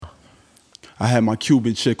I had my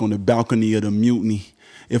Cuban chick on the balcony of the Mutiny.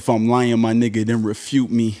 If I'm lying, my nigga, then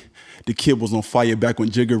refute me. The kid was on fire back when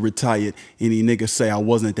Jigga retired. Any nigga say I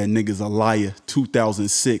wasn't, that nigga's a liar.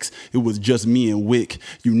 2006, it was just me and Wick.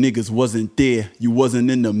 You niggas wasn't there, you wasn't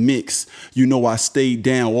in the mix. You know I stayed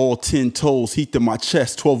down, all 10 toes, heat to my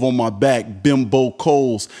chest, 12 on my back, bimbo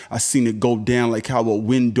coals. I seen it go down like how a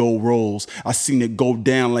window rolls. I seen it go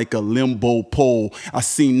down like a limbo pole. I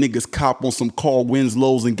seen niggas cop on some Carl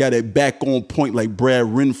Winslow's and got it back on point like Brad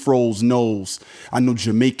Renfro's nose. I know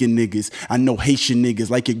Jamaican niggas, I know Haitian niggas,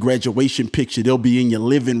 like your graduation picture, they'll be in your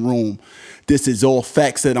living room. This is all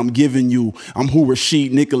facts that I'm giving you. I'm who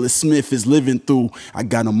Rashid Nicholas Smith is living through. I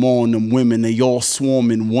got them all in them women, they all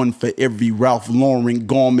swarming. One for every Ralph Lauren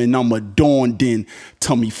garment I'm adorned in.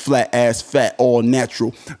 Tummy flat, ass fat, all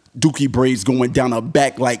natural. Dookie braids going down her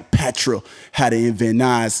back like Patra. Had to invent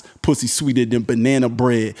eyes, pussy sweeter than banana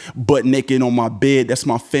bread. Butt naked on my bed, that's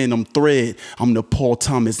my phantom thread. I'm the Paul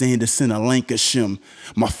Thomas Anderson of Lancashire.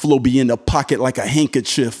 My flow be in the pocket like a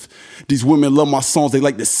handkerchief. These women love my songs, they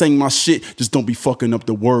like to sing my shit. Just don't be fucking up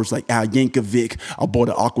the words like Al Yankovic. I bought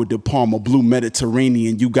an Aqua de Palma, Blue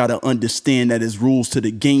Mediterranean. You gotta understand that there's rules to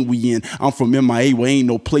the game we in. I'm from MIA where ain't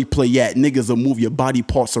no play at. Niggas will move your body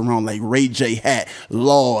parts around like Ray J hat.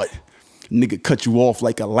 Lord. Nigga cut you off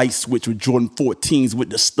like a light switch with Jordan 14s with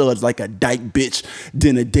the studs like a dyke bitch.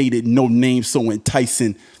 Dinner dated, no name so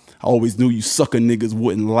enticing. I always knew you sucker niggas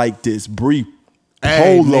wouldn't like this. Bree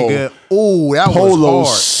Hey, Polo. nigga. Ooh, that Polo was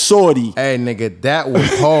hard. Shorty. Hey, nigga, that was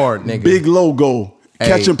hard, nigga. Big logo. Hey.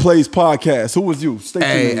 Catch and Plays podcast. Who was you? State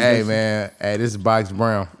your name, Hey, man. Hey, this is Box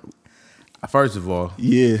Brown. First of all,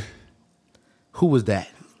 Yeah. who was that?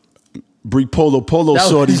 Bree Polo That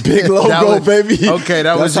Shorty. was- Big logo, that was- baby. okay,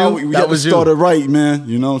 that was That's how you. we That got was to you. start it right, man.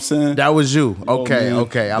 You know what I'm saying? That was you. Okay, man.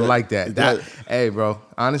 okay. I like that. that- Hey, bro.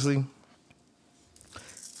 Honestly,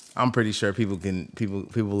 I'm pretty sure people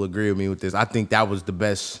will agree with me with this. I think that was the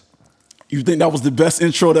best. You think that was the best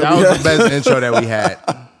intro that That we was had? the best intro that we had.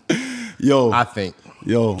 Yo. I think.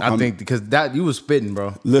 I think because that you was spitting,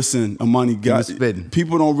 bro. Listen, Amani, was guys, spitting.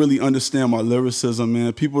 people don't really understand my lyricism,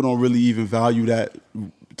 man. People don't really even value that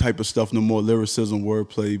type of stuff no more. Lyricism,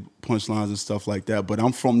 wordplay, punchlines, and stuff like that. But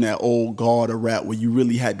I'm from that old guard of rap where you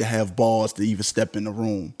really had to have bars to even step in the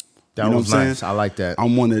room. That You know was what I'm nice. saying? I like that.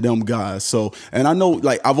 I'm one of them guys. So, and I know,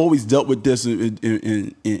 like, I've always dealt with this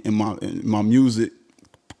in my music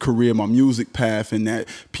career, my music path, and that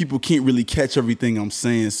people can't really catch everything I'm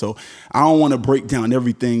saying. So I don't want to break down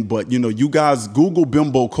everything, but you guys Google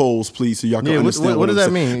Bimbo Coles, please, so y'all can understand what does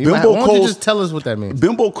I'm that saying. mean? Bimbo Why don't you Coles, just tell us what that means?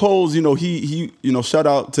 Bimbo Coles, he shout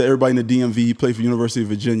out to everybody in the DMV. He played for University of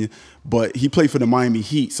Virginia, but he played for the Miami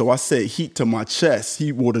Heat. So I said heat to my chest.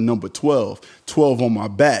 He wore the number 12 on my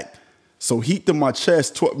back. So heat to my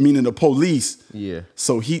chest, meaning the police. Yeah.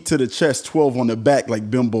 So heat to the chest, 12 on the back,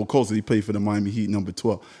 like Bimbo Coles. He played for the Miami Heat, number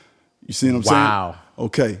 12. You see what I'm saying? Wow.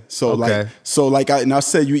 Okay. So Okay. I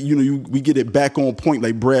said we get it back on point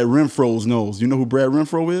like Brad Renfro's nose. You know who Brad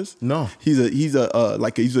Renfro is? No. He's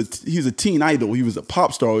a teen idol. He was a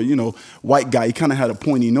pop star, white guy. He kind of had a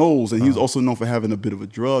pointy nose, and he was also known for having a bit of a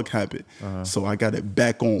drug habit. So I got it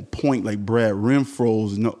back on point like Brad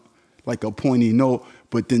Renfro's like a pointy nose,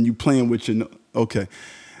 but then you playing with your okay.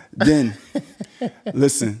 Then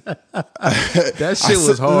listen. That shit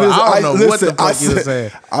was hard. I don't know what the fuck you were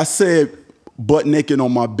saying. I said butt naked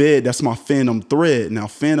on my bed. That's my phantom thread. Now,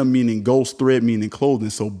 phantom meaning ghost, thread meaning clothing.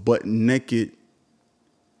 So butt naked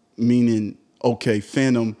meaning, okay,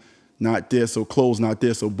 phantom not there, so clothes not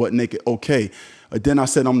there, so butt naked, okay. Then I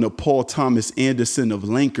said I'm the Paul Thomas Anderson of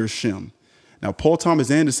Lancashire. Now, Paul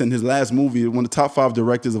Thomas Anderson, his last movie, one of the top 5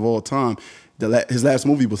 directors of all time, his last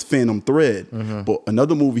movie was Phantom Thread. But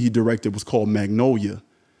another movie he directed was called Magnolia.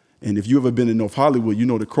 And if you ever been in North Hollywood, you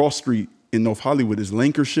know the cross street in North Hollywood is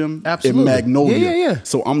Lancashire Absolutely. and Magnolia. Yeah.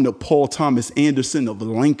 So I'm the Paul Thomas Anderson of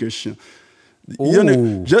Lancashire.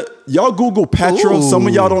 Ooh. Y'all Google Patra. Ooh. Some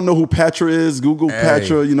of y'all don't know who Patra is. Google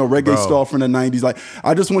Patra, reggae bro. star from the 90s. Like,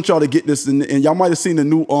 I just want y'all to get this. And y'all might have seen the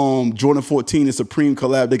new Jordan 14 and Supreme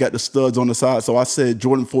collab. They got the studs on the side. So I said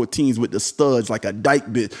Jordan 14s with the studs, like a dyke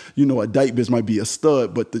bitch. A dyke bitch might be a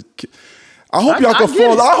stud, but I hope y'all can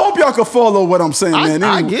follow. I hope y'all can follow what I'm saying, man.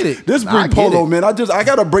 I get it. This I Bree get Polo, it. man. I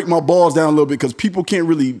gotta break my balls down a little bit because people can't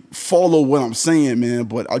really follow what I'm saying, man.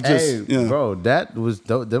 But I just, bro,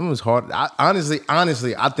 them was hard. Honestly,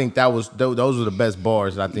 I think those were the best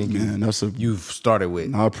bars that I think you've started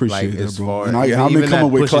with. I appreciate that, as bro. far And as- I've been even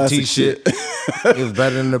coming that with Pusha classic T shit. It was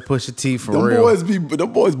better than the Pusha T for Them real.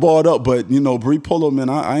 boys barred up, but Bree Polo, man,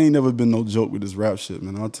 I ain't never been no joke with this rap shit,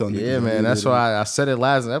 man. I'll tell you. Yeah, man. That's why I said it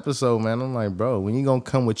last episode, man. I'm like, bro, when you gonna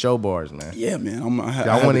come with your bars, man? Yeah, man.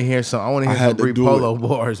 I want to hear some. I want to hear some Brie Polo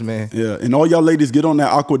bars, man. Yeah, and all y'all ladies get on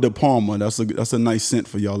that Aqua de Palma. That's a nice scent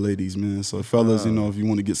for y'all ladies, man. So fellas, you know, if you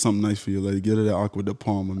want to get something nice for your lady, get her that Aqua de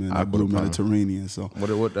Palma, man. That Blue Mediterranean. So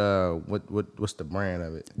what's the brand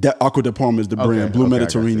of it? That Aqua de Palma is the brand. Blue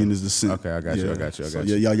Mediterranean is the scent. Okay, I got you.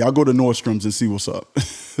 Yeah, y'all go to Nordstrom's and see what's up.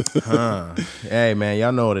 Hey, man,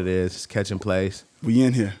 y'all know what it is. It's Catching Plays. We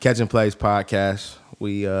in here. Catching Plays podcast.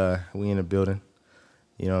 We in the building.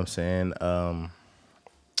 You know what I'm saying?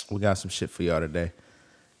 We got some shit for y'all today.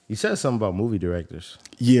 You said something about movie directors.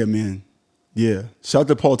 Yeah, man. Yeah. Shout out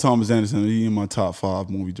to Paul Thomas Anderson. He in my top 5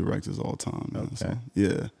 movie directors all time, man. Okay. So,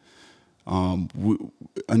 yeah.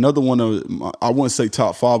 Another one of, I wouldn't say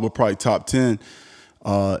top 5, but probably top 10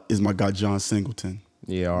 is my guy John Singleton.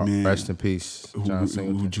 Yeah, man, rest in peace, John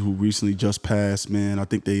Singleton. Who recently just passed, man. I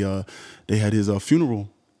think they had his funeral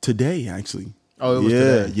today, actually. Oh, it was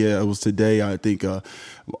today? Yeah, it was today. I think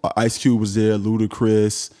Ice Cube was there,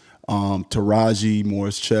 Ludacris, Taraji,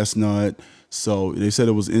 Morris Chestnut. So they said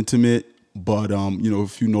it was intimate, but you know, a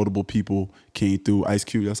few notable people came through. Ice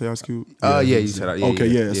Cube, did I say Ice Cube? Yeah, you said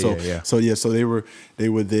that. So they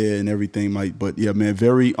were there and everything. But yeah, man,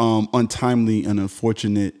 very untimely and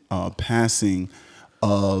unfortunate passing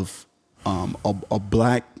of a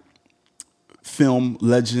black film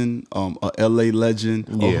legend, a LA legend,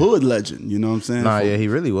 a hood legend. You know what I'm saying? Yeah, he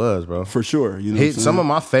really was, bro. For sure. You know, some of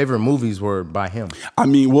my favorite movies were by him.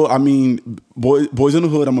 Boys in the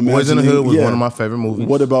Hood. I'm imagining. Boys in the Hood was one of my favorite movies.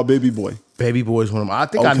 What about Baby Boy? Baby Boy is one of my. I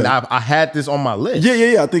think I had this on my list.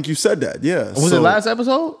 Yeah. I think you said that. Yeah. Was it last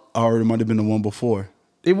episode? Or it might have been the one before.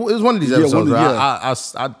 It was one of these episodes.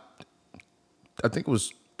 I think it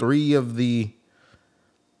was 3 of the.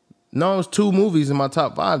 No, it was 2 movies in my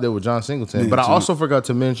top 5 that were John Singleton. But I also forgot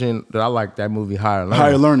to mention that I like that movie Higher Learning.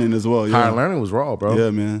 Higher Learning as well. Yeah. Higher Learning was raw, bro. Yeah,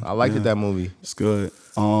 man. I liked that movie. It's good.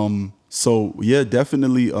 So yeah,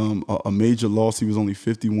 definitely a major loss. He was only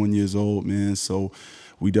 51 years old, man. So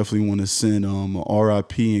we definitely want to send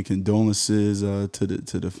RIP and condolences to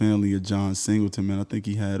the family of John Singleton, man. I think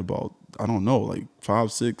he had about, I don't know, like 5,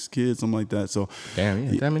 6 kids, something like that. So damn,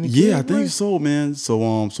 yeah, that many kids. Yeah, I think so, man. So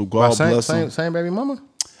God bless him. Same baby mama?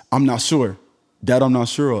 I'm not sure. That I'm not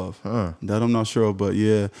sure of. But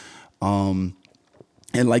yeah. And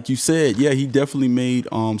like you said, yeah, he definitely made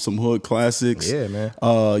some hood classics. Yeah, man.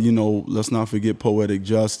 You know, let's not forget Poetic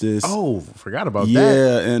Justice. Oh, forgot about that.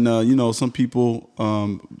 Yeah, and you know, some people,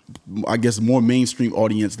 I guess more mainstream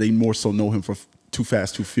audience, they more so know him for Too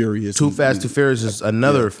Fast, Too Furious. Too Fast, Too Furious is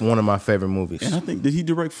another one of my favorite movies. And I think, did he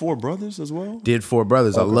direct Four Brothers as well? Did Four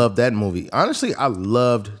Brothers. Okay. I love that movie. Honestly, I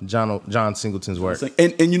loved John Singleton's work.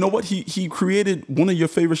 And you know what? He created one of your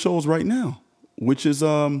favorite shows right now, which is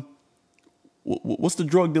what's the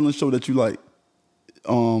drug dealing show that you like?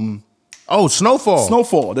 Snowfall.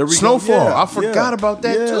 Snowfall. There we Snowfall. go. Yeah, I forgot about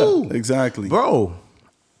that too. Exactly. Bro,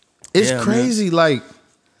 it's crazy. Man. Like,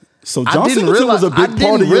 so John Singleton was a big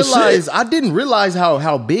part of your shit. I didn't realize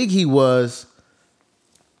how big he was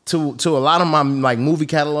to a lot of my like movie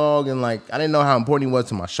catalog, and like I didn't know how important he was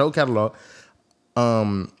to my show catalog.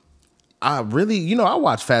 I really, I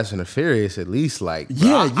watch Fast and the Furious at least like.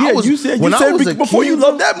 You said before you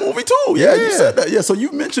loved that movie too. Yeah, you said that. Yeah, so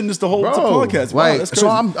you mentioned this the whole podcast. Wow, that's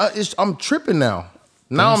crazy. So I'm tripping now.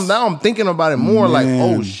 Now I'm thinking about it more. Man, like,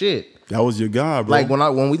 oh shit. That was your guy, bro. Like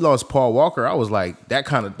when we lost Paul Walker, I was like that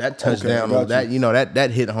touchdown,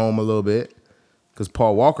 that hit home a little bit because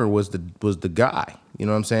Paul Walker was the guy. You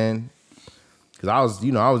know what I'm saying? Because I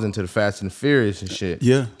was into the Fast and the Furious and shit.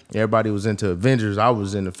 Yeah, everybody was into Avengers. I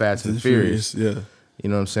was into Fast and the Furious. Yeah, you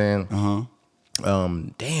know what I'm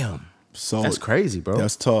saying? Damn. So that's crazy, bro.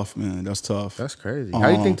 That's tough, man. That's tough. That's crazy. How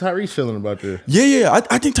you think Tyrese feeling about this? Yeah.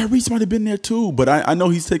 I think Tyrese might have been there too, but I know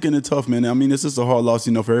he's taking it tough, man. I mean, it's just a hard loss,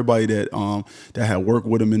 for everybody that had worked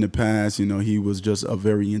with him in the past. He was just a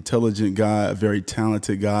very intelligent guy, a very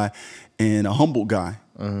talented guy, and a humble guy.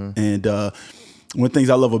 Mm-hmm. And one of the things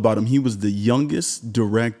I love about him, he was the youngest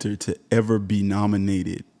director to ever be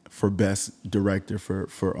nominated for Best Director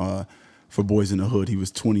for Boys in the Hood. He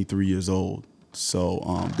was 23 years old.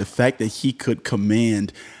 So the fact that he could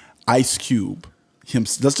command Ice Cube,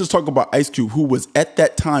 let's just talk about Ice Cube, who was at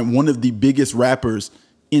that time one of the biggest rappers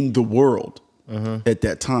in the world at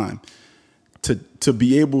that time, to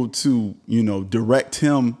be able to direct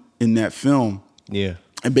him in that film, and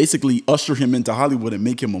basically usher him into Hollywood and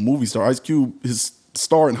make him a movie star. Ice Cube, his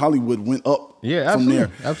star in Hollywood went up from there.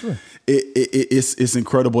 Absolutely. It's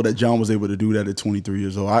incredible that John was able to do that at 23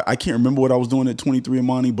 years old. I can't remember what I was doing at 23,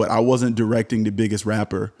 Imani, but I wasn't directing the biggest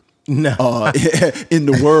rapper No. In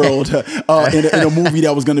the world in a movie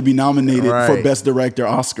that was going to be nominated for Best Director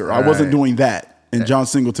Oscar. Right. I wasn't doing that, and John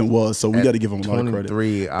Singleton was, so we got to give him a lot of credit.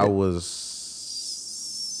 23, I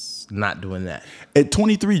was not doing that. At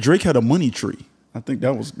 23, Drake had a money tree. I think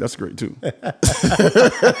that's great too.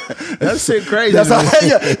 That's shit crazy.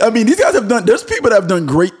 I mean, these guys have done. There's people that have done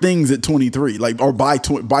great things at 23, like or by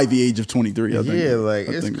the age of 23. I think. Yeah, like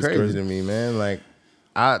it's crazy to me, man. Like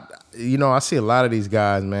I see a lot of these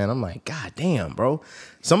guys, man. I'm like, God damn, bro.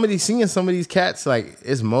 Seeing some of these cats, like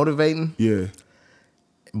it's motivating. Yeah.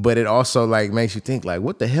 But it also like makes you think, like,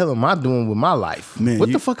 what the hell am I doing with my life? Man,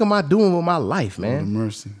 what the fuck am I doing with my life, man?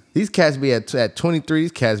 Mercy. These cats be at 23.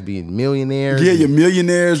 These cats be millionaires. Yeah, you're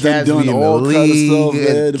millionaires. They've done all kinds of stuff.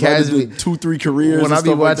 Man. Cats be 2-3 careers. When I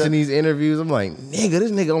be watching these interviews, I'm like, nigga,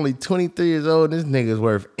 this nigga only 23 years old. This nigga's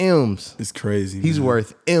worth M's. It's crazy. He's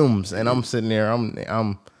worth M's, and I'm sitting there. I'm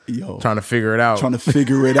trying to figure it out.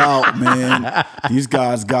 Man. These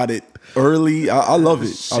guys got it early. I love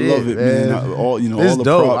it. Shit, I love it, man. All the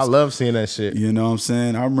dope. props. I love seeing that shit. You know what I'm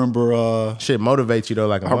saying? I remember shit motivates you though,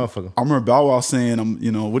 like a motherfucker. I remember Bow Wow saying,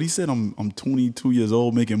 what he said, I'm 22 years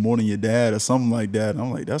old making more than your dad or something like that. And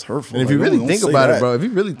I'm like, that's hurtful. And if you really think about it, bro,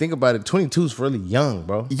 22 is really young,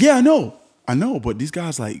 bro. Yeah, I know, but these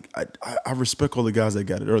guys, like, I respect all the guys that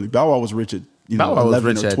got it early. Bow Wow was rich at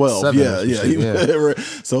 11 or 12. Yeah.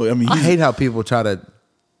 So I mean, I hate how people try to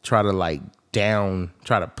like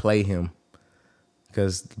try to play him,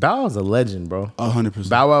 because Bow Wow's a legend, bro. 100%.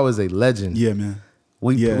 Bow Wow is a legend. Yeah, man. For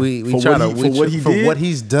what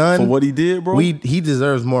he's done, for what he did, bro. He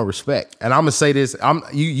deserves more respect. And I'm gonna say this: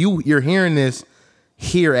 you're hearing this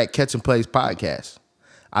here at Catch and Plays podcast.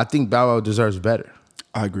 I think Bow Wow deserves better.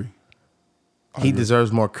 I agree. He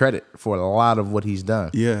deserves more credit for a lot of what he's done.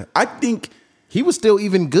 Yeah, I think he was still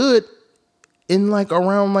even good in like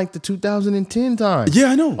around like the 2010 time. Yeah,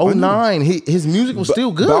 I know. 09. His music was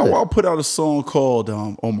still good. Bow Wow put out a song called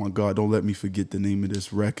oh my God, don't let me forget the name of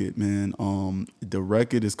this record, man. The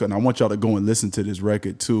record is called, and I want y'all to go and listen to this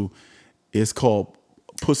record too. It's called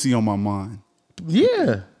Pussy on My Mind.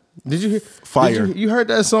 Yeah. Did you hear Fire? You heard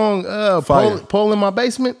that song Pole in My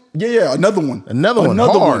Basement? Yeah, another one. Another one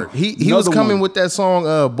hard. He was coming with that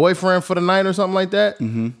song Boyfriend for the Night or something like that.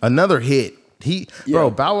 Mm-hmm. Another hit.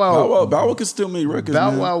 Bow Wow could still make records.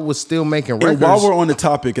 Bow Wow was still making records. And while we're on the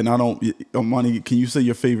topic, and Monty, can you say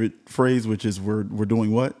your favorite phrase, which is we're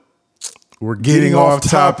doing what? We're getting off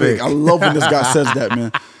topic. I love when this guy says that,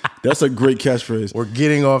 man. That's a great catchphrase. We're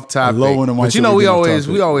getting off topic. I love when but we always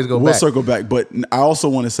go back. We'll circle back. But I also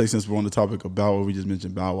want to say, since we're on the topic of Bow Wow, we just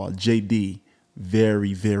mentioned Bow Wow. JD,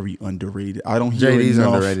 very, very underrated. I don't hear JD's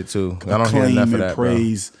underrated too. I don't hear enough of that,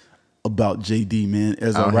 praise about JD, man.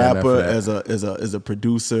 As a rapper, as a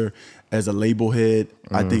producer, as a label head,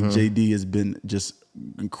 I think JD has been just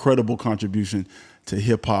incredible contribution to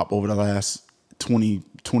hip hop over the last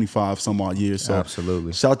 25 some odd years. So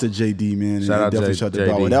absolutely. Shout out to JD, man. Shout out to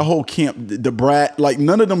Bow Wow. That whole camp, the Brat, like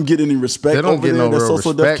none of them get any respect. They don't get no real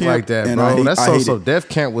respect like that, bro. That So Def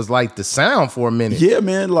Camp was like the sound for a minute. Yeah,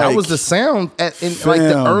 man. Like that was the sound in like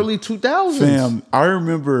the early 2000s. Fam, I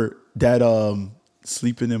remember that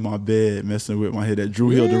Sleeping in My Bed, Messing with My Head, that Drew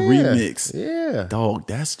Hill, the remix. Yeah. Dog,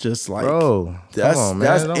 that's just like, bro, that's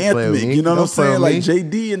anthemic. You know what I'm saying? Like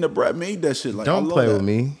JD and the Brat made that shit. Like, don't play with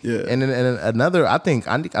me. Yeah. And another, I think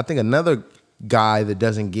another guy that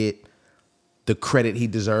doesn't get the credit he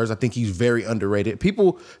deserves. I think he's very underrated.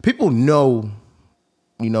 People know,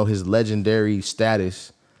 his legendary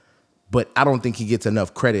status, but I don't think he gets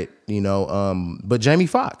enough credit. But Jamie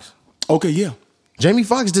Foxx. Okay, yeah. Jamie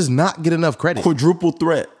Foxx does not get enough credit. Quadruple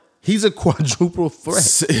threat. He's a quadruple threat.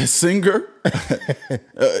 Singer,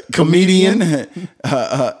 comedian,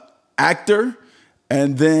 actor,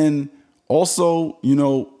 and then also,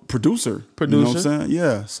 producer. You know what I'm saying?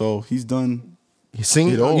 Yeah. So he's done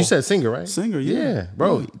it all. You said singer, right? Singer, yeah. Yeah,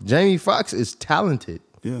 bro. Yeah. Jamie Foxx is talented.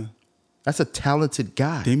 Yeah. That's a talented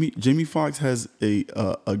guy. Jamie Foxx has a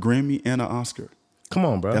Grammy and an Oscar. Come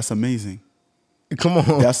on, bro. That's amazing. Come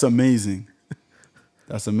on. That's amazing.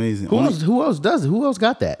 That's amazing. Who else does it? Who else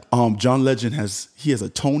got that? John Legend has a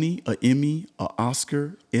Tony, an Emmy, an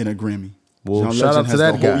Oscar, and a Grammy. Well, John shout Legend out to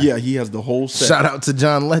that guy. Yeah, he has the whole set. Shout out to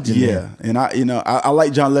John Legend. Yeah, man. And I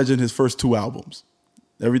like John Legend, his first 2 albums.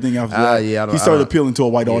 Everything after that, he started appealing to a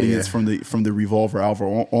white audience from the Revolver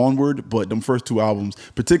album onward. But them first 2 albums,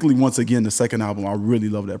 particularly once again the second album, I really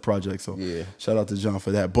love that project. So shout out to John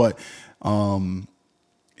for that. But him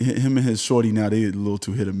and his shorty now, they a little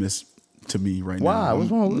too hit or miss to me right now. Why?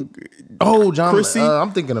 What's wrong? Oh, John. Chrissy?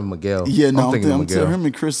 I'm thinking of Miguel. Yeah, no, I'm thinking of Miguel. Him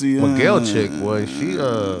and Chrissy. Miguel chick, boy,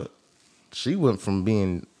 she went from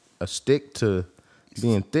being a stick to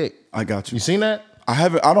being thick. I got you. You seen that? I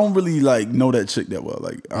don't really like know that chick that well.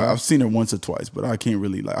 Like I've seen her once or twice, but I can't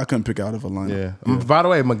really I couldn't pick out of a lineup. Yeah. By the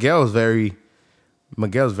way, Miguel's very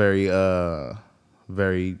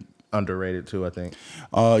very underrated too, I think.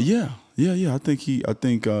 Yeah. I think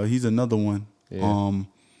he's another one.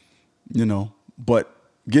 Yeah. But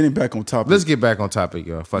getting back on topic. Let's get back on topic,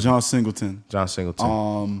 yo. Fuck John Singleton. John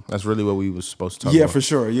Singleton. That's really what we was supposed to talk Yeah, about. for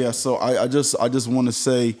sure. Yeah. So I just want to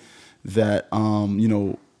say that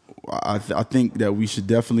I think that we should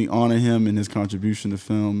definitely honor him and his contribution to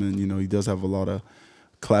film, and he does have a lot of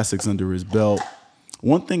classics under his belt.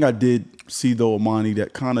 One thing I did see though, Amani,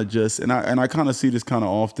 that kind of just and I kind of see this kind of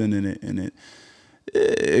often, and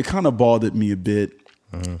it kind of bothered me a bit.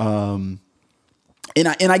 Mm-hmm.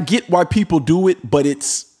 And I get why people do it, but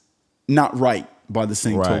it's not right by the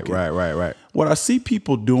same token. Right. What I see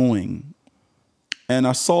people doing, and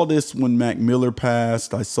I saw this when Mac Miller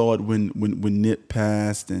passed. I saw it when Nip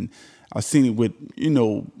passed, and I've seen it with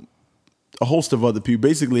a host of other people.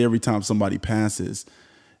 Basically, every time somebody passes,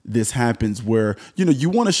 this happens where you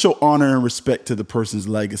want to show honor and respect to the person's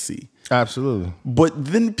legacy. Absolutely. But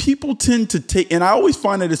then people tend to take, and I always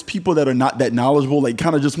find that it's people that are not that knowledgeable. They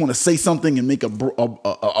kind of just want to say something and make a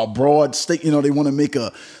broad statement. They want to make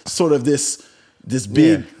a sort of this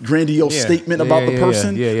big grandiose statement about the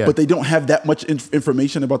person, but they don't have that much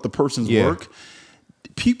information about the person's work.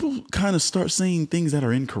 People kind of start saying things that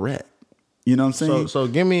are incorrect. You know what I'm saying? So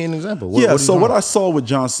give me an example. What I saw with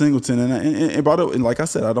John Singleton, and like I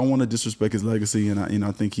said, I don't want to disrespect his legacy, and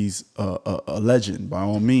I think he's a legend by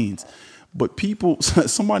all means. But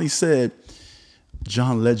somebody said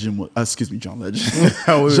John Singleton.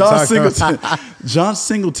 John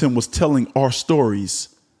Singleton was telling our stories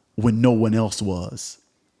when no one else was.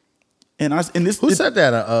 Who said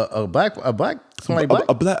that? A black somebody black?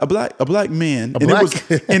 A black man. It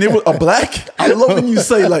was a black. I love when you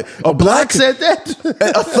say like a black said that.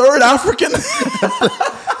 A third African.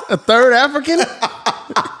 A third African.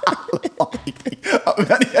 He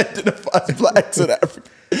identifies blacks and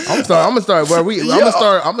African. I'm gonna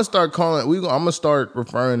start. I'm gonna start calling. I'm gonna start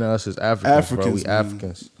referring to us as Africans. Bro. We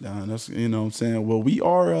Africans. Nah, that's what I'm saying. Well, we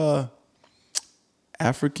are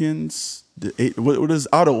Africans. What is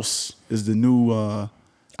ADOS? Is the new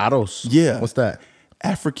ADOS? Yeah. What's that?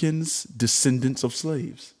 Africans, descendants of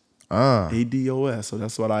slaves. ADOS. So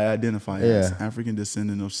that's what I identify as, African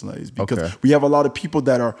descendant of slaves. Because we have a lot of people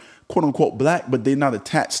that are quote unquote black, but they're not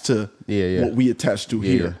attached to what we attach to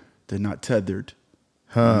here. They're not tethered.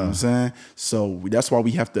 You know what I'm saying? So that's why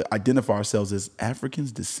we have to identify ourselves as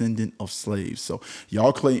Africans, descendant of slaves. So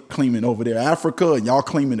y'all claiming over there Africa, and y'all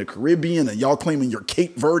claiming the Caribbean, and y'all claiming you're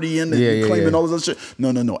Cape Verdean, and claiming all this other shit.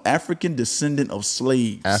 No. African descendant of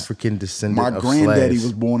slaves. African descendant of slaves. My granddaddy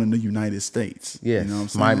was born in the United States. Yeah. You know what I'm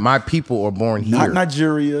saying? My people are born here. Not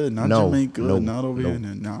Nigeria, not Jamaica, not over here.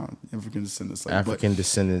 Nah, African descendants. African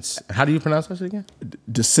descendants. How do you pronounce that shit again?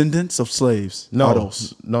 Descendants of slaves.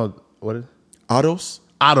 ADOS. No, what is it? ADOS?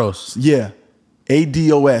 ADOS. Yeah.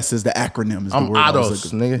 ADOS is the acronym. Is the I'm word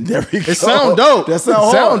ADOS, nigga. There we go. It sound dope. That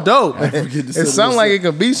sound dope. It sound like it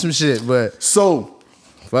could be some shit, but so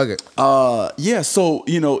fuck it. So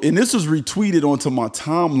and this was retweeted onto my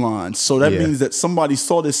timeline. So that means that somebody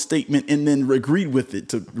saw this statement and then agreed with it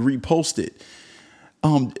to repost it.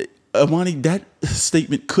 Amani, that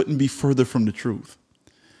statement couldn't be further from the truth.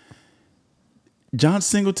 John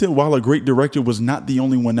Singleton, while a great director, was not the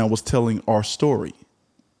only one that was telling our story.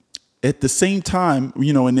 At the same time,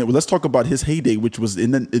 and let's talk about his heyday, which was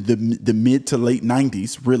in the mid to late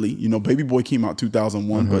 90s, really. Baby Boy came out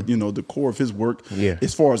 2001, but, the core of his work,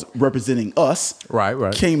 as far as representing us,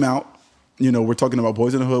 right, came out, we're talking about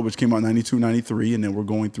Boys in the Hood, which came out 92, 93, and then we're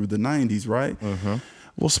going through the 90s, right? Mm-hmm.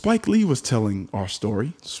 Well, Spike Lee was telling our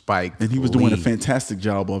story. And he was doing a fantastic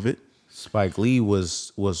job of it. Spike Lee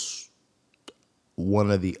was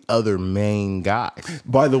one of the other main guys.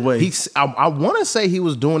 By the way, I want to say he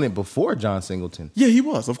was doing it before John Singleton. Yeah, he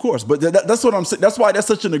was, of course. But that's what I'm saying. That's why that's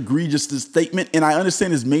such an egregious statement. And I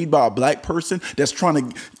understand it's made by a black person that's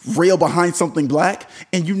trying to rail behind something black,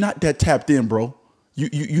 and you're not that tapped in, bro.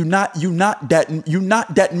 You're not that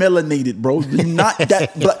melanated, bro. You're not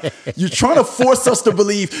that black. You're trying to force us to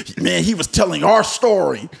believe, man, he was telling our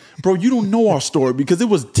story. Bro, you don't know our story because it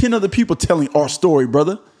was 10 other people telling our story,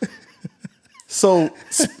 brother. So,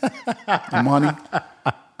 Amani,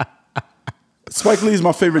 Spike Lee is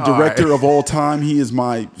my favorite director of all time. He is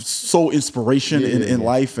my sole inspiration in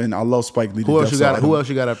life, and I love Spike Lee. Who else you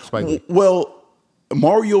got after Spike Lee? Well,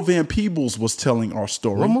 Mario Van Peebles was telling our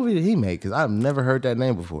story. What movie did he make? Because I've never heard that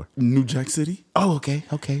name before. New Jack City. Oh, okay.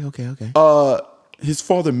 His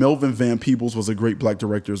father, Melvin Van Peebles, was a great black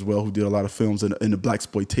director as well, who did a lot of films in the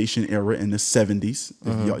blaxploitation era in the 70s.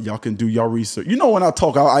 If y'all can do y'all research. You know, when I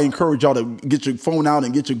talk, I encourage y'all to get your phone out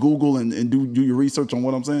and get your Google and do your research on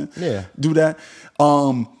what I'm saying. Yeah. Do that.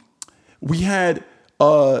 We had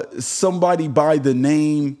somebody by the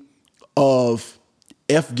name of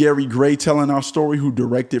F. Gary Gray telling our story, who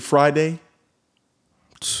directed Friday.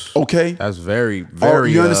 Okay. That's very,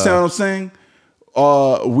 very... you understand what I'm saying?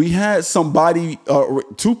 We had somebody,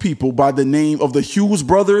 two people by the name of the Hughes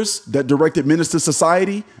brothers that directed Minister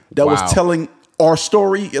Society that was telling our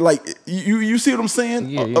story. Like, you see what I'm saying?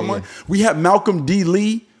 Yeah. We had Malcolm D.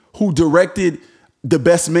 Lee, who directed The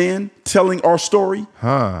Best Man, telling our story.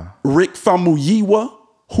 Rick Famuyiwa,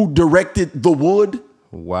 who directed The Wood.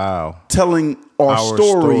 Wow. Telling our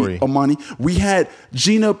story, Amani. We had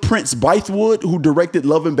Gina Prince Bythewood, who directed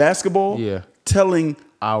Love and Basketball. Yeah. Telling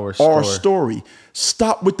our story.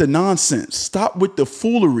 Stop with the nonsense. Stop with the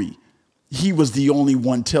foolery. He was the only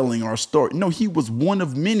one telling our story. No, he was one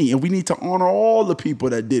of many, and we need to honor all the people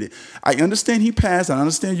that did it. I understand he passed. I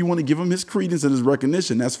understand you want to give him his credence and his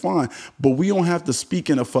recognition. That's fine. But we don't have to speak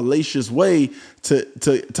in a fallacious way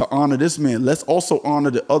to honor this man. Let's also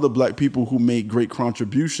honor the other black people who made great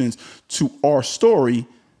contributions to our story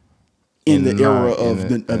in the era of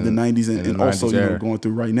the 90s and also going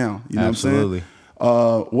through right now. You know Absolutely. what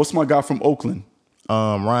I'm saying? What's my guy from Oakland?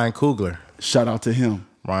 Ryan Coogler. Shout out to him.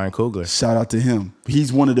 Ryan Coogler. Shout out to him.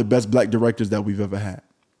 He's one of the best black directors that we've ever had.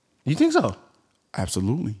 You think so?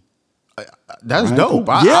 Absolutely. That's Ryan dope.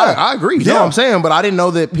 Yeah. I agree. You know what I'm saying? But I didn't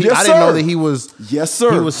know that. I didn't know that he was. Yes,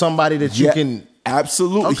 sir. He was somebody that you can.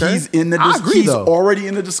 Absolutely. Okay. He's in the. I agree, he's though. already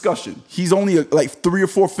in the discussion. He's only like 3 or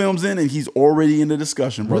 4 films in, and he's already in the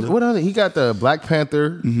discussion, brother. What other? He got the Black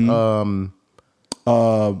Panther. The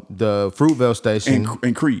Fruitvale Station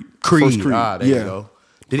and Creed. Creed. First Creed. There you go.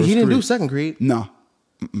 He didn't do second Creed? No.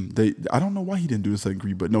 I don't know why he didn't do the second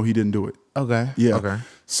Creed, but no, he didn't do it. Okay. Yeah. Okay.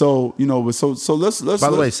 So, you know, so let's.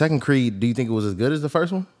 By the way, second Creed, do you think it was as good as the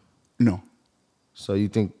first one? No. So you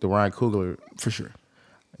think the Ryan Coogler? For sure.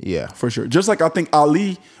 Yeah. For sure. Just like I think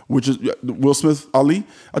Ali, which is Will Smith, Ali,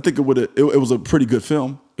 I think it was a pretty good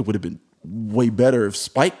film. It would have been way better if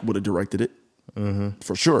Spike would have directed it.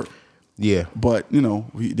 For sure. Yeah. But, you know,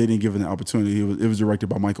 they didn't give him the opportunity. It was directed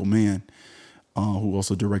by Michael Mann, who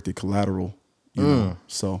also directed Collateral. You know?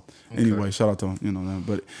 So anyway, shout out to him, you know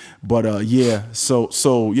that. But yeah,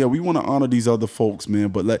 so yeah, we want to honor these other folks, man.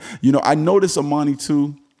 But I notice, Amani,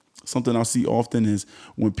 too, something I see often is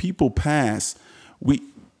when people pass,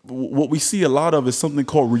 what we see a lot of is something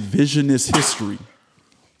called revisionist history.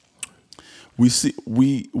 We see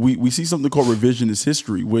something called revisionist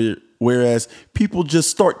history, whereas people just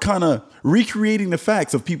start kind of recreating the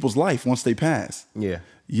facts of people's life once they pass. Yeah.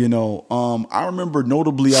 You know, I remember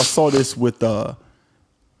notably, I saw this with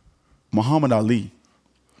Muhammad Ali.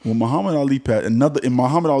 When Muhammad Ali passed, and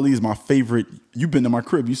Muhammad Ali is my favorite. You've been to my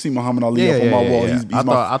crib. You see Muhammad Ali up on my wall. Yeah.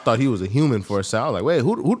 I thought he was a human for a second. I was like, wait,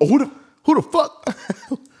 who the fuck?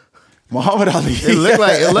 Muhammad Ali.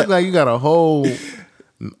 It looked like you got a whole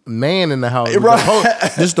man in the house.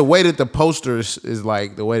 Right. Just the way that the posters is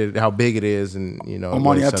like, the way that how big it is, and you know.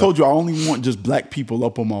 Amani, I told you I only want just black people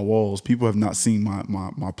up on my walls. People have not seen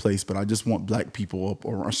my place, but I just want black people up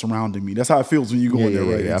or surrounding me. That's how it feels when you go in there,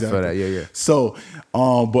 right? Yeah, exactly. I feel that. Yeah. So,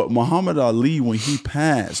 but Muhammad Ali, when he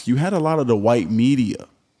passed, you had a lot of the white media,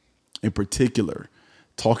 in particular,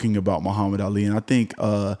 talking about Muhammad Ali, and I think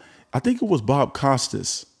it was Bob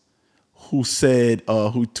Costas who said,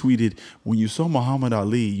 who tweeted, when you saw Muhammad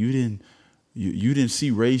Ali, you didn't see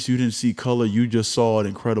race, you didn't see color, you just saw an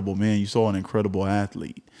incredible man, you saw an incredible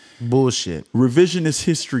athlete. Bullshit. Revisionist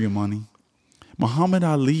history, Money. Muhammad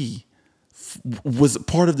Ali was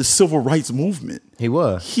part of the civil rights movement. He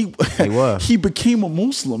was. He was. He became a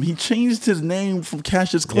Muslim. He changed his name from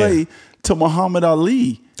Cassius Clay to Muhammad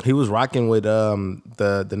Ali. He was rocking with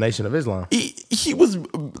the Nation of Islam. He was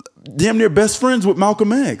damn near best friends with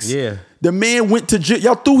Malcolm X. Yeah. The man went to jail.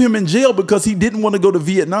 Y'all threw him in jail because he didn't want to go to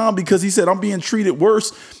Vietnam because he said, I'm being treated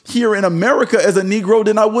worse here in America as a Negro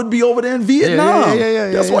than I would be over there in Vietnam.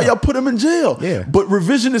 That's why y'all put him in jail. Yeah. But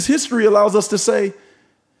revisionist history allows us to say,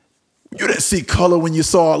 you didn't see color when you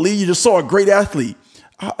saw Ali. You just saw a great athlete.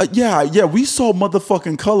 Yeah, we saw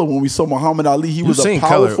motherfucking color when we saw Muhammad Ali. He was a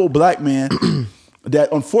powerful black man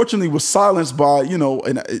that unfortunately was silenced by,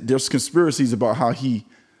 and there's conspiracies about how he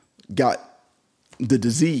got the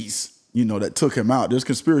disease. that took him out. There's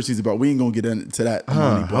conspiracies about, we ain't gonna get into that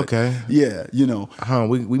money, but okay. yeah,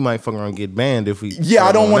 we might fucking around get banned if we. Yeah,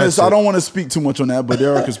 I don't want to speak too much on that, but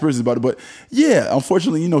there are conspiracies about it. But yeah,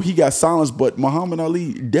 unfortunately, he got silenced. But Muhammad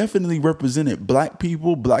Ali definitely represented black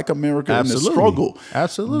people, black America in the struggle.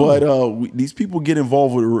 Absolutely. But these people get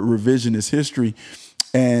involved with revisionist history,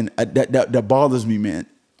 and that bothers me, man.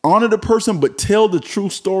 Honor the person, but tell the true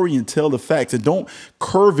story and tell the facts, and don't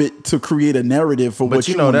curve it to create a narrative for what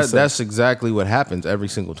you want to say. That's exactly what happens every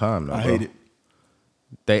single time. Though, I hate it.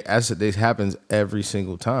 This happens every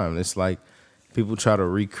single time. It's like people try to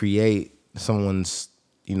recreate someone's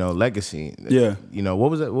legacy. Yeah. What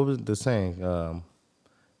was that? What was the saying?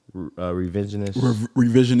 Revisionist.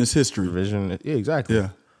 Revisionist history. Revisionist. Yeah, exactly. Yeah.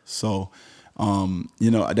 So.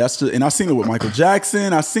 That's and I've seen it with Michael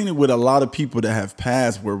Jackson. I've seen it with a lot of people that have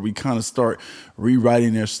passed, where we kind of start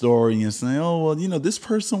rewriting their story and saying, oh, well, this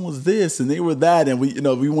person was this and they were that. And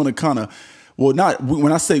we want to kind of, when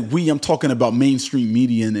I say we, I'm talking about mainstream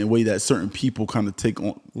media in a way that certain people kind of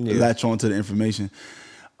latch on to the information.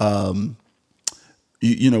 We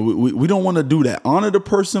don't want to do that. Honor the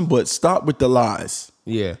person, but stop with the lies.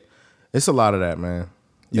 Yeah. It's a lot of that, man.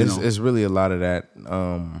 It's really a lot of that.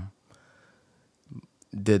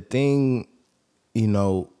 The thing,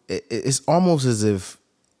 it's almost as if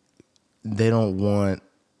they don't want,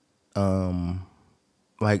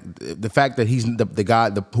 like the fact that he's the guy,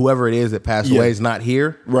 whoever it is that passed away is not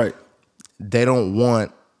here. Right. They don't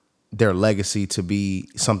want their legacy to be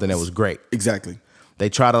something that was great. Exactly. They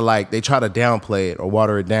try to downplay it or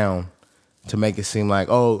water it down to make it seem like,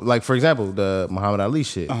 like for example, the Muhammad Ali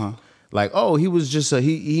shit. Uh-huh. Like, he was just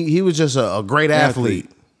he was just a great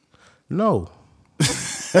athlete. No.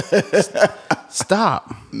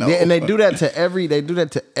 Stop. No. And they do that to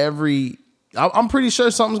every. I'm pretty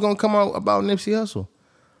sure something's gonna come out about Nipsey Hussle.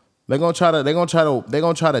 They're gonna try to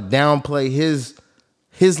downplay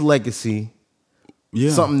his legacy.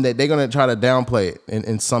 Yeah. Something that they're gonna try to downplay it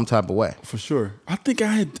in some type of way. For sure. I think I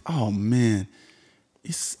had. Oh man,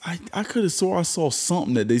 I could have swore I saw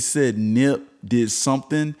something that they said Nip did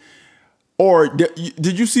something. Or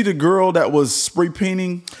did you see the girl that was spray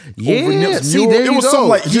painting over Nip's mural? There you go. Something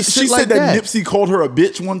like she said like that Nipsey called her a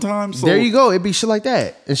bitch one time. So there you go. It'd be shit like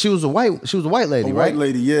that. And she was a white lady, right? White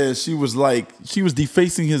lady, yeah. She was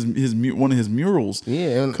defacing his one of his murals.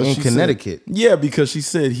 Yeah, in Connecticut. Because she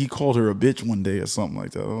said he called her a bitch one day or something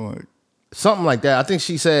like that. I'm like, something like that. I think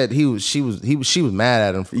she said she was mad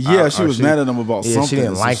at him. She was mad at him about something. She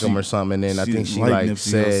didn't like him or something. And then I think she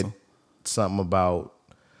said something about,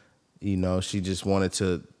 she just wanted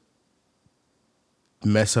to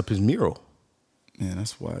mess up his mural. Yeah,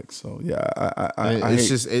 that's whack. So yeah,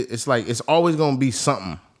 it's like it's always gonna be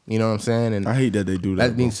something. You know what I'm saying? And I hate that they do that.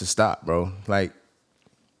 That needs to stop, bro. Like,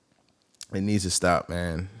 it needs to stop,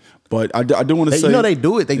 man. But I do want to say, they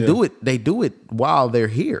do it. They do it while they're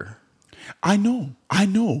here. I know.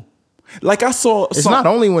 Like I saw. It's not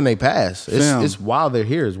only when they pass. It's while they're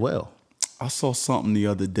here as well. I saw something the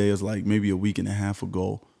other day. It was like maybe a week and a half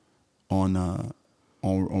ago on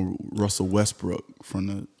Russell Westbrook from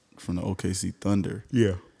the OKC Thunder.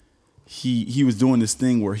 Yeah. He was doing this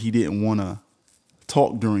thing where he didn't want to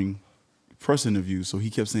talk during press interviews, so he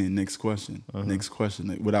kept saying next question, next question,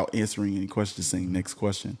 like, without answering any questions, saying next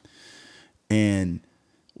question. And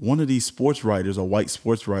one of these sports writers, a white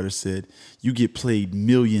sports writer, said, "You get paid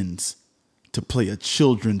millions to play a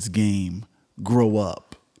children's game. Grow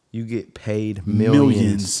up." You get paid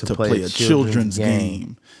millions to play a children's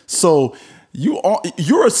game. So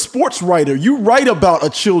you're a sports writer. You write about a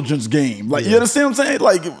children's game. Like, you understand what I'm saying?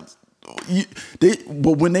 Like,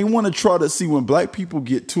 but when they want to try to see, when black people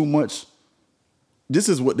get too much, this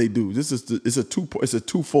is what they do. It's a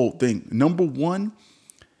twofold thing. Number one,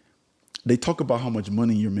 they talk about how much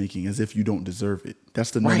money you're making as if you don't deserve it.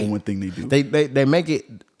 That's the number one thing they do. They make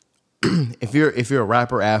it. If you're a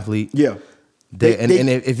rapper athlete, yeah. And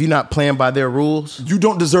if you're not playing by their rules, you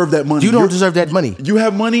don't deserve that money. You don't deserve that money. You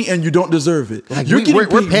have money and you don't deserve it. Like, we're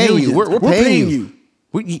paying you. We're paying you.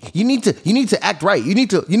 You need to act right. You need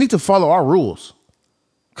to follow our rules.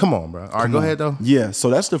 Come on, bro. All right, go ahead though. Yeah. So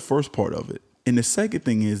that's the first part of it. And the second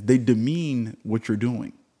thing is they demean what you're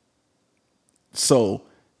doing. So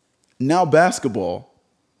now basketball,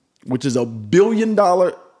 which is $1 billion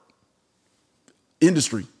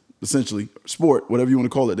industry, essentially, sport, whatever you want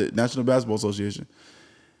to call it, the National Basketball Association.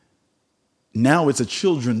 Now it's a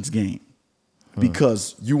children's game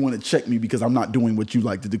because you want to check me because I'm not doing what you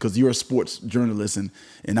like to do, because you're a sports journalist and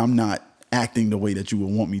I'm not acting the way that you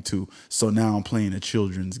would want me to. So now I'm playing a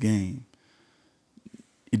children's game.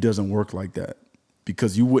 It doesn't work like that,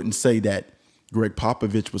 because you wouldn't say that Greg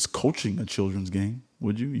Popovich was coaching a children's game.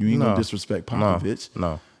 would you? You ain't gonna disrespect Popovich.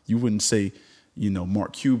 No. You wouldn't say,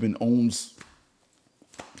 Mark Cuban owns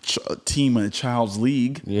a team in a child's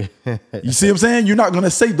league. Yeah. You see what I'm saying? You're not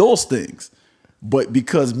gonna say those things. But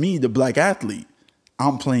because me, the black athlete,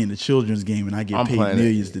 I'm playing the children's game and I get paid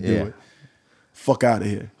millions to do it. Fuck out of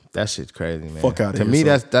here. That shit's crazy, man. Fuck out of here. To me,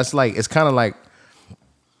 that's like, it's kind of like,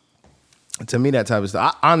 to me, that type of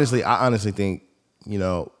stuff. I honestly think,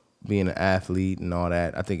 being an athlete and all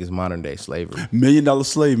that, I think it's modern day slavery. $1 Million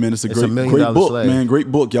Slave, man. It's a great book, slave. Man.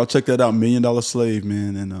 Great book. Y'all check that out. $1 Million Slave,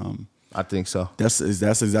 man. And I think so. That's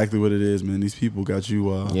exactly what it is, man. These people got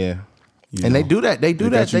you. And they do that. They do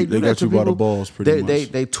that. They got you by the balls, pretty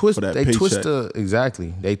much. They twist. They twist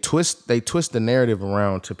exactly. They twist the narrative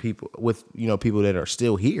around to people with people that are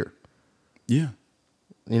still here. Yeah.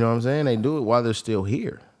 You know what I'm saying? They do it while they're still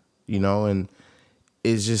here. And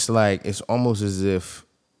it's just like, it's almost as if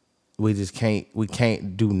we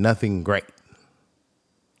can't do nothing great,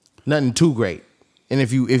 nothing too great. And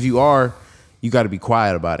if you are, you got to be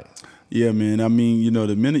quiet about it. Yeah, man. I mean,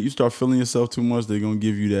 the minute you start feeling yourself too much, they're gonna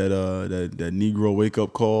give you that Negro wake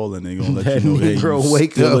up call, and they're gonna let you know, hey, Negro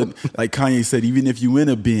wake up. Like Kanye said, even if you in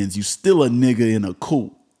a Benz, you still a nigga in a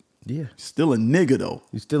coupe. Yeah, still a nigga though.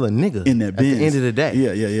 You still a nigga in that Benz. At the end of the day.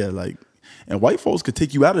 Yeah. Like, and white folks could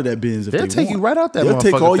take you out of that Benz if they'll take you right out that. They'll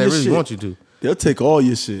take all your really shit. Want you to. They'll take all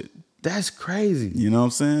your shit. That's crazy. You know what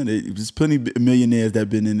I'm saying? There's plenty of millionaires that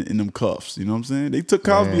been in them cuffs. You know what I'm saying? They took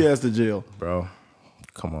Cosby ass to jail, bro.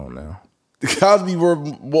 Come on now. Cosby were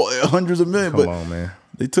hundreds of millions, Come on, man.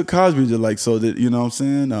 They took Cosby to so that you know what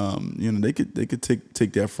I'm saying. They could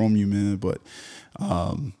take that from you, man. But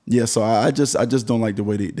so I just don't like the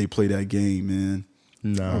way they play that game, man.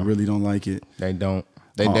 No, I really don't like it. They don't.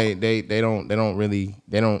 They don't really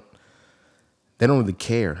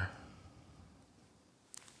care.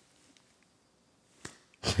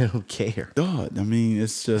 They don't care. God, I mean,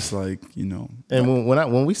 it's just like And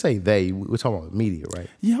when we say they, we're talking about media, right?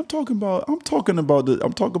 Yeah, I'm talking about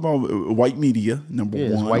white media. Number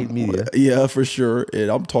one, white media. Yeah, for sure.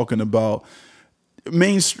 And I'm talking about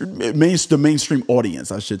the mainstream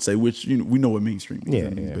audience, I should say. Which we know what mainstream is. Yeah,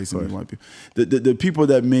 basically white people. The people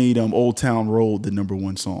that made Old Town Road the number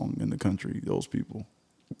one song in the country. Those people.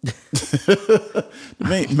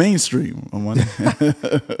 Mainstream.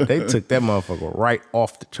 They took that motherfucker right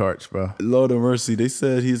off the charts, bro. Lord of mercy. They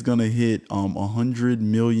said he's gonna hit 100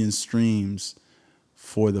 million streams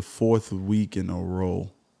for the 4th week in a row.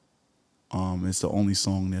 It's the only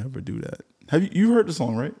song to ever do that. Have you heard the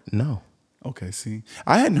song, right? No. Okay, see,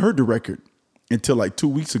 I hadn't heard the record until like 2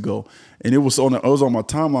 weeks ago, and it was on my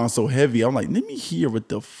timeline so heavy. I'm like, let me hear what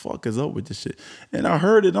the fuck is up with this shit. And I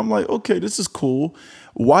heard it. I'm like, okay, this is cool.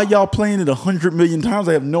 Why y'all playing it 100 million times?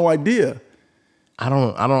 I have no idea. I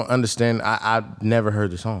don't understand. I've never heard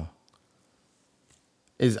the song.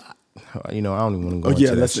 I don't even want to go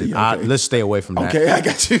into that shit. Okay. Let's stay away from that. Okay, I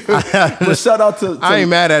got you. But shout out to I ain't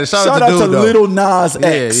mad at it. Shout out to Lil Nas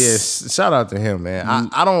X. Yeah. Shout out to him, man.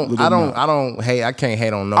 I don't. Hey, I can't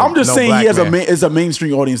hate on no. I'm just saying he has man. a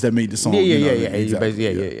mainstream audience that made the song. Yeah.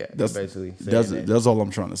 Exactly. Yeah. That's basically that's all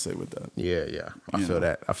I'm trying to say with that. Yeah.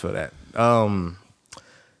 I feel that.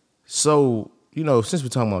 So since we're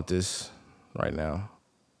talking about this right now,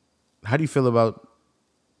 how do you feel about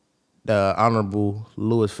the Honorable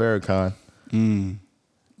Louis Farrakhan,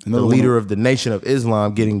 the leader of the Nation of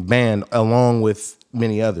Islam, getting banned along with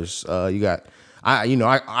many others? I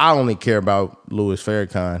only care about Louis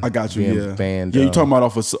Farrakhan. I got you. Being banned. Yeah, you talking about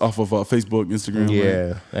off of Facebook, Instagram. Yeah,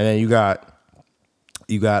 right? And then you got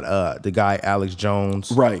the guy Alex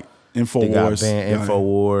Jones. Right. InfoWars. They got banned.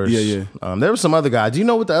 InfoWars. Yeah. There were some other guys. Do you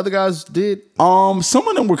know what the other guys did? Some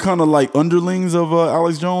of them were kind of like underlings of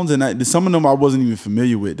Alex Jones, and some of them I wasn't even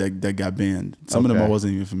familiar with that got banned. Some of them I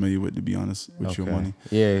wasn't even familiar with, to be honest with your money.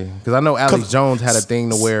 Yeah, because I know Alex Jones had a thing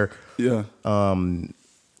to where he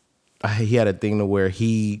had a thing to where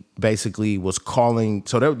he basically was calling.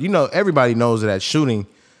 So there, everybody knows that shooting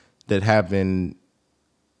that happened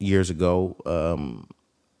years ago,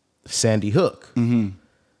 Sandy Hook. Mm-hmm.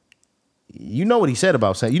 You know what he said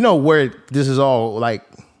about Sandy. You know where this is all like.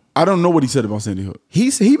 I don't know what he said about Sandy Hook. He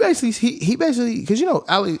basically because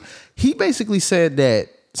Ali, he basically said that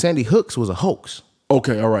Sandy Hook's was a hoax.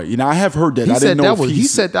 Okay, all right. I have heard that. He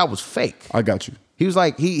said that was fake. I got you. He was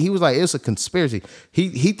like it's a conspiracy.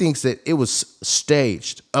 He thinks that it was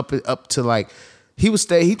staged up to like he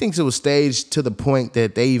thinks it was staged to the point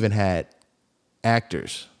that they even had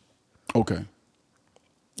actors. Okay.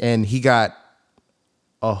 And he got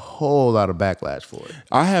a whole lot of backlash for it.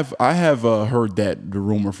 I have heard that the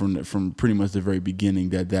rumor from pretty much the very beginning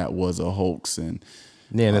that was a hoax, and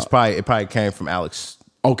it probably came from Alex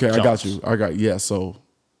Okay, Jones. I got you. Yeah. So,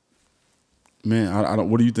 man, I don't.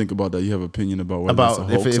 What do you think about that? You have an opinion about whether it's a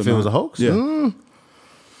hoax if it was a hoax? Yeah.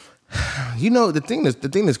 You know, the thing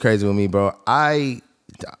that's crazy with me, bro. I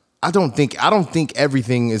don't think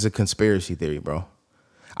everything is a conspiracy theory, bro.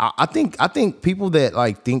 I think people that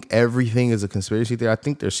like think everything is a conspiracy theory, I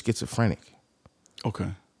think they're schizophrenic. Okay.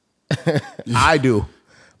 I do,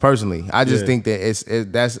 personally. I just Yeah. think that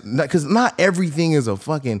that's because not everything is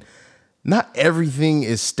not everything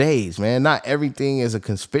is staged, man. Not everything is a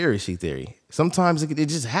conspiracy theory. Sometimes it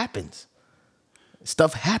just happens.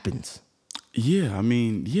 Stuff happens. Yeah, I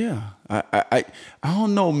mean, yeah. I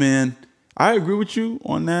don't know, man. I agree with you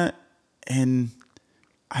on that, and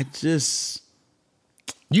I just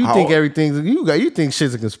You think everything's you think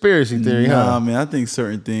shit's a conspiracy theory, nah, huh? man. I think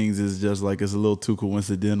certain things is just like it's a little too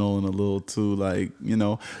coincidental and a little too like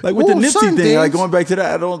like with the Well, Nipsey certain thing. Like things- going back to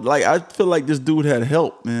that, I don't like. I feel like this dude had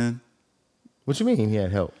help, man. What you mean he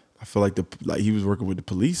had help? I feel like he was working with the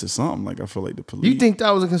police or something. Like I feel like the police. You think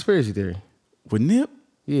that was a conspiracy theory? with Nip?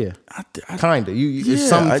 Yeah. I Kinda. yeah, It's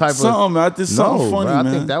some type something. I did something funny, bro, I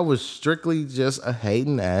man. think that was strictly just a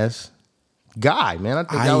hating ass guy, man. I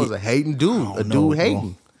think that was a hating dude. I A don't know, dude bro.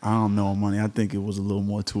 hating. I don't know, money. I think it was a little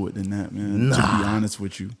more to it than that, man. To be honest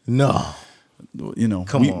with you, No.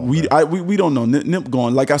 Come on, we don't know. Nip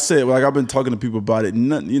going, like I said, like I've been talking to people about it.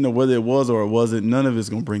 None, whether it was or it wasn't, none of it's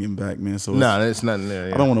gonna bring him back, man. So No, there's nothing there.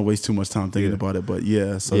 Yeah. I don't want to waste too much time thinking about it, but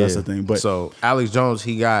yeah. So that's the thing. But so Alex Jones,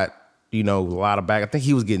 he got a lot of back. I think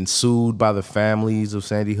he was getting sued by the families of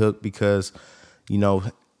Sandy Hook because in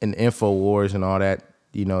InfoWars and all that.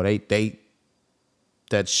 They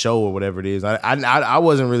that show or whatever it is. I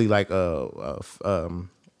wasn't really like one of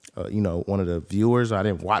the viewers. I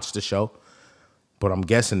didn't watch the show, but I'm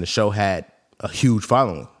guessing the show had a huge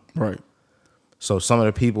following. right. So some of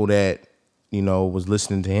the people that was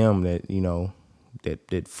listening to him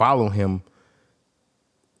that follow him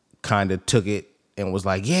kind of took it and was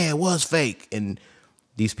like, yeah, it was fake. And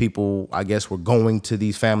these people, I guess, were going to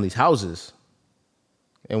these families' houses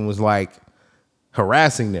and was like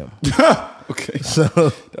harassing them. Okay. So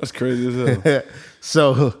That's crazy as hell.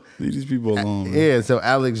 so Leave these people alone, man. yeah, so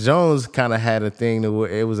Alex Jones kind of had a thing where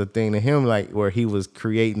it was a thing to him, like where he was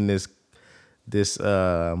creating this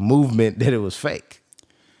movement that it was fake,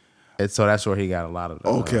 and so that's where he got a lot of.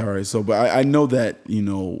 Okay, all right. So, but I know that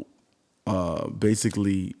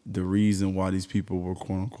basically the reason why these people were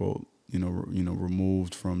quote unquote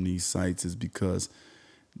removed from these sites is because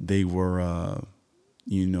they were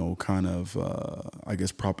kind of I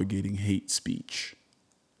guess propagating hate speech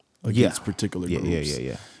against particular groups.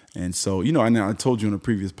 Yeah. And so, and I told you in a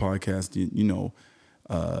previous podcast,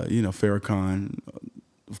 Farrakhan,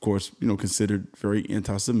 of course, considered very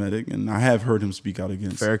anti-Semitic, and I have heard him speak out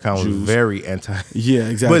against Farrakhan was Jews. very anti. Yeah,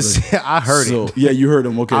 exactly. But see, I heard it. Yeah, you heard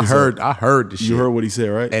him. Okay, I heard the shit. You heard what he said,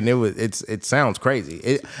 right? And it sounds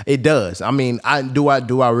crazy. It does. I mean, do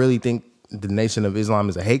I really think the Nation of Islam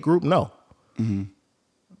is a hate group? No. Mm-hmm.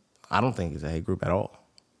 I don't think it's a hate group at all.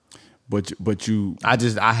 But you,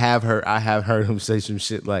 I have heard him say some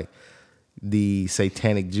shit like the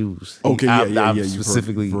satanic Jews. okay, I've You've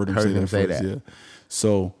specifically heard him say that. Yeah.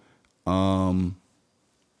 So, I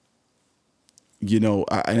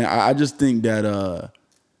just think that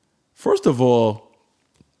first of all,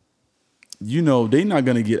 they're not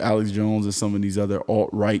gonna get Alex Jones and some of these other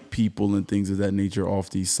alt-right people and things of that nature off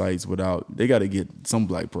these sites without they got to get some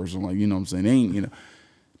black person, like what I'm saying.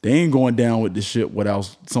 They ain't going down with the shit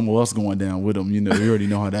without someone else going down with them. You already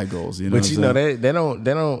know how that goes. But they don't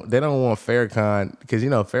want Farrakhan because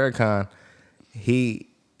Farrakhan he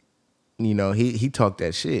talked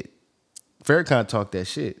that shit. Farrakhan talked that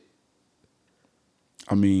shit.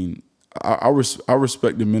 I mean, I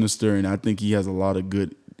respect the minister, and I think he has a lot of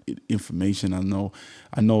good information. I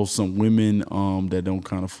know some women that don't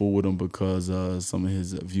kind of fool with him because some of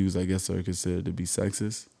his views, I guess, are considered to be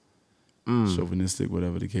sexist. Chauvinistic,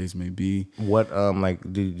 whatever the case may be. What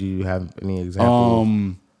do you have any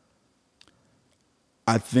examples?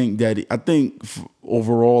 I think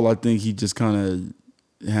overall, I think he just kind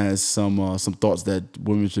of has some thoughts that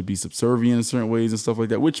women should be subservient in certain ways and stuff like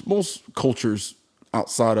that. Which most cultures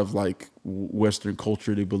outside of like Western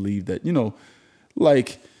culture, they believe that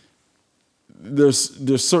like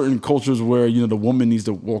there's certain cultures where the woman needs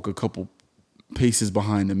to walk a couple paces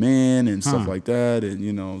behind the man and stuff like that, and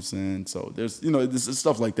what I'm saying. So there's this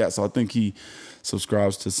stuff like that. So I think he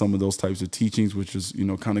subscribes to some of those types of teachings, which is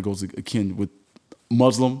kind of goes akin with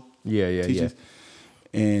Muslim teachings.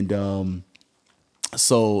 And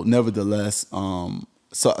so nevertheless,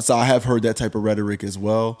 so I have heard that type of rhetoric as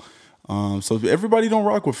well. So everybody don't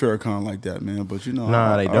rock with Farrakhan like that, man. But you know,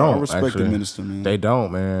 Nah, they don't. I respect actually. the minister, man. They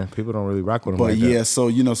don't, man. People don't really rock with him. But like yeah, that. so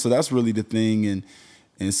you know, so that's really the thing,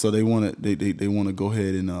 and so they want to they want to go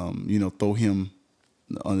ahead and you know, throw him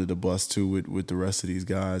under the bus too with the rest of these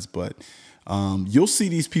guys. But you'll see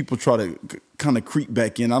these people try to kind of creep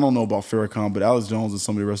back in. I don't know about Farrakhan, but Alex Jones and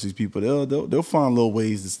some of the rest of these people, they'll find little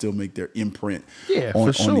ways to still make their imprint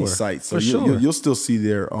on these sites. So you'll still see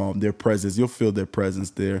their presence. You'll feel their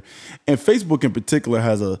presence there. And Facebook in particular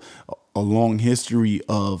has a long history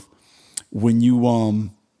of when you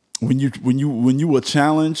will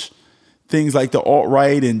challenge things like the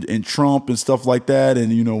alt-right and Trump and stuff like that,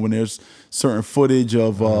 and you know, when there's certain footage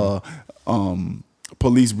of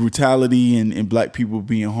police brutality and black people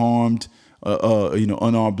being harmed, you know,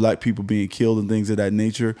 unarmed black people being killed and things of that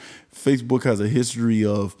nature, Facebook has a history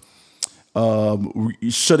of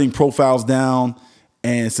shutting profiles down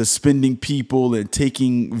and suspending people and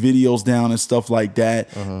taking videos down and stuff like that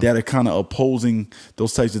that are kind of opposing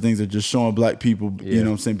those types of things, that just showing black people, you know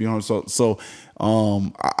what I'm saying, behind. So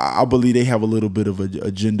I believe they have a little bit of an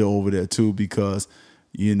agenda over there too, because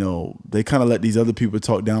you know, they kind of let these other people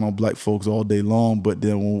talk down on black folks all day long, but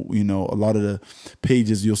then, you know, a lot of the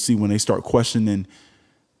pages you'll see when they start questioning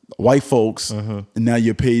white folks, and now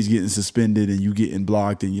your page getting suspended and you getting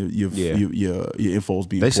blocked and your info's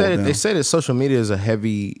being pulled down. They say that social media is a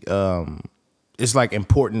heavy, it's like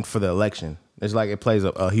important for the election. It's like it plays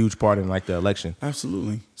a huge part in like the election.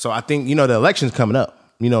 Absolutely. So I think, you know, the election's coming up.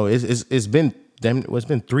 You know, it's been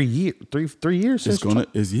 3 years. 3 years since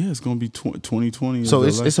it's gonna be 2020. So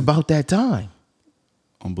it's about that time.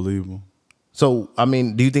 Unbelievable. So I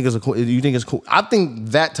mean, do you think it's cool? I think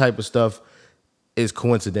that type of stuff is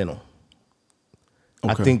coincidental.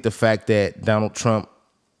 Okay. I think the fact that Donald Trump,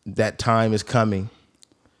 that time is coming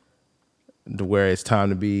to where it's time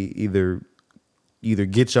to be either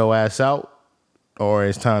get your ass out, or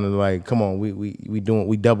it's time to like, come on, we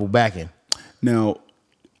double backing. Now,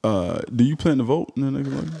 do you plan to vote in the next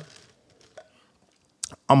election?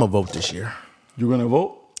 I'm gonna vote this year. You're gonna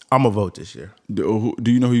vote? I'm gonna vote this year. Do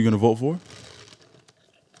you know who you're gonna vote for?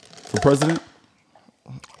 For president?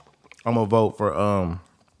 I'm gonna vote for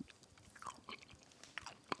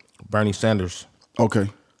Bernie Sanders. Okay.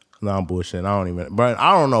 No, I'm bullshitting.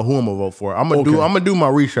 I don't know who I'm gonna vote for. I'm gonna do my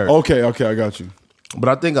research. Okay, I got you. But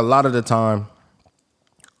I think a lot of the time,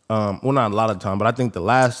 well, not a lot of the time, but I think the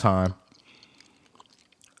last time,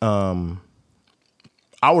 I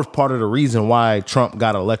was part of the reason why Trump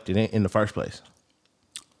got elected in the first place.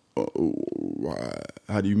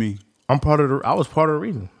 How do you mean? I was part of the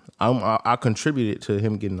reason. I contributed to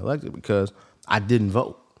him getting elected because I didn't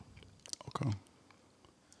vote. Okay.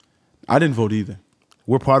 I didn't vote either.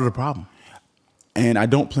 We're part of the problem. And I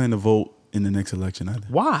don't plan to vote in the next election either.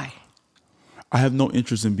 Why? I have no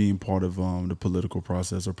interest in being part of the political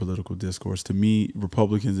process or political discourse. To me,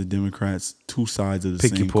 Republicans and Democrats, two sides of the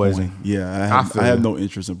same poison. coin. Yeah, I have no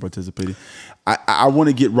interest in participating. I want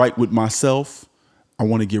to get right with myself. I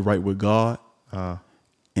want to get right with God.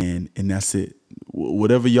 And that's it.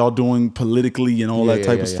 Whatever y'all doing politically and all that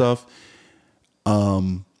type of stuff,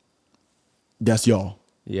 that's y'all.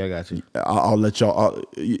 Yeah, I got you. I'll let y'all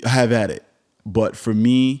have at it. But for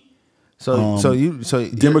me,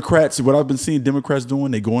 Democrats, what I've been seeing Democrats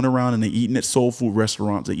doing, they going around and they eating at soul food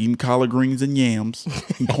restaurants. They eating collard greens and yams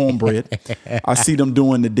and cornbread. I see them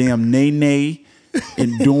doing the damn nay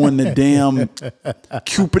and doing the damn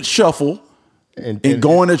Cupid shuffle. And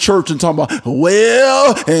going to church and talking about,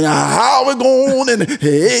 well, and how we going, and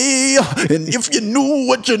hey, and if you knew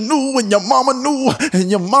what you knew, and your mama knew, and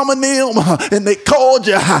your mama knew, and they called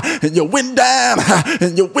you, and you went down,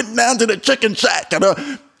 to the chicken shack, and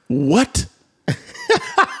what?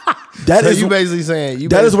 That is you basically saying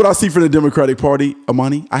that is what I see from the Democratic Party,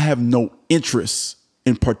 Amani. I have no interest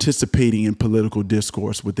in participating in political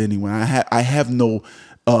discourse with anyone. I have no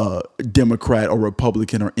Democrat or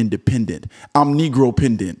Republican or independent. I'm Negro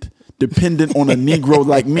pendant, dependent on a Negro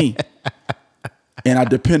like me. And I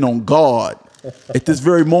depend on God. At this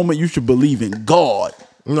very moment, you should believe in God.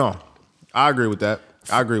 No, I agree with that.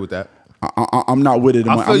 I'm not with it.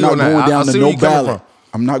 I'm not going down to no ballot.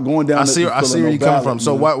 I'm not going down. I see where you're coming from.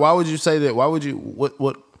 So why would you say that? Why would you?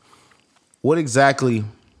 What exactly?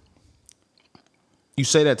 You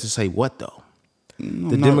say that to say what though?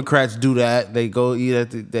 The Democrats do that. They go eat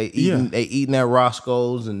at they eating at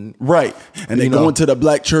Roscoe's and right, and they go into the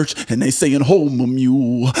black church and they saying "Home a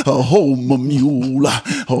mule, a home a mule,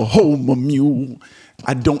 a home a mule."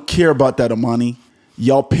 I don't care about that, Amani.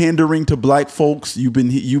 Y'all pandering to black folks. You've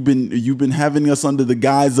been having us under the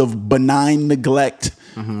guise of benign neglect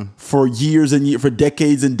for years and years, for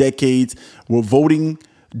decades and decades. We're voting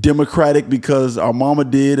Democratic because our mama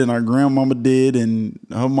did and our grandmama did and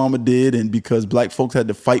her mama did, and because black folks had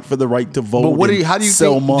to fight for the right to vote. But how do you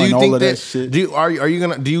think? Do you think that shit?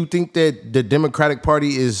 Do you think that the Democratic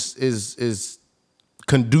Party is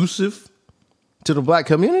conducive to the black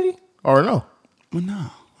community or no? Well, no,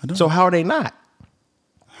 I don't. So how are they not?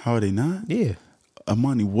 How are they not? Yeah,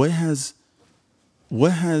 Amani, what has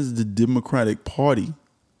the Democratic Party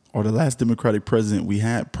or the last Democratic president we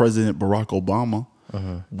had, President Barack Obama,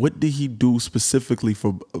 what did he do specifically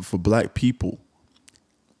for black people?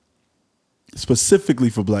 Specifically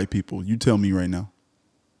for black people, you tell me right now.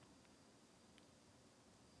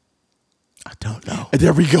 I don't know.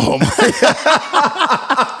 There we go.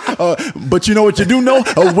 But you know what you do know?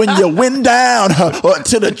 When you went down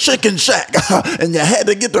to the chicken shack and you had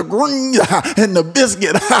to get the greens and the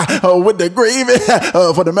biscuit with the gravy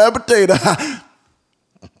for the mashed potato.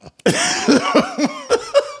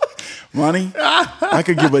 Money, I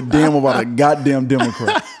could give a damn about a goddamn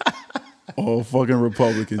Democrat or a fucking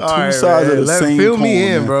Republican. Two sides of the same fill coin.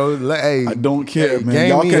 Me in, man. bro. Hey, I don't care, hey, man.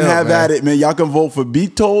 Y'all can have at it, man. Y'all can vote for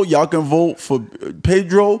Beto. Y'all can vote for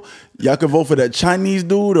Pedro. Y'all can vote for that Chinese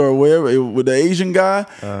dude or wherever with the Asian guy.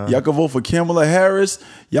 Y'all can vote for Kamala Harris.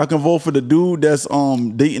 Y'all can vote for the dude that's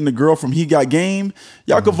dating the girl from He Got Game.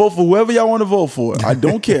 Y'all can vote for whoever y'all want to vote for. I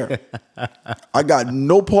don't care. I got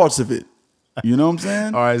no parts of it. You know what I'm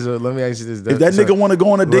saying? All right, so let me ask you this. If that nigga want to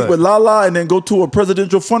go on a date with Lala and then go to a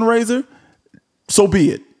presidential fundraiser, so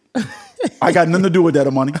be it. I got nothing to do with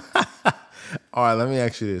that, money. All right, let me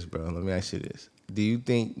ask you this, bro. Let me ask you this. Do you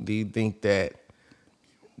think that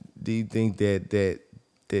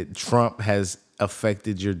Trump has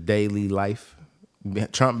affected your daily life?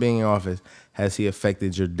 Trump being in office, has he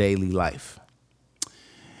affected your daily life?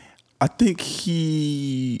 I think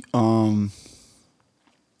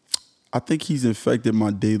he's affected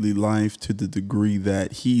my daily life to the degree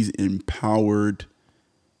that he's empowered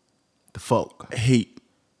the folk.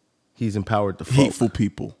 He's empowered the folk. Hateful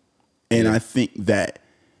people. And I think that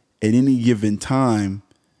at any given time,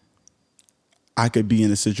 I could be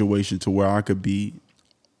in a situation to where I could be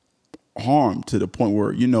harmed to the point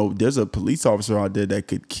where, you know, there's a police officer out there that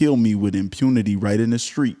could kill me with impunity right in the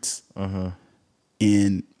streets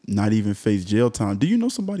and not even face jail time. Do you know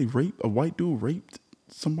a white dude raped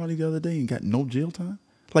somebody the other day and got no jail time?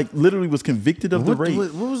 Like literally was convicted of the rape.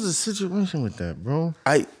 What was the situation with that, bro?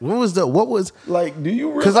 Do you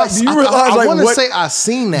realize? I want to say I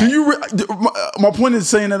seen that. My point is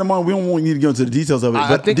saying that we don't want you to get into the details of it.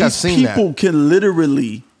 But I think these people can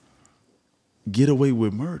literally get away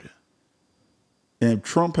with murder. And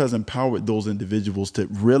Trump has empowered those individuals to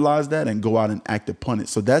realize that and go out and act upon it.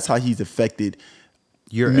 So that's how he's affected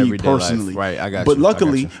me personally. Life. Right, I got you. But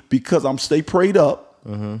luckily, because I'm stay prayed up,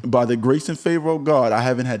 by the grace and favor of God, I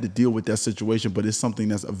haven't had to deal with that situation, but it's something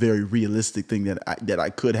that's a very realistic thing that I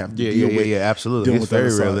could have to deal with. Yeah, absolutely. It's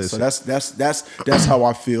very realistic. So that's how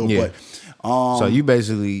I feel. Yeah. But so you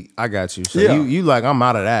basically, I got you. So you like, I'm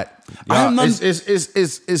out of that. I have nothing,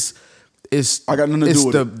 I got nothing to do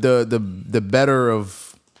with it. The better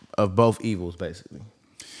of both evils, basically.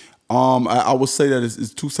 I would say that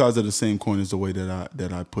it's two sides of the same coin is the way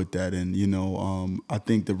that I put that. And, you know, I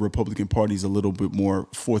think the Republican Party is a little bit more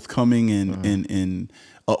forthcoming and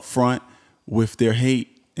upfront with their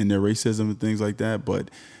hate and their racism and things like that.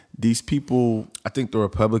 But these people, I think the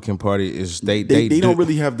Republican Party is they don't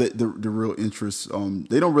really have the real interest.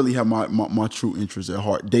 They don't really have my true interest at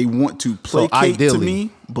heart. They want to placate to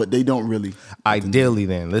me, but they don't really. Ideally,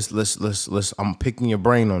 then let's. I'm picking your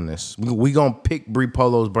brain on this. We gonna pick Bree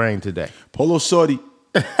Polo's brain today. Polo Shorty.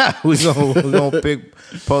 we gonna pick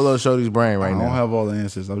Polo Shorty's brain right now. I don't have all the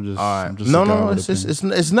answers. I'm just. All right. I'm just no.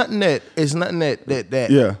 It's nothing that. It's nothing that.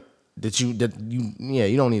 Yeah. That you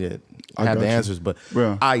you don't need to have the answers, but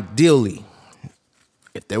yeah. Ideally,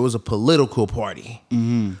 if there was a political party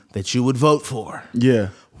that you would vote for,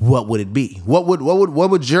 what would it be? What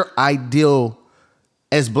would your ideal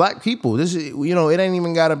as black people? This is, you know, it ain't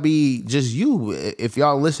even gotta be just you. If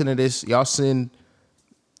y'all listen to this, y'all send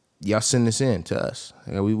this in to us.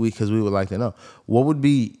 Because we would like to know what would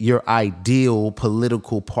be your ideal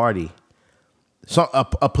political party. So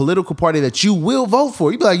a political party that you will vote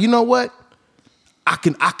for. You'd be like, you know what? I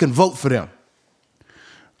can vote for them.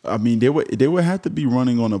 I mean, they would have to be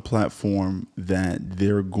running on a platform that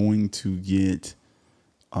they're going to get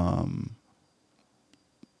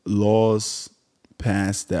laws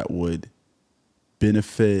passed that would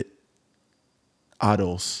benefit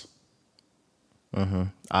ADOS.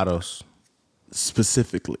 ADOS.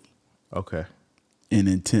 Specifically. Okay. And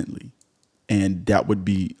intently. And that would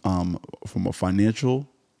be from a financial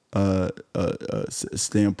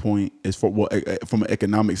standpoint, as for from an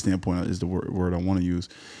economic standpoint is the word I want to use,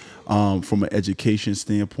 from an education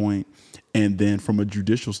standpoint, and then from a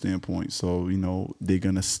judicial standpoint. So they're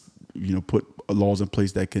gonna put laws in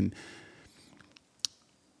place that can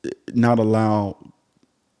not allow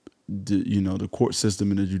the court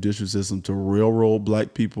system and the judicial system to railroad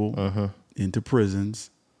black people into prisons.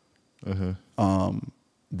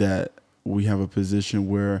 That we have a position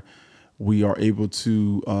where we are able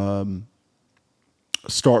to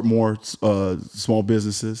start more small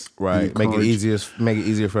businesses, right? Make it easier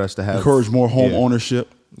for us to encourage more home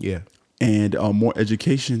ownership, and more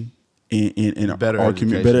education in better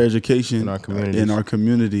education in our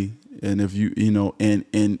community. And if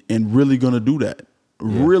and really gonna do that,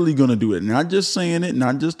 really gonna do it. Not just saying it,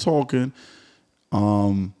 not just talking,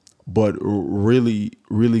 but really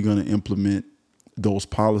gonna implement those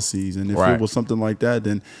policies. And if it was something like that,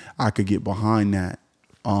 then I could get behind that.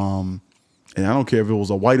 And I don't care if it was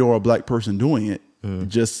a white or a black person doing it.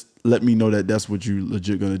 Just let me know that that's what you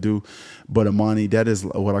legit gonna do. But Amani, that is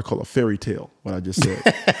what I call a fairy tale. What I just said,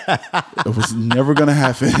 it was never gonna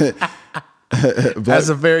happen. That's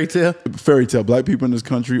a fairy tale. Fairy tale. Black people in this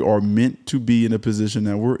country are meant to be in a position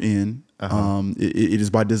that we're in. It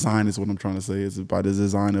is by design. Is what I'm trying to say. It's by the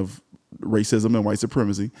design of racism and white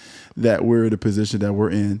supremacy that we're in the position that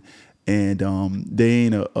we're in. And they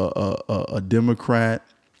ain't a Democrat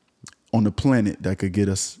on the planet that could get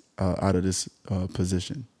us out of this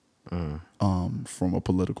position from a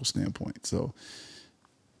political standpoint. So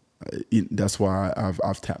that's why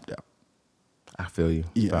I've tapped out. I feel you.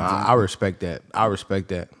 Yeah, I respect that.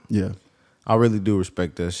 Yeah, I really do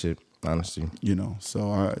respect that shit. Honestly,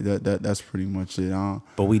 so that's pretty much it.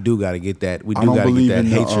 But we do got to get that. We do got to get that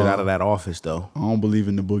hatred out of that office, though. I don't believe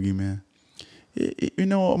in the boogeyman.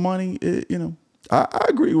 Money. I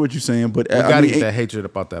agree with what you're saying, but we got to get that hatred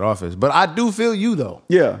about that office. But I do feel you though.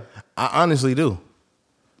 Yeah, I honestly do.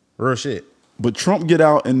 Real shit. But Trump get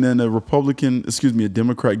out, and then a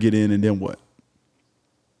Democrat get in, and then what?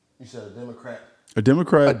 You said a Democrat. A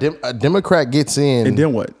Democrat. A Democrat gets in, and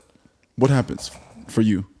then what? What happens for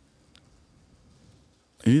you?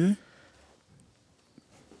 Anything?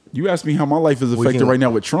 You asked me how my life is affected right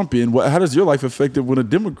now with Trump in. How does your life affected when a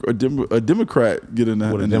Democrat get in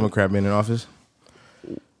that? With a Democrat being in office?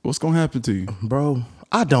 What's gonna happen to you, bro?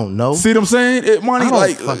 I don't know. See what I'm saying? Money, I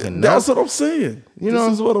don't fucking know. That's what I'm saying.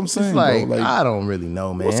 This is what I'm saying. It's like, bro. I don't really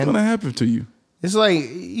know, man. What's gonna happen to you? It's like,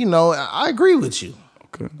 I agree with you.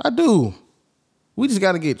 Okay, I do. We just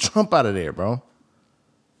got to get Trump out of there, bro.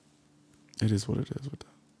 It is what it is with that.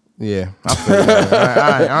 Yeah, I feel you,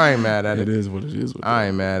 I ain't mad at it. It is what it is with that. I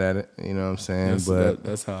ain't mad at it. You know what I'm saying?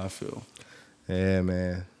 That's how I feel. Yeah,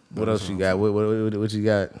 man. What else you got? What you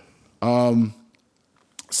got?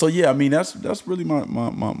 So yeah, I mean that's really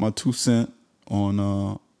my 2 cents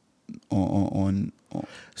on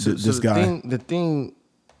this guy. The thing.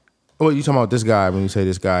 What you talking about? This guy? When you say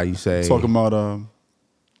this guy, you say talking about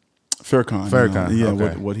Farrakhan. Farrakhan. Yeah,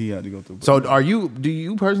 okay. what he had to go through. So do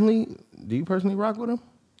you personally rock with him?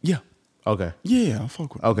 Yeah. Okay. Yeah, I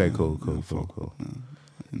fuck with him. Okay, cool.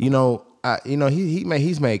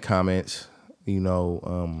 He's made comments. He's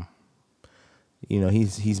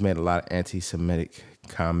made a lot of anti-Semitic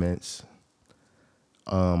comments.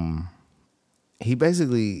 He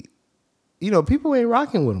basically, people ain't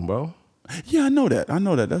rocking with him, bro. Yeah, I know that.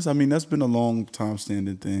 That's been a long time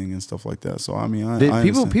standing thing and stuff like that. So I mean,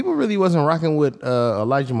 people really wasn't rocking with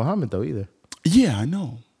Elijah Muhammad though either. Yeah, I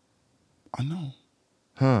know.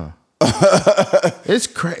 Huh. It's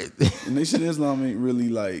crazy. Nation of Islam ain't really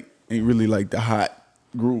like the hot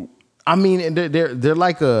group. I mean, they're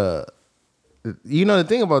like the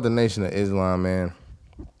thing about the Nation of Islam, man.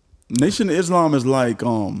 Nation of Islam is like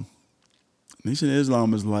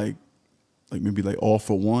maybe like All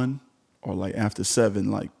for One or like After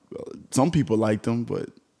 7. Like some people like them, but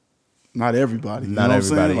not everybody. Not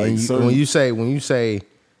everybody. Like when you say,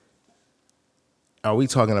 are we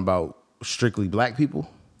talking about strictly black people?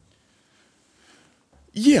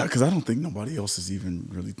 Yeah, because I don't think nobody else is even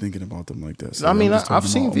really thinking about them like that. So I mean, I've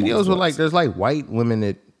seen videos where there's like white women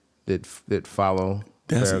that follow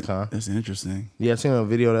Farrakhan. That's interesting. Yeah, I seen a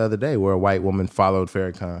video the other day where a white woman followed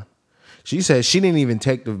Farrakhan. She said she didn't even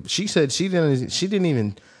take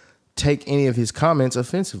any of his comments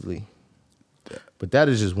offensively. But that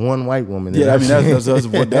is just one white woman. Yeah, I mean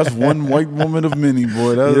that's one white woman of many,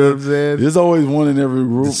 boy. You know what I'm saying? There's always one in every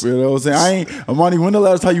group. You know what I'm saying? Amani, when the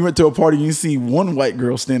last time you went to a party and you see one white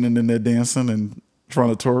girl standing in there dancing and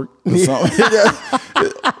trying to twerk or something?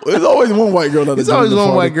 There's always one white girl. There's always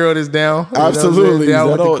one white girl that's down. Absolutely.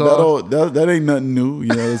 That ain't nothing new. You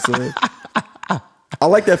know what I'm saying? I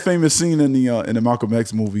like that famous scene in the Malcolm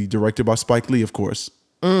X movie, directed by Spike Lee, of course.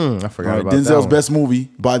 I forgot about that. Denzel's best movie,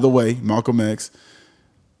 by the way, Malcolm X.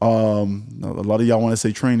 A lot of y'all want to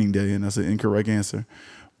say Training Day, and that's an incorrect answer.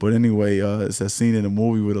 But anyway, it's that scene in the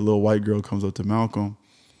movie where the little white girl comes up to Malcolm,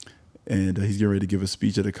 and he's getting ready to give a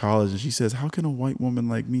speech at a college, and she says, "How can a white woman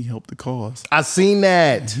like me help the cause?" I seen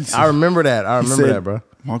that. I remember that. That, bro.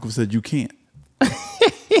 Malcolm said, "You can't."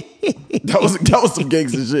 that was some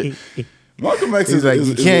gangster shit. Malcolm X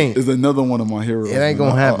is another one of my heroes. It ain't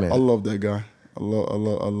gonna happen. I love that guy. I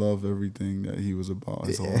love everything that he was about.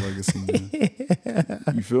 His whole legacy, man.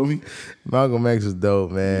 You feel me? Malcolm X is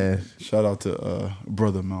dope, man. Shout out to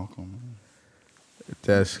brother Malcolm. Man.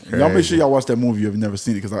 That's crazy. Y'all make sure y'all watch that movie if you've never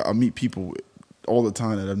seen it, because I meet people all the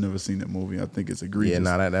time that have never seen that movie. I think it's egregious.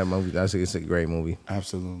 Yeah, that movie. It's a great movie.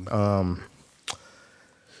 Absolutely.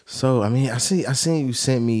 So I mean, I seen you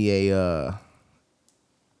sent me a.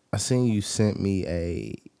 I seen you sent me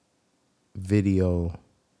a video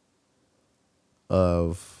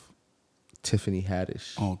of Tiffany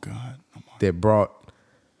Haddish. Oh God! That brought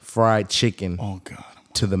fried chicken. Oh God!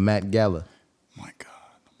 To the Met Gala. My God!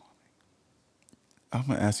 I'm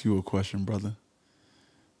gonna ask you a question, brother.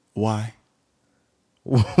 Why?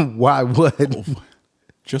 Why what?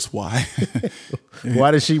 Just why?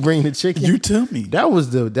 Why did she bring the chicken? You tell me. That was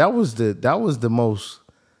the most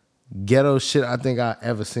ghetto shit I think I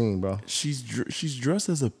ever seen, bro. She's dressed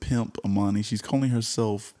as a pimp, Amani. She's calling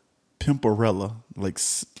herself Pimperella, like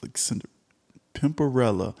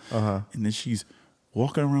Pimperella, and then she's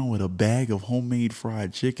walking around with a bag of homemade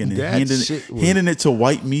fried chicken and handing it to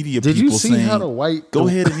white media people. Did you see saying, how the white? Go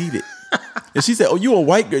ahead and eat it. And she said, "Oh, you a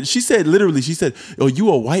white girl?" She said, literally, she said, "Oh, you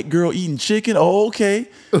a white girl eating chicken?" Oh, okay.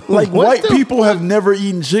 Like white people have never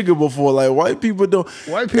eaten chicken before. Like white people don't.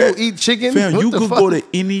 White people eat chicken. Fam, you could go to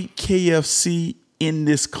any KFC in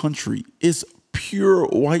this country. It's pure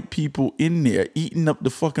white people in there eating up the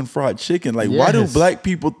fucking fried chicken. Like, why do black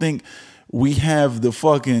people think we have the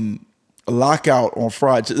fucking lockout on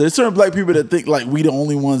fried chicken? There's certain black people that think like we the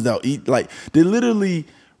only ones that eat. Like, they're literally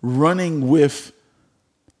running with,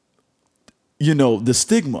 you know, the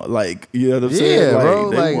stigma. Like, you know what I'm saying? Yeah, like,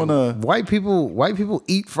 bro. they Like white people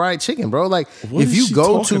eat fried chicken, bro. Like, if you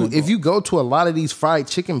go to a lot of these fried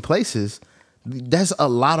chicken places, that's a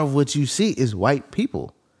lot of what you see is white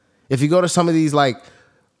people. If you go to some of these like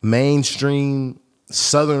mainstream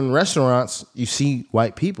Southern restaurants, you see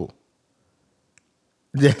white people.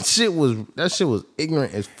 That shit was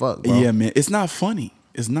ignorant as fuck, bro. Yeah, man. It's not funny.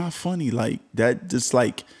 It's not funny. Like that. Just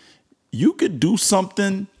like you could do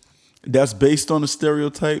something that's based on a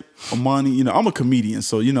stereotype. Amani, you know, I'm a comedian,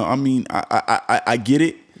 so you know, I mean, I get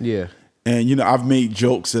it. Yeah. And you know, I've made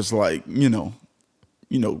jokes that's like, you know,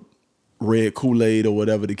 red Kool-Aid or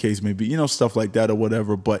whatever the case may be, you know, stuff like that or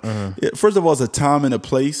whatever. But first of all, it's a time and a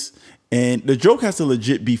place, and the joke has to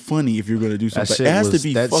legit be funny if you're going to do something. It has to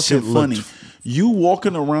be fucking funny. You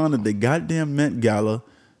walking around at the goddamn Met Gala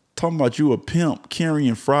talking about you a pimp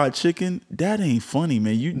carrying fried chicken, that ain't funny,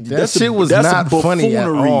 man. That shit was not funny at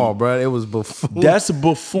all, bro. It was buffoonery. That's a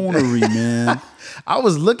buffoonery, man. I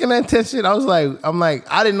was looking at that shit. I'm like,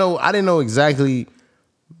 I didn't know exactly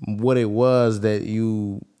what it was that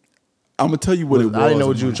you. I'm gonna tell you what it was. I didn't know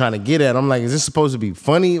what you were trying to get at. I'm like, is this supposed to be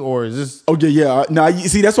funny or is this? Oh yeah. Now you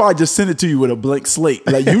see, that's why I just sent it to you with a blank slate.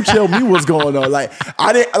 Like you tell me what's going on. Like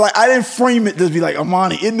I didn't frame it to be like,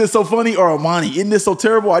 Amani, isn't this so funny? Or Amani, isn't this so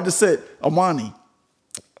terrible? I just said, Amani,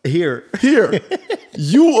 here.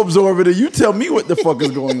 You absorb it and you tell me what the fuck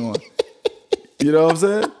is going on. You know what I'm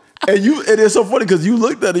saying? And it's so funny because you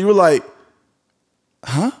looked at it, you were like,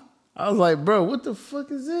 huh? I was like, bro, what the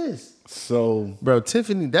fuck is this? So, bro,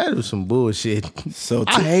 Tiffany, that was some bullshit. So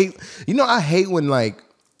I hate when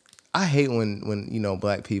you know,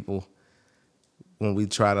 black people, when we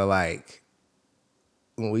try to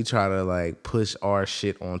push our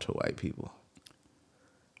shit onto white people.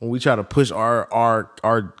 When we try to push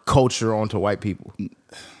our culture onto white people.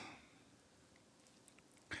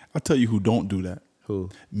 I'll tell you who don't do that. Who?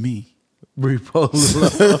 Me. Bri Polo.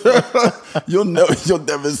 You'll never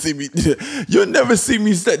see me. You'll never see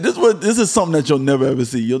me say this is something that you'll never ever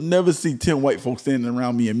see. You'll never see 10 white folks standing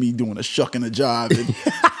around me and me doing a shuck and a jive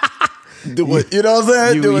and doing, you know what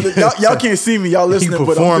I'm saying? Y'all can't see me, y'all listening,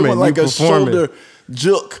 but I'm doing like a shoulder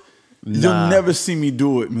jerk. Nah. You'll never see me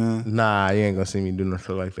do it, man. Nah, you ain't gonna see me do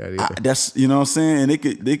nothing like that either. That's, you know what I'm saying? And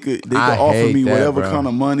they could offer me whatever kind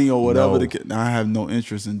of money or whatever. I have no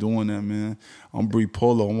interest in doing that, man. I'm Bri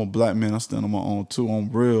Polo. I'm a black man. I stand on my own too.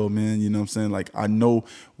 I'm real, man. You know what I'm saying? Like, I know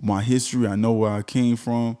my history. I know where I came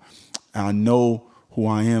from. I know who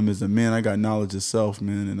I am as a man. I got knowledge of self,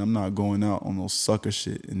 man. And I'm not going out on no sucker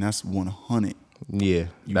shit. And that's 100. Yeah,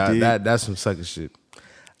 You did? that's some sucker shit.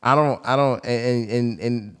 I don't,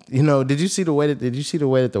 and you know, did you see the way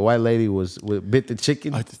that the white lady bit the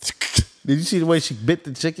chicken? Did you see the way she bit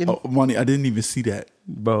the chicken? Oh, money, I didn't even see that,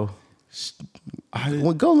 bro.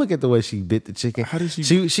 Well, go look at the way she bit the chicken. How did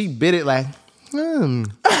she? She bit it like,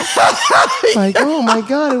 like, oh my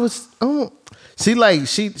god, it was. Oh,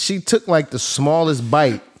 she took like the smallest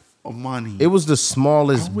bite. Oh, money, it was the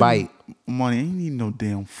smallest bite. Money, I ain't need no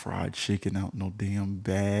damn fried chicken out no damn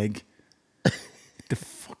bag. The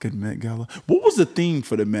fucking Met Gala. What was the theme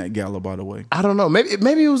for the Met Gala, by the way? I don't know.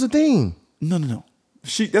 Maybe it was a theme. No.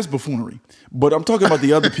 That's buffoonery. But I'm talking about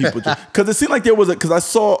the other people. Because it seemed like there was because I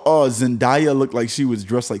saw Zendaya look like she was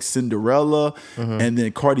dressed like Cinderella. And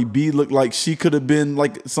then Cardi B looked like she could have been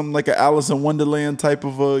like something like an Alice in Wonderland type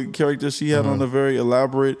of a character. She had on a very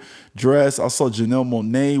elaborate dress. I saw Janelle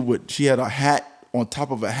Monáe she had a hat on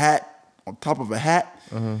top of a hat.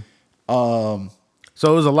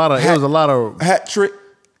 So it was a lot of hat trick.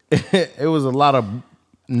 It was a lot of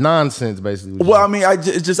nonsense, basically. Well, I mean, I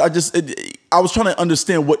was trying to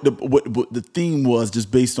understand what the theme was,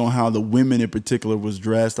 just based on how the women in particular was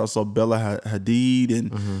dressed. I saw Bella Hadid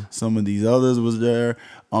and some of these others was there.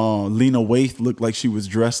 Lena Waithe looked like she was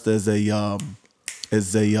dressed as a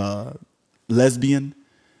lesbian.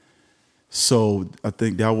 So I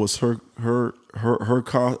think that was her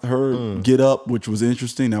get up, which was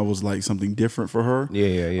interesting. That was like something different for her.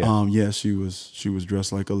 Yeah. She was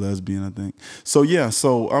dressed like a lesbian, I think. So yeah.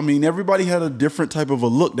 So I mean, everybody had a different type of a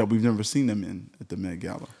look that we've never seen them in at the Met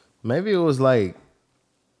Gala. Maybe it was like,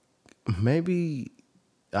 I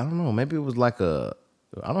don't know. Maybe it was like I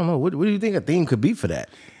don't know. What do you think a theme could be for that?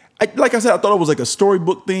 Like I said, I thought it was like a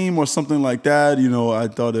storybook theme or something like that. You know, I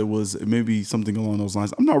thought it was maybe something along those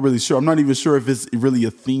lines. I'm not really sure. I'm not even sure if it's really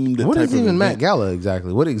a themed. What type is of even event. Met Gala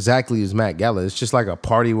exactly? What exactly is Met Gala? It's just like a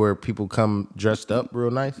party where people come dressed up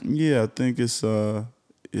real nice. Yeah, I think it's where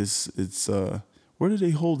do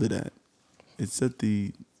they hold it at? It's at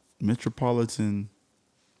the Metropolitan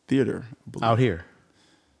Theater, I believe. Out here.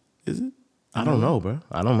 Is it? I don't know, bro.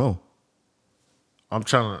 I don't know. I'm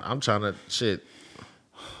trying to shit.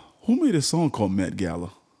 Who made a song called Met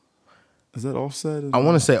Gala? Is that Offset? I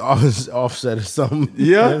want to say Offset or something.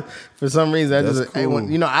 Yeah. For some reason, That's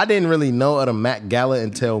cool. I didn't really know of the Met Gala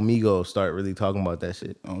until Migos started really talking about that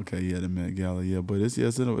shit. Okay, yeah, the Met Gala, yeah, but it's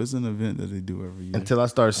an event that they do every year. Until I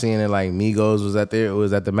started seeing it, like Migos was at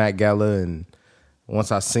the Met Gala, and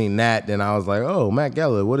once I seen that, then I was like, oh, Met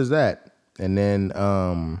Gala, what is that? And then,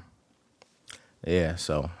 yeah,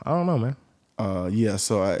 so I don't know, man. Yeah,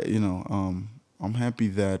 so I'm happy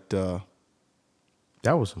that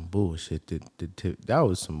that was some bullshit. That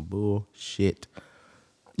was some bullshit.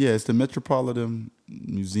 Yeah, it's the Metropolitan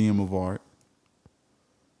Museum of Art.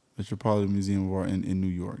 Metropolitan Museum of Art in New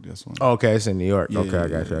York. That's one. Oh, okay, it's in New York. Yeah, okay, I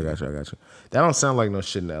got you. yeah. That don't sound like no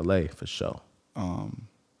shit in LA for sure.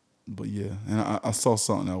 But yeah, and I saw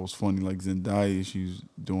something that was funny, like Zendaya. She was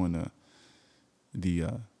doing the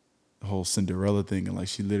whole Cinderella thing, and like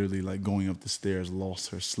she literally like going up the stairs lost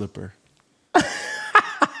her slipper.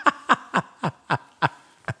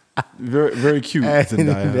 Very, very cute,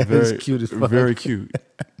 Zendaya. That very is cute as fuck. Very cute.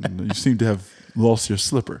 You seem to have lost your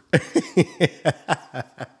slipper.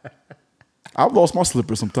 I've lost my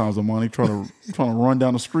slipper sometimes, Amani, trying to run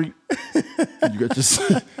down the street. And you got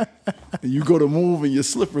you go to move and your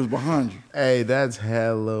slipper's behind you. Hey, that's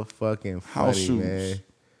hella fucking funny, House shoes. man.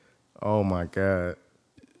 Oh my god.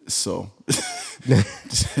 So,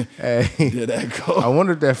 Hey, there that go. I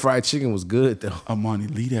wonder if that fried chicken was good though. Amani,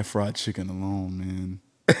 leave that fried chicken alone, man.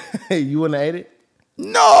 Hey, you wouldn't have ate it?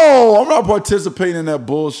 No, I'm not participating in that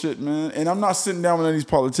bullshit, man. And I'm not sitting down with any of these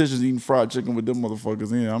politicians eating fried chicken with them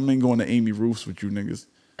motherfuckers. Yeah, I'm ain't going to Amy Roofs with you niggas.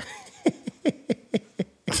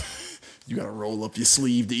 You gotta roll up your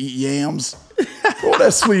sleeve to eat yams. Roll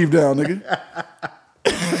that sleeve down, nigga.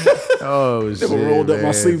 Oh shit. Never rolled up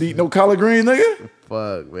my sleeve to eat no collard green, nigga.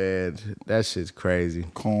 Fuck, man. That shit's crazy.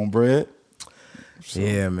 Cornbread.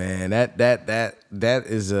 Yeah, man. That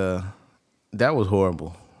was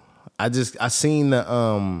horrible. I don't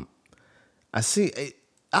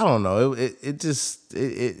know.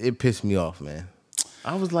 It pissed me off, man.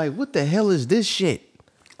 I was like, what the hell is this shit?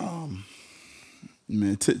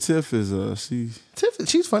 Man, Tiff is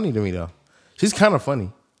she's funny to me though. She's kind of funny.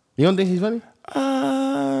 You don't think she's funny?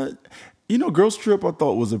 Girls Trip I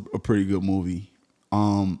thought was a pretty good movie.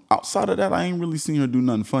 Outside of that, I ain't really seen her do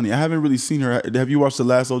nothing funny. I haven't really seen her. Have you watched The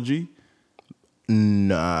Last OG?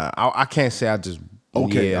 Nah, I can't say I just.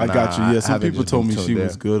 Okay, yeah, I got you. Yeah, some haven't people just told been me she tuned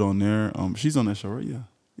was in. good on there. She's on that show, right? Yeah.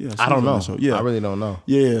 Yeah, I don't know. Yeah, I really don't know.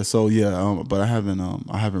 Yeah, so yeah, but I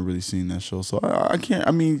haven't really seen that show. So I can't.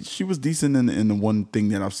 I mean, she was decent in the one thing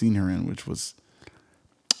that I've seen her in, which was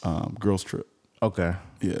Girls Trip. Okay.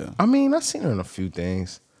 Yeah. I mean, I've seen her in a few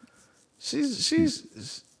things.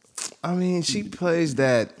 I mean, she plays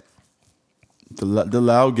that. The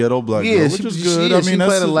loud ghetto black girl, which is good. I mean, she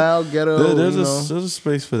played a loud ghetto. There's a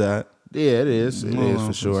space for that. Yeah, it is. It is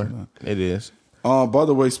for sure. It is. By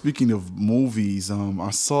the way, speaking of movies, I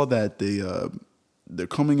saw that they're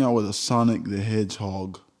coming out with a Sonic the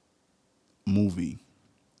Hedgehog movie.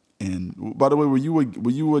 And by the way, were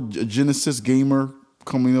you a Genesis gamer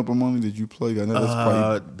coming up among me? Did you play? I know that's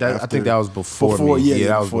probably I think that was before me. Yeah,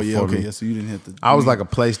 that was before okay, me. yeah. So you didn't have to. I was like a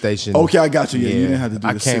PlayStation. Okay, I got you. Yeah, you didn't have to do.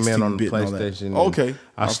 I the came in on the 16-bit and all that. PlayStation. Okay,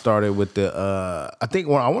 I started with the. I think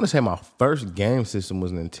I want to say my first game system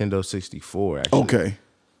was Nintendo 64. Actually. Okay.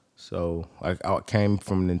 So I came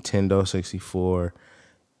from Nintendo 64,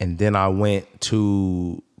 and then I went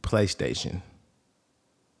to PlayStation.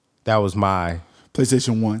 That was my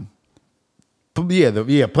PlayStation 1. Yeah,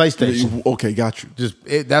 PlayStation. Okay, got you.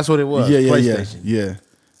 That's what it was. Yeah, PlayStation.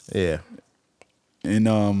 Yeah. And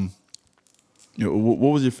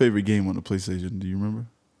what was your favorite game on the PlayStation? Do you remember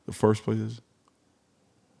the first PlayStation?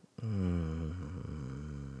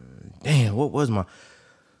 Damn, what was my?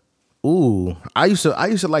 Ooh, I used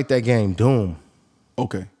to like that game, Doom.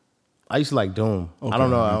 Okay. I used to like Doom. Okay, I don't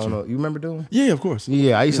know. You remember Doom? Yeah, of course.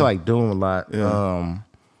 Yeah, I used to like Doom a lot. Yeah.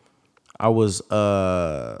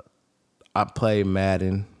 I played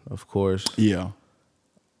Madden, of course. Yeah.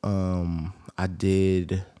 I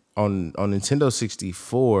did on Nintendo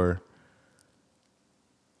 64.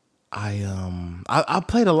 I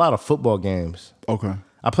played a lot of football games. Okay.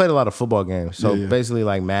 I played a lot of football games. So Yeah. basically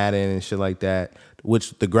like Madden and shit like that,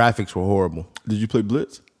 which the graphics were horrible. Did you play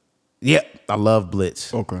Blitz? Yeah, I love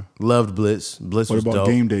Blitz. Okay. Loved Blitz. Blitz What was about dope.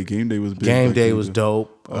 Game Day? Game Day was big. Game back Day then, was too.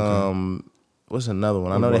 dope. Okay. What's another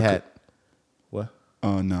one? I know they had what?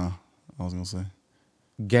 No. I was gonna say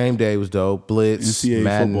Game Day was dope. Blitz, NCAA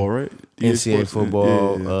Madden, football, right? NCAA Sports?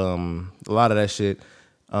 football. Yeah. A lot of that shit.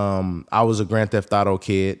 I was a Grand Theft Auto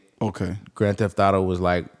kid. Okay. Grand Theft Auto was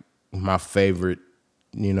like my favorite.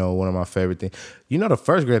 One of my favorite things. The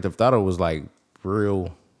first Grand Theft Auto was like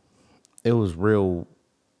real. It was real,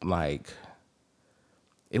 like.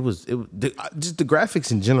 Just the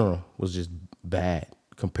graphics in general was just bad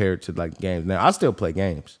compared to like games. Now I still play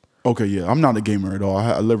games. Okay, yeah. I'm not a gamer at all.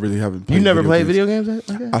 I literally haven't played You never played games. video games like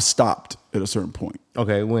that? I stopped at a certain point.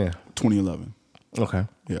 Okay, when? 2011. Okay.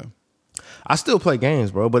 Yeah. I still play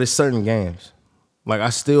games, bro, but it's certain games. Like I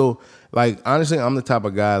still honestly, I'm the type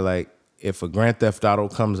of guy like if a Grand Theft Auto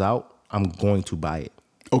comes out, I'm going to buy it.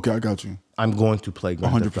 Okay, I got you. I'm going to play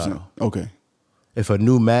Grand Theft 100%. Auto. Okay. If a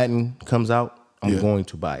new Madden comes out, I'm Yeah. going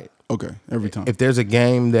to buy it. Okay. Every time. If there's a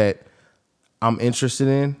game that I'm interested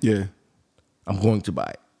in, yeah. I'm going to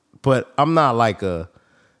buy it. But I'm not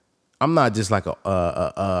just like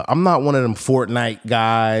I'm not one of them Fortnite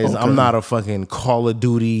guys. Okay. I'm not a fucking Call of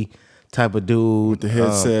Duty type of dude. With the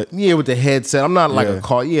headset. With the headset. I'm not like Yeah. a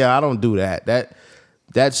call. Yeah, I don't do that.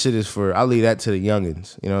 That shit is I leave that to the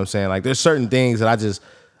youngins. You know what I'm saying? Like there's certain things that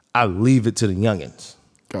I leave it to the youngins.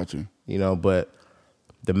 Got you. But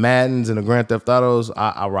the Maddens and the Grand Theft Autos,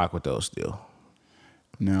 I rock with those still.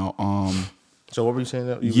 Now, So what were you saying?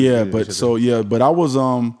 but I was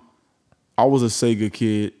a Sega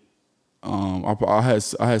kid. I had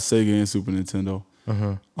Sega and Super Nintendo.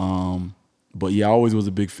 But yeah, I always was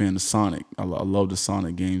a big fan of Sonic. I love the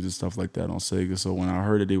Sonic games and stuff like that on Sega. So when I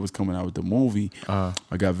heard that they was coming out with the movie, I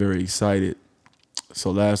got very excited.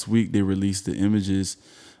 So last week they released the images.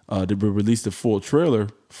 They released the full trailer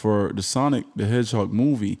for the Sonic the Hedgehog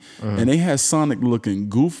movie, and they had Sonic looking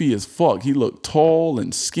goofy as fuck. He looked tall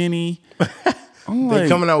and skinny. They're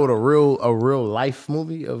coming out with a real life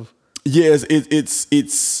movie of. Yes,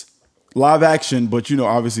 it's live action, but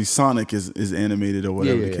obviously Sonic is animated or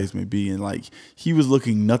whatever the case may be, and like he was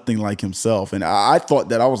looking nothing like himself, and I thought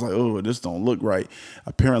that. I was like, oh, this don't look right.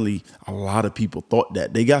 Apparently, a lot of people thought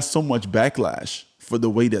that. They got so much backlash for the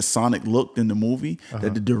way that Sonic looked in the movie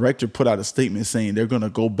that the director put out a statement saying they're gonna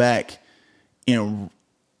go back and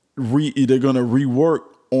they're gonna rework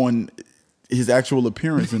on his actual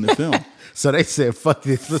appearance in the film. So they said, "Fuck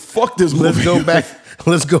this! Fuck this movie. Let's go back.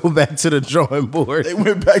 Let's go back to the drawing board." They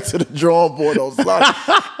went back to the drawing board on Sonic,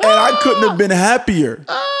 and I couldn't have been happier.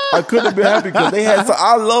 I couldn't have been happy because they had.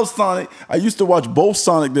 I love Sonic. I used to watch both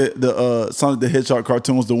Sonic the Sonic the Hedgehog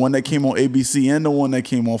cartoons, the one that came on ABC and the one that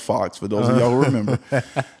came on Fox. For those of y'all who remember,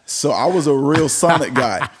 so I was a real Sonic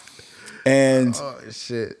guy, and oh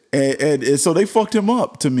shit! And so they fucked him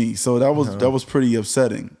up to me. So that was pretty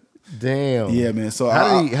upsetting. Damn. Yeah, man. So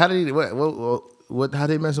how did he what how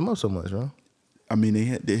did they mess him up so much, bro? I mean,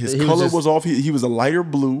 his color was off. He was a lighter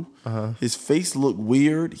blue. His face looked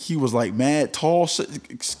weird. He was like mad tall.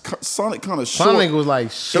 Sonic kind of short. Sonic was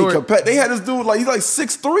like short. They had this dude like he's like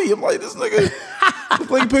 6'3". I'm like, this nigga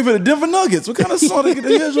looks like he played for the Denver Nuggets. What kind of Sonic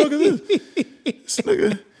the Hedgehog is this? This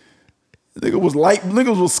nigga was light.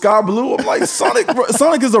 Niggas was sky blue. I'm like, Sonic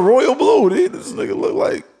is a royal blue. This nigga look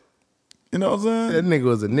like. You know what I'm saying? That nigga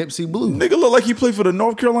was a Nipsey Blue. Nigga look like he played for the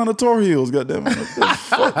North Carolina Tar Heels. Goddamn it. What the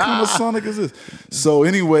fuck kind of Sonic is this? So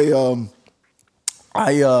anyway,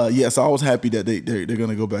 I was happy that they're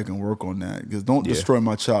gonna go back and work on that. Because don't destroy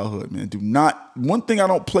my childhood, man. Do not. One thing I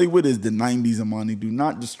don't play with is the 90s, Amani. Do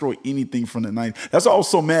not destroy anything from the 90s. That's why I was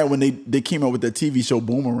so mad when they came out with that TV show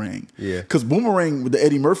Boomerang. Yeah. Because Boomerang with the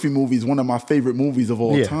Eddie Murphy movie is one of my favorite movies of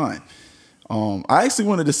all time. I actually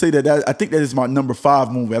wanted to say that I think that is my number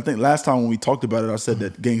 5 movie. I think last time when we talked about it, I said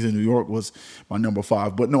that Gangs of New York was my number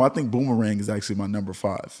 5. But no, I think Boomerang is actually my number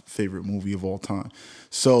 5 favorite movie of all time.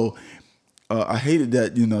 So I hated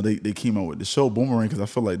that, they came out with the show Boomerang because I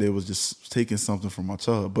felt like they was just taking something from my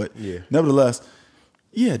childhood. But nevertheless,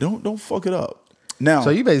 don't fuck it up. Now, so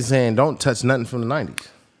you basically saying don't touch nothing from the 90s.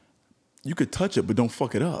 You could touch it, but don't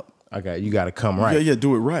fuck it up. Okay, you got to come right. Yeah,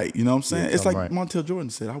 do it right. You know what I'm saying? It's like right. Montel Jordan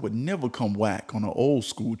said, I would never come whack on an old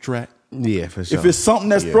school track. Yeah, for sure. If it's something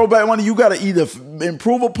that's throwback money, you got to either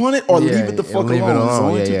improve upon it or leave it the fuck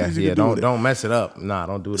alone. Don't mess it up. Nah,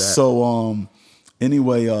 don't do that. So,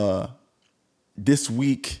 anyway, this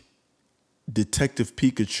week, Detective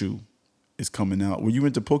Pikachu is coming out. Were you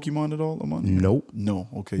into Pokemon at all, Amani? Nope. No.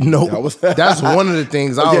 Okay. Nope. That's one of the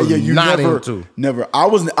things I was not into. Never. I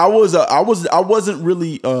wasn't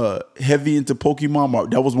really heavy into Pokemon.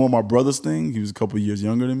 That was more my brother's thing. He was a couple of years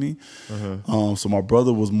younger than me. So my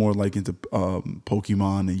brother was more like into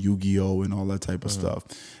Pokemon and Yu-Gi-Oh and all that type of stuff.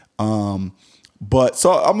 But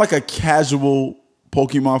so I'm like a casual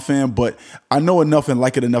Pokemon fan, but I know enough and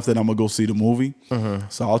like it enough that I'm gonna go see the movie.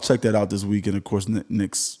 So I'll check that out this week, and of course,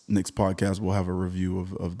 next podcast we'll have a review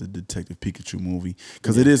of the Detective Pikachu movie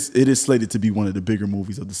because it is slated to be one of the bigger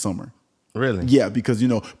movies of the summer. Really? Yeah, because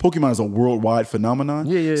Pokemon is a worldwide phenomenon.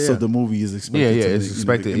 Yeah. So the movie is expected. It's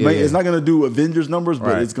expected. It's not gonna do Avengers numbers,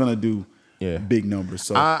 but it's gonna do big numbers.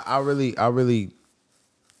 So I really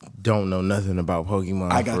don't know nothing about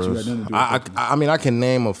Pokemon. I got you. Got nothing to do with Pokemon. I mean, I can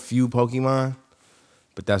name a few Pokemon.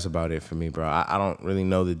 But that's about it for me, bro. I don't really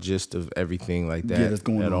know the gist of everything like that that's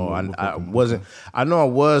going at all. I wasn't.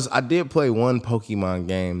 I did play one Pokemon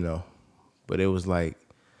game though, but it was like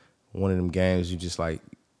one of them games you just like.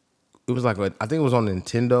 It was like I think it was on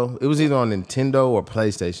Nintendo. It was either on Nintendo or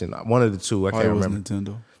PlayStation. One of the two. I can't remember.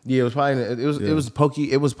 Nintendo. Yeah, it was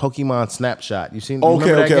probably it was Pokemon Snapshot. You seen?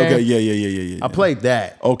 Okay. Yeah. I played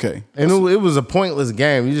that. Okay. And it was a pointless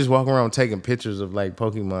game. You just walk around taking pictures of like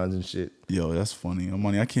Pokemons and shit. Yo, that's funny.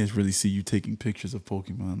 Amani, I can't really see you taking pictures of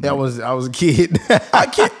Pokemon. I was a kid. I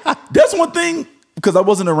can't. That's one thing because I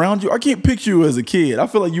wasn't around you. I can't picture you as a kid. I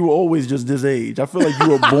feel like you were always just this age. I feel like you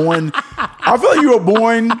were born.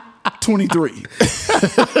 23.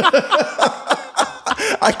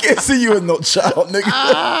 I can't see you as no child,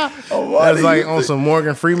 nigga. That's like on some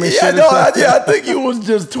Morgan Freeman shit. I think you was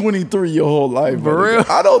just 23 your whole life. For real?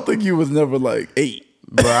 I don't think you was never like 8.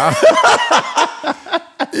 Bro.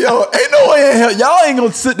 Yo, ain't no way in hell. Y'all ain't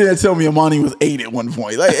gonna sit there and tell me Amani was 8 at one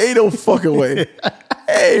point. Like, ain't no fucking way.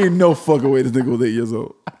 Ain't no fucking way this nigga was 8 years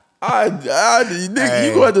old. Nigga,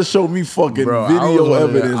 you gonna have to show me fucking video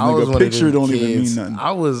evidence, nigga. Picture don't even mean nothing.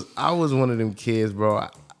 I was one of them kids, bro.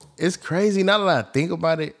 It's crazy. Now that I think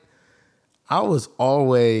about it, I was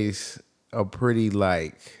always a pretty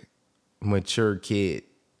like mature kid.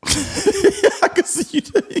 I can see you.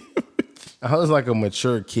 I was like a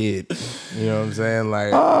mature kid. You know what I'm saying?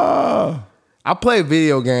 Like, I played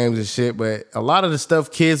video games and shit, but a lot of the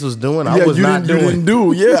stuff kids was doing, I was not doing. You didn't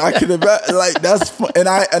do. Yeah, I could have. Like that's fun. And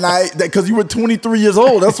I because you were 23 years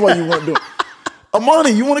old. That's why you weren't doing.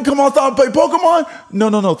 Amani, you want to come outside and play Pokemon?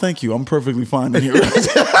 No, thank you. I'm perfectly fine in here.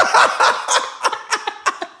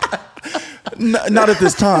 Not at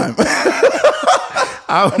this time.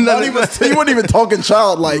 You weren't even talking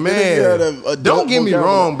childlike. Man, don't get me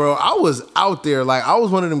wrong, bro. I was out there. Like, I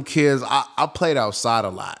was one of them kids. I played outside a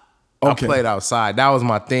lot. Okay. I played outside. That was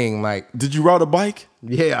my thing. Like, did you ride a bike?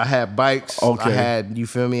 Yeah, I had bikes. Okay. I had, you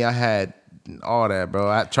feel me? I had all that,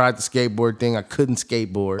 bro. I tried the skateboard thing. I couldn't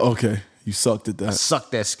skateboard. Okay. You sucked at that. I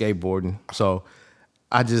sucked at skateboarding. So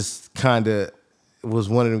I just kind of was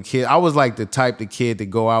one of them kids. I was like the type of kid to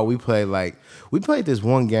go out. We played this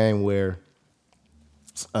one game where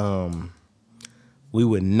we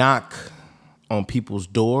would knock on people's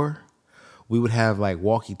door we would have like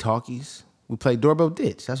walkie-talkies. We played doorbell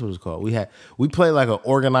ditch. That's what it's called. We played like an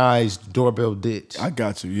organized doorbell ditch. I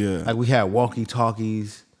got you. Yeah. Like we had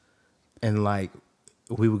walkie-talkies, and like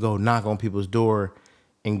we would go knock on people's door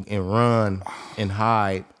and run and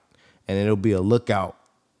hide, and it'll be a lookout,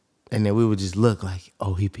 and then we would just look like,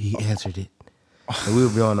 oh, he answered it, and we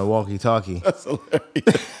would be on the walkie-talkie. That's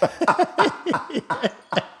hilarious.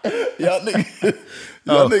 Y'all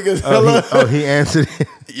niggas. He answered it.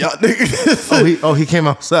 Y'all niggas. He came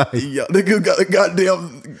outside. Y'all niggas got a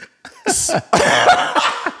goddamn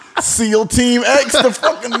SEAL Team X to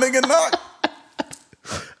fucking nigga knock.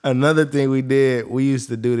 Another thing we did, we used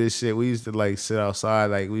to do this shit. We used to like sit outside,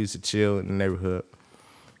 like we used to chill in the neighborhood,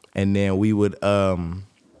 and then we would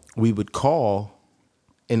call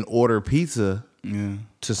and order pizza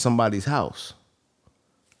to somebody's house.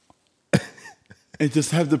 And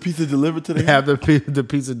just have the pizza delivered to them? Have the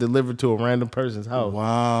pizza delivered to a random person's house.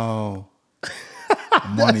 Wow.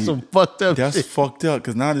 That's some fucked up That's shit. fucked up,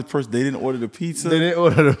 because now this person, they didn't order the pizza. They didn't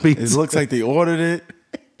order the pizza. It looks like they ordered it.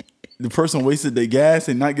 The person wasted their gas.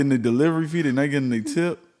 They're not getting the delivery fee. They're not getting their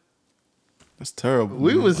tip. That's terrible.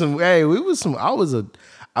 I was a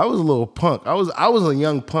little punk. I was a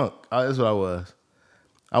young punk. That's what I was.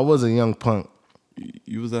 I was a young punk.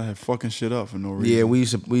 You was out here fucking shit up for no reason. Yeah, we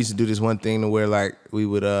used to do this one thing to where like we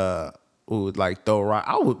would like throw rock.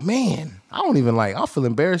 I feel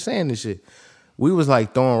embarrassed saying this shit. We was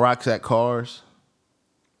like throwing rocks at cars.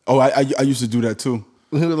 Oh, I used to do that too.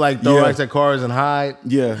 We would like throw rocks at cars and hide.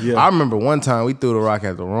 Yeah. I remember one time we threw the rock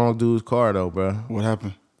at the wrong dude's car though, bro. What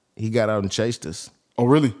happened? He got out and chased us. Oh,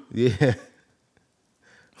 really? Yeah.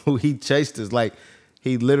 He chased us. Like,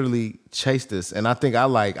 he literally chased us. And I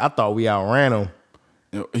thought we outran him.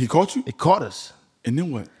 He caught you? He caught us. And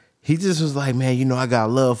then what? He just was like, man, I got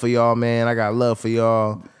love for y'all, man. I got love for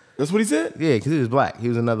y'all. That's what he said? Yeah, because he was black. He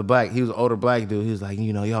was another black. He was an older black dude. He was like,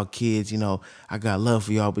 y'all kids, I got love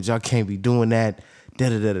for y'all, but y'all can't be doing that.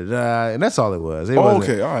 Da-da-da-da-da. And that's all it was.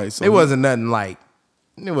 Okay, all right. So it wasn't nothing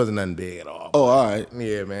big at all. Oh, all right.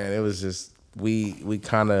 Yeah, man. It was just, we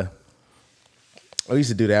used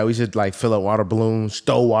to do that. We should like fill up water balloons,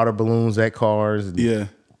 stow water balloons at cars. And, yeah.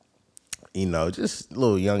 Just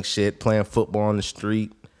little young shit, playing football on the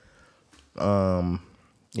street. We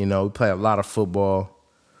play a lot of football.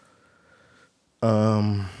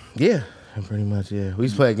 Yeah, pretty much, yeah. We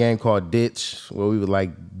used to play a game called Ditch, where we would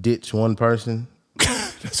like ditch one person.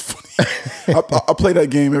 That's funny. I play that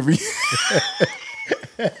game every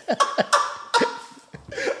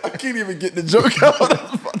I can't even get the joke out.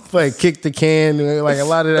 Play kick the can, like a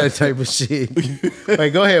lot of that type of shit.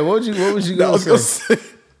 Like, go ahead. What was you gonna say?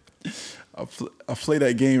 I play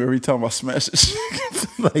that game every time I smash it.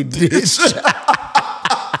 Like Ditch.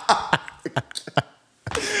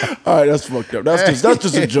 All right, that's fucked up. That's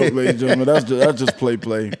just a joke, ladies and gentlemen. That's just play.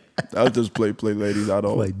 That's just play, ladies. I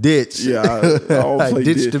don't play ditch. Yeah, I don't like play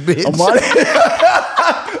ditch ditch. the bitch.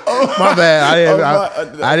 My bad.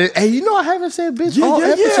 I didn't. Hey, I haven't said bitch all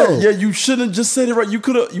episode. Yeah, you shouldn't have just said it right. I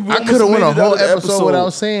could have went a whole episode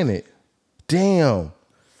without saying it. Damn.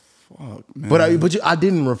 Fuck, man. But I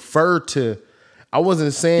didn't refer to. I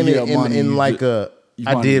wasn't saying it in like a.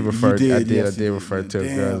 I did refer to a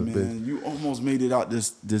girl. Man, you almost made it out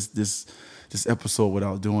this episode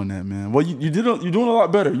without doing that, man. Well, you're doing a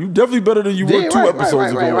lot better. You definitely better than you were two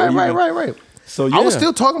episodes ago. Right. So yeah. I was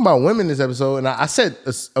still talking about women this episode, and I said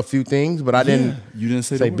a few things, but I didn't. You didn't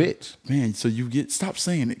say bitch, man. So stop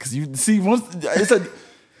saying it, because you see once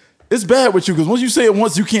it's bad with you, because once you say it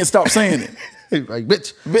once, you can't stop saying it. Like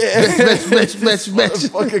bitch.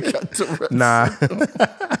 Nah.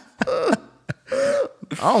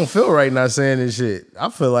 I don't feel right not saying this shit. I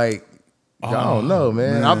feel like I don't know,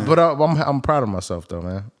 man. I'm proud of myself though,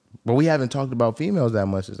 man. But we haven't talked about females that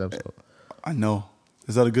much this episode. I know.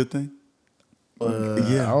 Is that a good thing?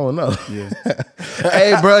 Yeah, I don't know. Yeah.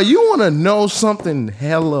 Hey, bro, you want to know something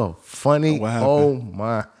hella funny? What happened? Oh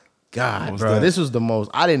my God, bro, this was the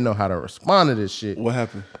most. I didn't know how to respond to this shit. What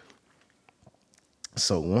happened?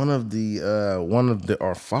 So one of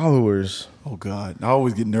our followers. Oh God, I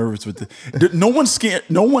always get nervous with no one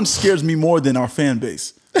scares me more than our fan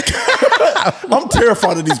base. I'm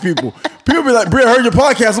terrified of these people. People be like, "Bria, I heard your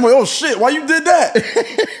podcast." I'm like, "Oh shit, why you did that?"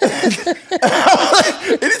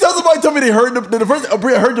 Anytime somebody tell me they heard the first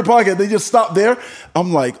Bria, I heard your podcast, they just stop there.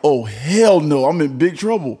 I'm like, "Oh hell no, I'm in big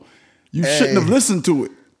trouble. You shouldn't have listened to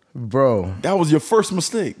it, bro. That was your first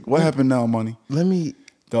mistake. What happened now, Money?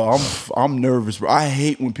 I'm nervous, bro. I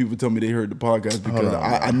hate when people tell me they heard the podcast, because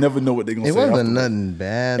I never know what they're gonna say. It wasn't nothing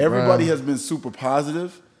bad. Everybody has been super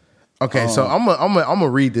positive. Okay, so I'm gonna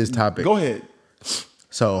read this topic. Go ahead.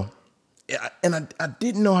 So I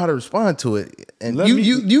didn't know how to respond to it. And Let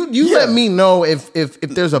let me know if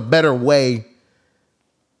there's a better way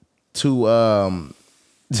to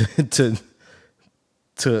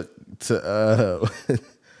to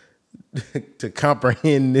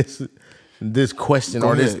comprehend this question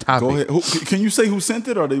or this topic. Go ahead. Can you say who sent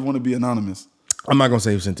it, or they want to be anonymous? I'm not gonna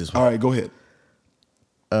say who sent this one. All right, go ahead.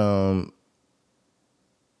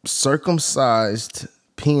 Circumcised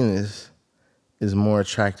penis is more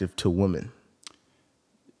attractive to women.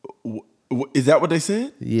 Is that what they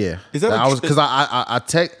said? Yeah. Is that?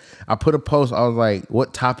 I put a post. I was like,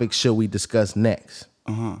 "What topic should we discuss next?"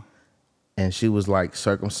 And she was like,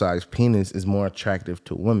 "Circumcised penis is more attractive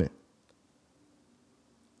to women."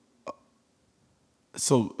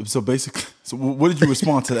 So basically, what did you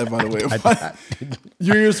respond to that? By the way,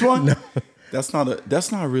 you respond? No. That's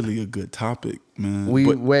not really a good topic, man.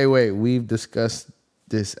 Wait. We've discussed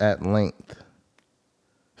this at length.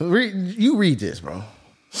 You read this, bro.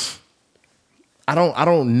 I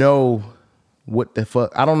don't know what the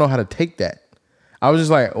fuck. I don't know how to take that. I was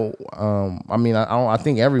just like, I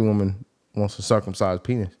think every woman wants a circumcised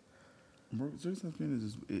penis. Bro, circumcised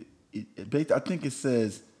penis is. I think it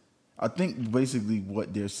says. I think basically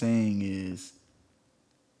what they're saying is,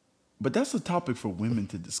 but that's a topic for women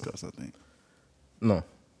to discuss. I think. No.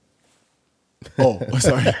 Oh,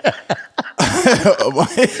 sorry.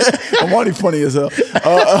 I'm already funny as hell.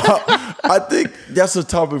 I think that's a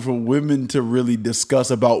topic for women to really discuss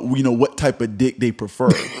about, what type of dick they prefer.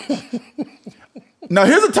 Now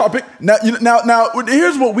here's a topic. Now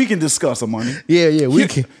here's what we can discuss, Amani. Yeah, we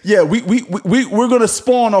can. Yeah, we're gonna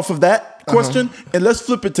spawn off of that question and let's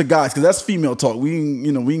flip it to guys because that's female talk. We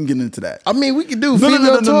can get into that. I mean, we can do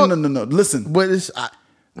female talk. No. Listen, but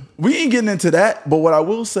we ain't getting into that. But what I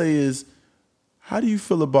will say is, how do you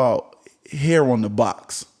feel about hair on the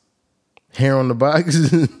box? Hair on the box?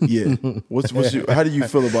 Yeah. How do you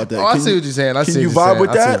feel about that? Oh, I see what you're saying. Can you vibe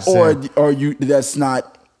with that, or you? That's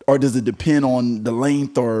not. Or does it depend on the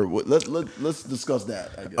length? Or let's discuss that.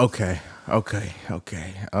 I guess.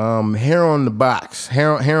 Okay. Hair on the box,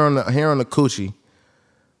 hair on the coochie.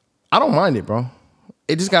 I don't mind it, bro.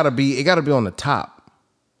 It just gotta be. It gotta be on the top.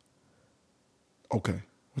 Okay.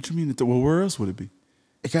 What you mean? Well, where else would it be?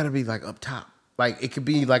 It gotta be like up top. Like it could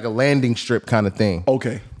be like a landing strip kind of thing.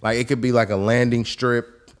 Okay. Like it could be like a landing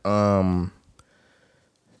strip. Like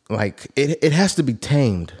it has to be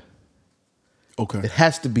tamed. Okay. It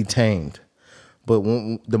has to be tamed. But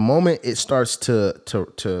when the moment it starts to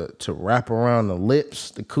wrap around the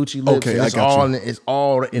lips, the coochie lips, okay, it's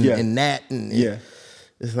all in that, and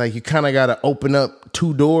it's like you kind of got to open up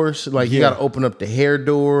two doors. Like you got to open up the hair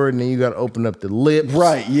door, and then you got to open up the lips.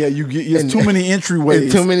 Right? Yeah, it's too many entryways.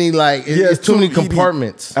 It's too many it's too many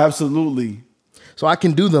compartments. Absolutely. So I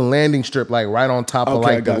can do the landing strip like right on top of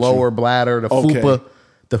like the lower bladder, the fupa.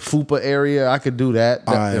 The fupa area, I could do that.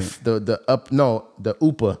 The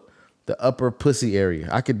upa, the upper pussy area.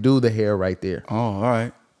 I could do the hair right there. Oh, all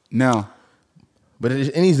right. Now, but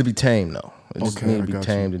it needs to be tamed though. It just needs to be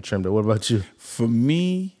tamed and trimmed. What about you? For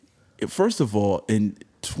me, first of all, in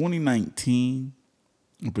 2019,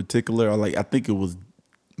 in particular, I think it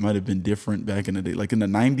might have been different back in the day. Like in the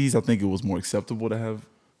 90s, I think it was more acceptable to have.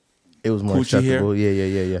 It was more acceptable.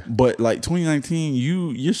 Hair. Yeah. But like 2019,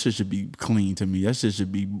 your shit should be clean to me. That shit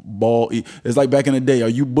should be bald. It's like back in the day. Are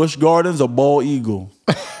you Busch Gardens or Bald Eagle?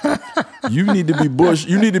 You need to be Bush.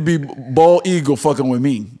 You need to be Bald Eagle fucking with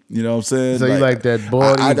me. You know what I'm saying? So you like that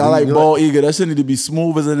Bald Eagle? I like Bald Eagle. That shit need to be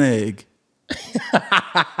smooth as an egg.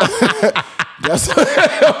 That's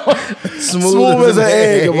smooth as an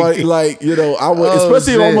egg. Like I would,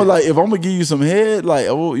 especially if I'm gonna give you some head, like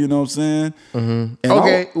you know what I'm saying.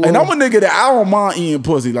 Mm-hmm. And I'm a nigga that I don't mind eating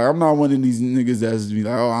pussy. Like I'm not one of these niggas that's be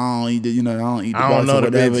like, I don't eat the, I don't eat the box or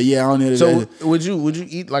whatever. Yeah, I don't eat it. So would you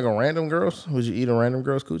eat like a random girl's? Would you eat a random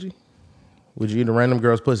girl's coochie? Would you eat a random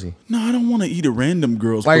girl's pussy? No, I don't want to eat a random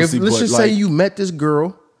girl's pussy. Let's just say you met this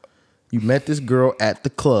girl. You met this girl at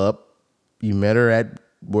the club. You met her at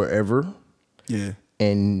wherever. Yeah.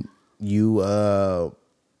 And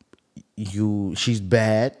she's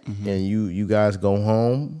bad, and you guys go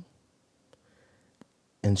home,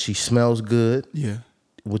 and she smells good. Yeah.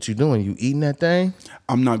 What you doing? You eating that thing?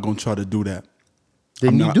 I'm not gonna try to do that.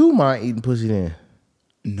 Then you do mind eating pussy then?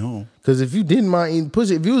 No. Because if you didn't mind eating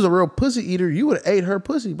pussy, if you was a real pussy eater, you would have ate her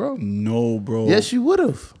pussy, bro. No, bro. Yes, you would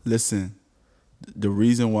have. Listen. The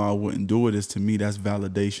reason why I wouldn't do it is, to me, that's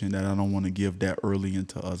validation that I don't want to give that early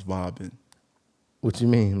into us vibing. What you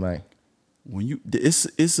mean, like when you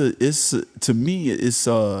to me it's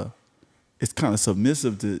kind of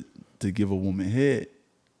submissive to give a woman head.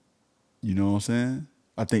 You know what I'm saying?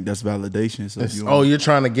 I think that's validation. So You're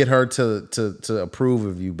trying to get her to approve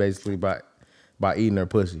of you basically by eating her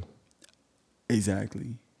pussy.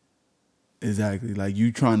 Exactly. Like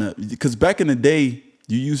you trying to, because back in the day,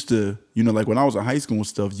 you used to, like when I was in high school and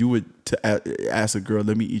stuff, you would ask a girl,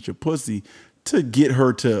 let me eat your pussy, to get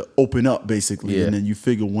her to open up, basically. Yeah. And then you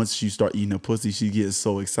figure once you start eating her pussy, she gets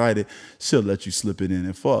so excited, she'll let you slip it in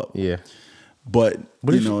and fuck. Yeah. But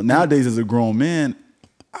nowadays as a grown man,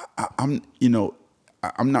 I'm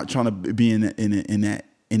not trying to be in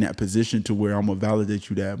that position to where I'm gonna validate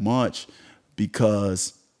you that much,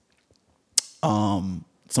 because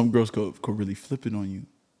some girls could really flip it on you.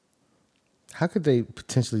 How could they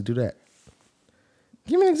potentially do that?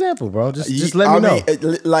 Give me an example, bro. Just let me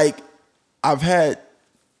know. Like, I've had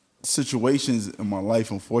situations in my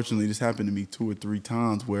life, unfortunately, this happened to me 2 or 3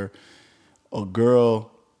 times, where a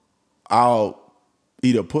girl, I'll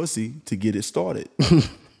eat a pussy to get it started.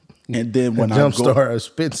 And then when a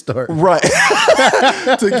spit start. Right.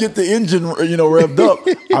 To get the engine, revved up,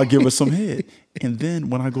 I'll give her some head. And then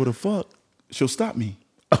when I go to fuck, she'll stop me.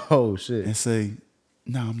 Oh, shit. And say,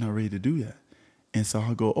 no, I'm not ready to do that. And so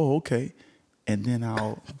I'll go, oh, okay. And then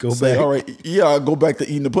I'll go say, back. all right, yeah, I'll go back to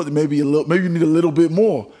eating the pussy. Maybe you need a little bit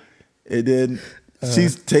more. And then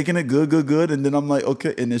she's taking it good. And then I'm like,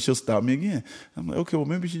 okay. And then she'll stop me again. I'm like, okay, well,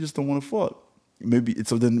 maybe she just don't want to fuck. Maybe.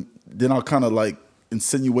 So then I'll kind of like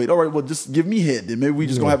insinuate, all right, well, just give me head. Then maybe we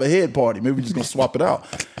just gonna have a head party. Maybe we just gonna swap it out.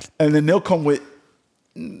 And then they'll come with,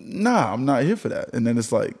 nah, I'm not here for that. And then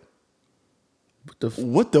it's like,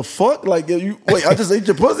 what the fuck? Like, wait, I just ate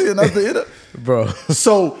your pussy and that's the end of bro.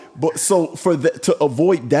 So for that, to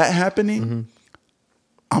avoid that happening,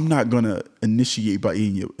 I'm not gonna initiate by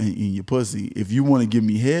eating your pussy. If you want to give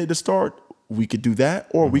me head to start, we could do that,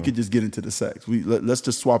 or we could just get into the sex. Let's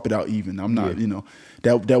just swap it out even. I'm not,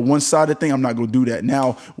 that one-sided thing. I'm not gonna do that.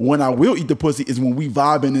 Now, when I will eat the pussy is when we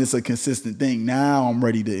vibing and it's a consistent thing. Now I'm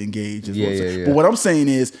ready to engage. Yeah. But what I'm saying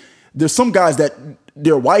is, there's some guys that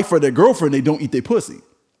their wife or their girlfriend, they don't eat their pussy.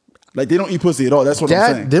 Like, they don't eat pussy at all. That's what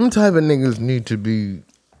I'm saying. Them type of niggas need to be.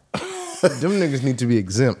 Them niggas need to be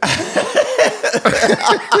exempt.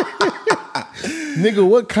 Nigga,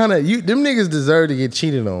 what kind of them niggas deserve to get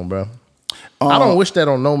cheated on, bro? I don't wish that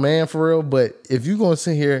on no man for real, but if you gonna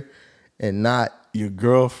sit here and not your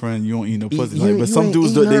girlfriend, you don't eat no pussy. But some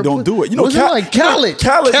dudes they don't do it. Like Khaled.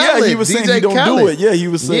 Yeah, he was saying he don't do it. Yeah, he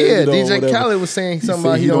was saying DJ Khaled was saying something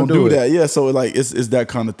about he don't do that. Yeah, so like it's that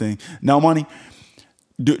kind of thing. Now, Money,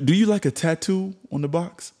 do you like a tattoo on the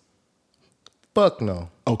box? Fuck no.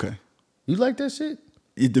 Okay. You like that shit?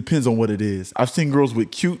 It depends on what it is. I've seen girls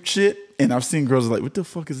with cute shit, and I've seen girls like, what the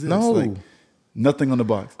fuck is this? No. Like, nothing on the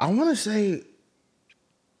box. I want to say,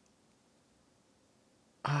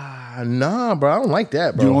 nah, bro. I don't like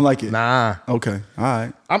that, bro. You don't like it? Nah. Okay. All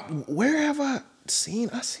right. Where have I seen?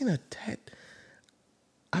 I've seen a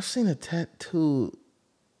tattoo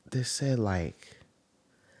that said like,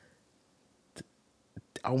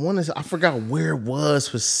 I forgot where it was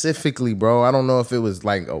specifically, bro. I don't know if it was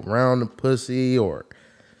like around the pussy or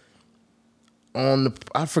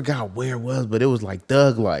I forgot where it was, but it was like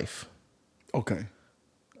Thug Life. Okay.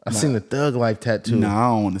 I seen the Thug Life tattoo. Nah, I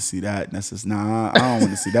don't want to see that. That's just I don't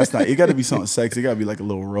want to see. That's not. It got to be something sexy. It got to be like a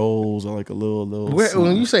little rose or like a little.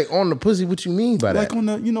 When you say on the pussy, what you mean by that? Like on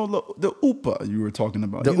the the UPA you were talking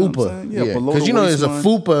about. The UPA, yeah. Because there's a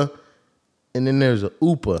FUPA, and then there's a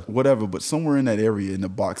UPA. Whatever, but somewhere in that area, in the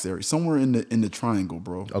box area, somewhere in the triangle,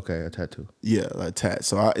 bro. Okay, a tattoo. Yeah, a tat.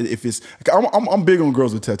 So if it's, I'm big on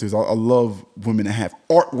girls with tattoos. I love women that have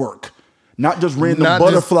artwork. Not just random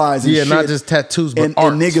butterflies and shit. Not just tattoos, but and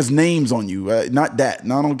niggas' names on you. Not that.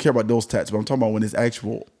 No, I don't care about those tats, but I'm talking about when it's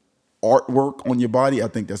actual artwork on your body. I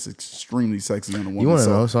think that's extremely sexy on a woman. You want to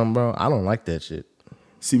know something, bro? I don't like that shit.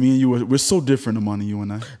 See, me and you, we're so different, Amani, you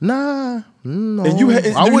and I. Nah, no. And you,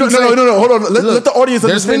 I wouldn't say, no, hold on. Let the audience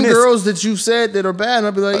understand this. There's been girls that you've said that are bad, and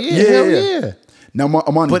I'll be like, yeah. Now,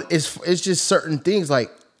 Amani. But it's just certain things, like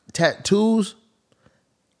tattoos,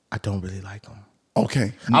 I don't really like them.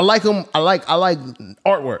 Okay. I like them. I like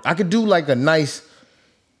artwork. I could do like a nice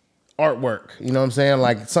artwork. You know what I'm saying?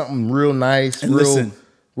 Like something real nice,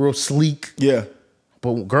 real sleek. Yeah.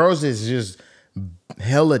 But girls is just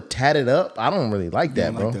hella tatted up. I don't really like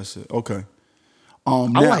that, bro. Like that shit. Okay. I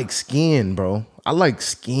like skin, bro. I like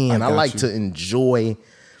skin. I like to enjoy.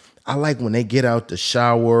 I like when they get out the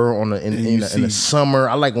shower in the summer.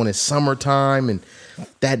 I like when it's summertime and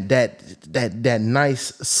that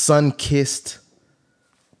nice sun-kissed.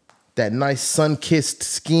 That nice sun-kissed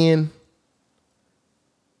skin.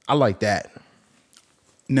 I like that.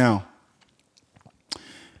 Now,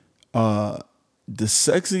 the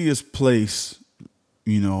sexiest place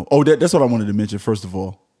That's what I wanted to mention. First of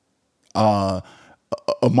all,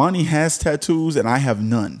 Amani has tattoos and I have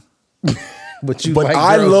none. But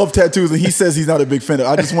I love tattoos, and he says he's not a big fan of.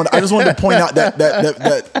 I just wanted to point out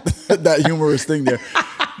that humorous thing there.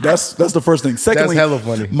 That's the first thing. Secondly, that's hella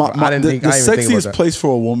funny. The sexiest place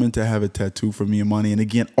for a woman to have a tattoo for me and Money, and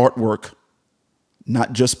again, artwork,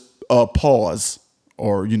 not just paws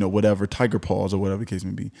or whatever, tiger paws or whatever the case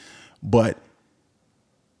may be, but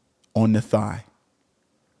on the thigh,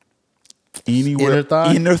 anywhere,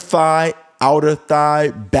 inner thigh, outer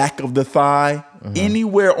thigh, back of the thigh.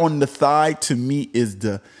 Anywhere on the thigh to me is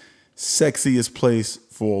the sexiest place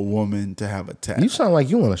for a woman to have a tat. You sound like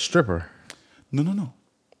you want a stripper. No.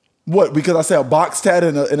 What? Because I say a box tat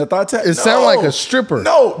and a thigh tat? It sounds like a stripper.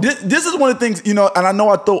 No, this is one of the things, and I know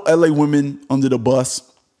I throw LA women under the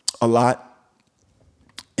bus a lot.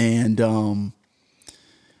 And, I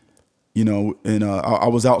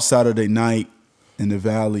was out Saturday night in the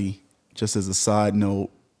Valley, just as a side note.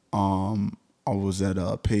 I was at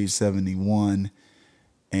page 71,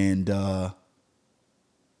 and LA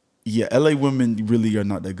women really are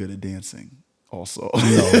not that good at dancing. Also,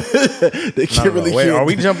 they can't really. Wait, are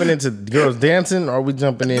we jumping into girls dancing? Or are we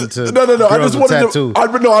jumping into no? Girls I just wanted to.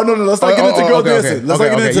 No. Let's not get into girls dancing. Let's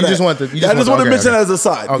not get into that. I just want to mention that as a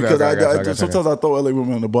side because sometimes I throw LA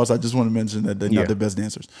women on the bus. I just want to mention that they're not the best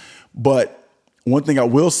dancers. But one thing I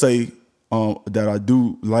will say that I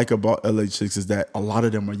do like about LA chicks is that a lot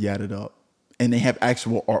of them are yadded up. And they have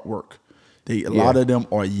actual artwork. A lot of them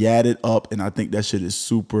are yadded up, and I think that shit is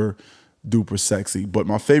super duper sexy. But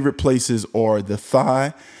my favorite places are the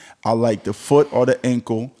thigh. I like the foot or the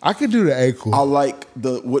ankle. I could do the ankle. I like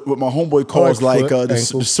what my homeboy calls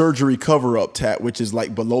the surgery cover up tat, which is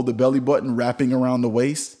like below the belly button, wrapping around the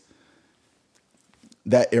waist.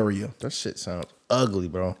 That area. That shit sounds ugly,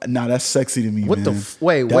 bro. Nah, that's sexy to me. What man.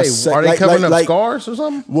 Wait? Are they covering up scars or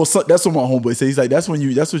something? Well, that's what my homeboy says. He's like, that's what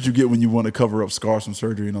you get when you want to cover up scars from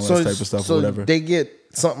surgery and all that type of stuff or whatever. They get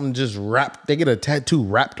something just wrapped. They get a tattoo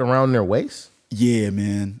wrapped around their waist. Yeah,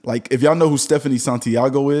 man. Like if y'all know who Stephanie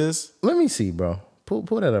Santiago is, let me see, bro. Pull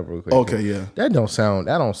that up real quick. Okay, yeah. That don't sound.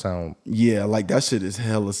 Yeah, like that shit is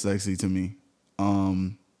hella sexy to me.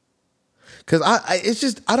 Cause I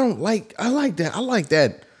like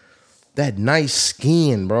that nice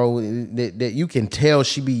skin, bro. That you can tell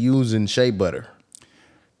she be using shea butter.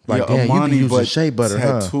 Like, damn, Amani, you be using shea butter,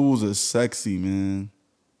 tattoos are sexy, man.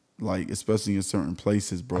 Like, especially in certain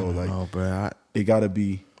places, bro. I don't know, bro. It gotta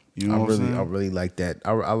be. You know what I'm saying? I really like that.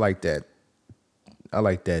 I like that. I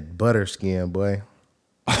like that butter skin, boy.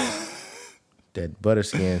 That butter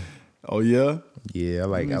skin. Oh yeah. Yeah, I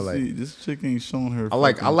like. This chick ain't showing her. I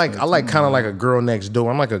like kind of like a girl next door.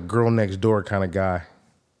 I'm like a girl next door kind of guy.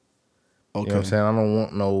 Okay. You know what I'm saying?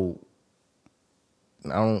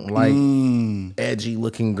 I don't like edgy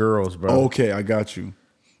looking girls, bro. Okay, I got you.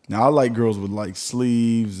 Now I like girls with like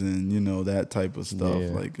sleeves and that type of stuff. Yeah.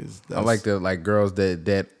 I like the girls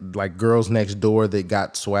that like girls next door that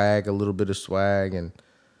got swag, a little bit of swag, and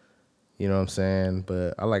you know what I'm saying.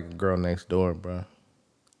 But I like a girl next door, bro.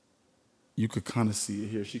 You could kind of see it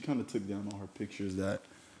here. She kind of took down all her pictures that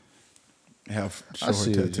have show her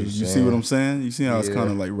tattoos. You see what I'm saying? You see how it's kind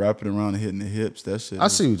of like wrapping around and hitting the hips. That shit. I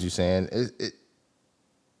see what you're saying.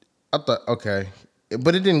 I thought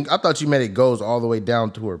but it didn't. I thought you meant it goes all the way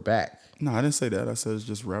down to her back. No, I didn't say that. I said it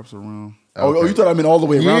just wraps around. Okay. Oh, you thought I meant all the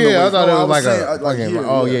way around? Yeah, I thought it was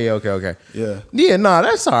here. Okay. Yeah. Yeah, no,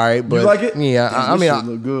 that's all right. But you like it? Yeah, I mean,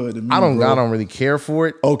 look good to me, I don't really care for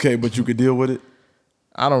it. Okay, but you could deal with it.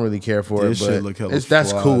 I don't really care for it, but look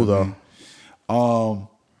that's cool though.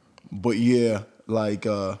 But yeah, like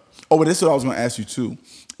but this is what I was gonna ask you too.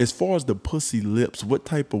 As far as the pussy lips,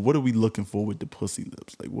 what are we looking for with the pussy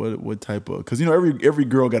lips? Like what type of? Because every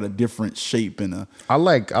girl got a different shape and a. I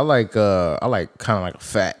like kind of like a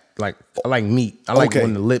fat. Like I like meat. I like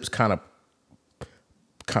when the lips kind of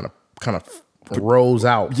rolls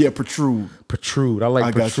out. Yeah, protrude. I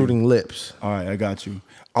like protruding lips. All right, I got you.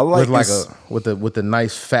 I like with a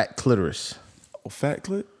nice fat clitoris. Oh, fat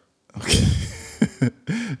clit. Okay.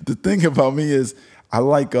 The thing about me is I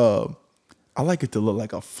like it to look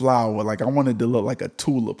like a flower. Like I want it to look like a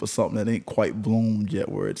tulip or something that ain't quite bloomed yet,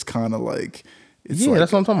 where it's kind of like. That's what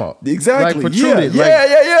I'm talking about. Exactly. Like protruded.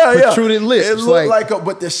 Protruded lips. It look like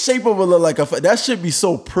but the shape of it look like that should be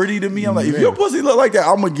so pretty to me. I'm like, if your pussy look like that,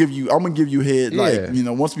 I'm gonna give you head. Like,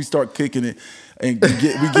 once we start kicking it and we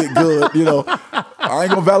get good, I ain't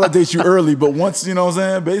gonna validate you early, but once, you know what I'm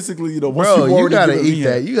saying? Basically, once you gotta eat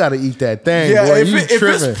that. You gotta eat that thing. Yeah, boy, if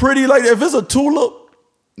it's pretty like that, if it's a tulip,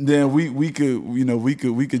 then we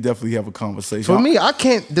could definitely have a conversation. For me, I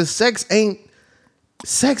can't. The sex ain't.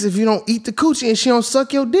 sex if you don't eat the coochie and she don't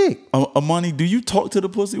suck your dick. Amani, do you talk to the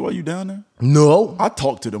pussy while you down there? No. I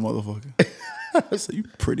talk to the motherfucker. I say, you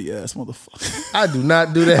pretty ass motherfucker. I do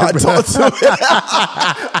not do that, I bro. talk to him.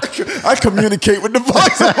 I communicate with the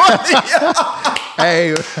box.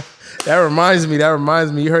 Hey, that reminds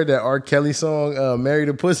me. You heard that R. Kelly song, Marry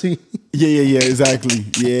the Pussy? Yeah, exactly.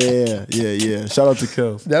 Yeah. Shout out to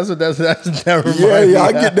Kels. That's what that reminds me. Yeah,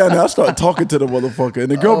 I get down there. I start talking to the motherfucker.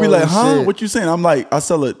 And the girl be like, huh? Shit. What you saying? I'm like, I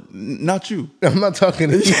sell it. Not you. I'm not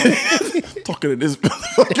talking to you. Talking to this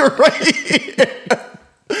motherfucker right here.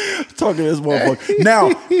 Talking to this motherfucker.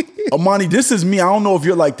 Now, Amani, this is me. I don't know if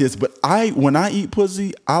you're like this, but when I eat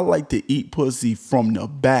pussy, I like to eat pussy from the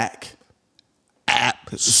back.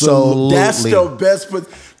 So that's the best pussy.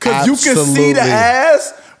 Because you can see the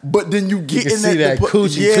ass, but then you get in that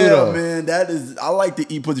coochie too, though. Man, I like to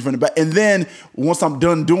eat pussy from the back. And then once I'm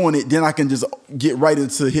done doing it, then I can just get right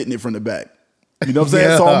into hitting it from the back. You know what I'm saying?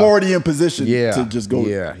 Yeah. So I'm already in position to just go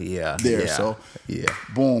there. So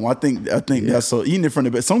boom. I think that's so eating it from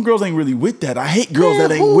the back. Some girls ain't really with that. I hate girls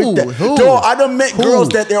that ain't with that. Dog, I done met girls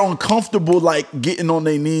that they're uncomfortable like getting on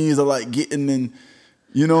their knees or like getting in.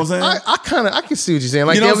 You know what I'm saying? I can see what you're saying.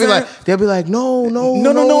 Like you know they'll be like, no.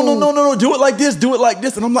 Do it like this.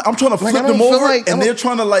 And I'm like, I'm trying to flip them over, and they're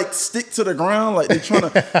trying to like stick to the ground, like they're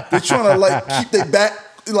trying to like keep their back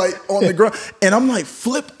like on the ground, and I'm like,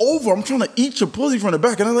 flip over. I'm trying to eat your pussy from the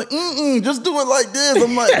back, and I'm like, just do it like this.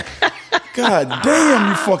 I'm like, God damn,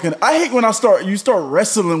 you fucking. I hate when you start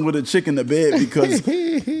wrestling with a chick in the bed because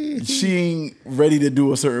she ain't ready to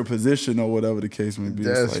do a certain position or whatever the case may be.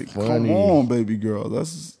 That's it's like, funny. Come on, baby girl,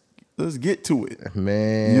 let's get to it,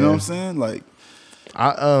 man. You know what I'm saying? Like,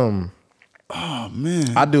 oh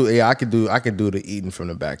man, I do. Yeah, I could do the eating from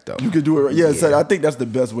the back though. You could do it. Right. Yeah, so I think that's the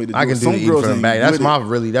best way to do it. I can do Some the eating girls from the back. ain't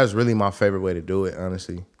That's really my favorite way to do it.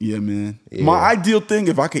 Honestly. Yeah, man. Yeah. My ideal thing,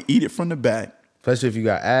 if I could eat it from the back. Especially if you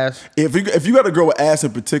got ass. If you got a girl with ass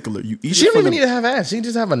in particular, you eat. She don't even need to have ass. She can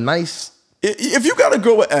just have a nice. If you got a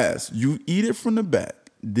girl with ass, you eat it from the back.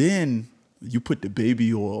 Then you put the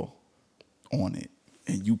baby oil on it.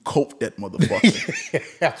 And you coat that motherfucker.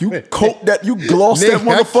 You gloss that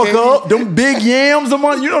motherfucker up. Them big yams, you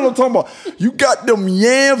know what I'm talking about. You got them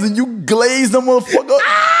yams and you glaze them motherfucker up.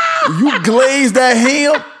 You glaze that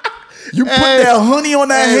ham. You put that honey on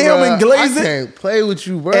that ham bro, and glaze it. I can't play with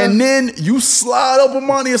you, bro. And then you slide up on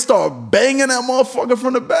money and start banging that motherfucker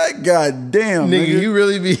from the back. God damn, nigga. You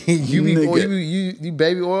really be you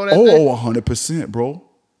baby oil that thing? 100%, bro.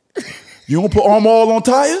 You don't put Arm All on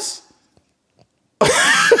tires?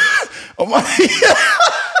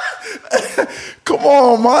 Come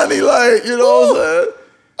on, Monty, like, you know what I'm saying?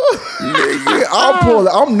 Nigga,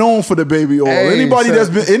 I'm known for the baby oil. Hey, anybody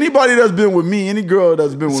that's been with me, any girl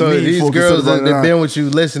that's been with me. So these girls that been with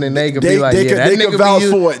you listening, they could be like, they can vouch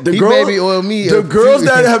for it. The girls, baby oil me. The girls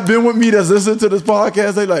that have been with me that's listening to this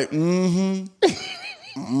podcast, they like,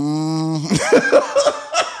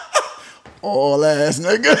 all ass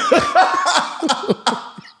nigga.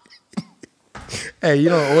 Hey, you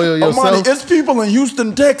don't oil yourself? Money, it's people in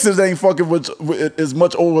Houston, Texas ain't fucking with as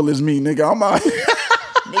much oil as me, nigga. I'm out here.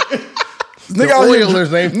 The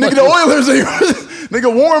Oilers ain't nigga, the Oilers ain't.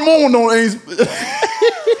 Nigga, Warren Moon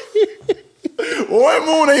Warren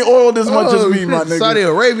Moon ain't oiled as much as me, my nigga. Saudi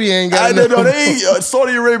Arabia ain't got enough.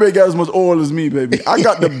 Saudi Arabia got as much oil as me, baby. I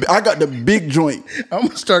got the big joint. I'm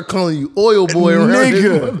gonna start calling you Oil Boy around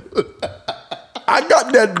nigga. I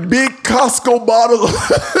got that big Costco bottle.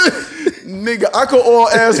 Nigga, I could oil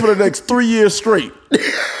ass for the next 3 years straight.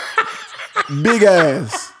 Big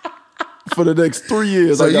ass. For the next 3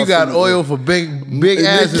 years. So you got oil for big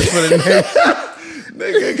asses for the next.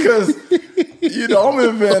 Nigga, because, you know, I'm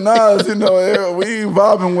in Van Nuys, you know, we ain't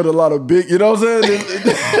vibing with a lot of big, you know what I'm saying?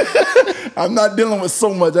 I'm not dealing with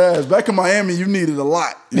so much ass. Back in Miami, you needed a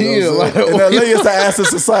lot. You know what I'm saying? In LA, it's the ass of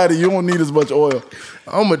society. You don't need as much oil.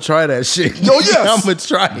 I'm going to try that shit. Oh, yes. I'm going to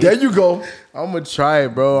try it. There you go. I'm going to try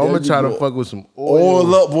it, bro. I'm going to try to fuck with some oil.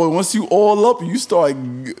 Oil up, boy. Once you oil up, you start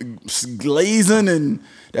glazing and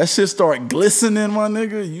that shit start glistening, my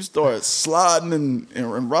nigga. You start sliding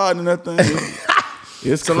and riding that thing.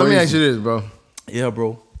 It's so crazy. Let me ask you this, bro. Yeah,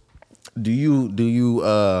 bro. Do you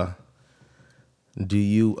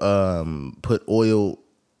put oil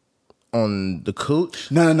on the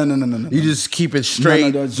cooch? No. You just keep it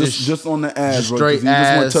straight. No, just on the ass, bro. Straight You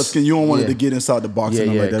just want ass. to touch skin. You don't want it to get inside the box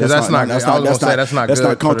and like that. That's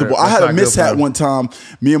not comfortable. I had a mishap one time.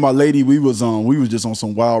 Me and my lady, we was just on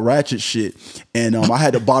some wild ratchet shit, and I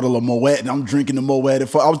had a bottle of Moet, and I'm drinking the Moet.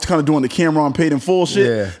 I was kind of doing the camera on paid in full shit.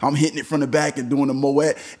 Yeah. I'm hitting it from the back and doing the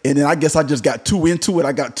Moet, and then I guess I just got too into it.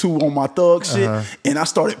 I got too on my thug shit, and I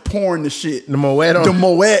started pouring the shit. The Moet on? The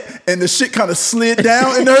Moet, and the shit kind of slid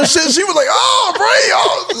down, and her shit, she was like, oh, bro,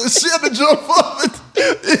 oh, she had to jump up.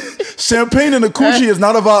 Champagne in the coochie is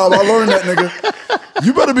not a vibe. I learned that, nigga.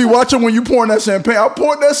 You better be watching when you pouring that champagne. I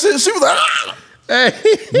poured that shit. She was like, ah. Hey.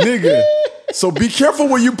 Nigga. So be careful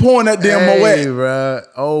when you pouring that damn Moet. Bro.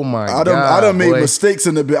 Oh my God. I done made mistakes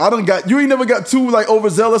in the bed. You ain't never got too like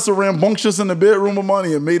overzealous or rambunctious in the bedroom with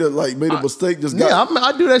money and made a mistake.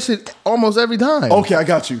 I do that shit almost every time. Okay, I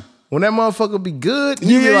got you. When that motherfucker be good,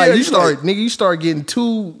 you start getting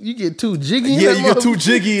too jiggy. Yeah, you get too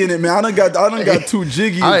jiggy in it, man. I done got too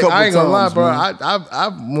jiggy. I ain't gonna lie, bro.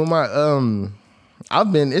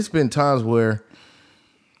 It's been times where,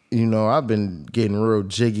 I've been getting real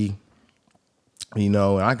jiggy, and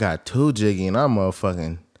I got too jiggy, and I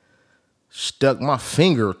motherfucking stuck my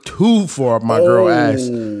finger too far up my girl ass.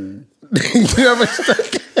 You ever stuck?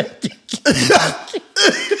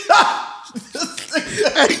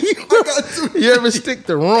 You ever stick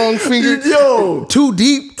the wrong finger too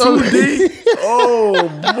deep? Too deep? Oh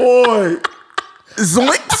boy.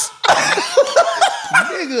 Zoinks.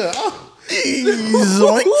 Nigga.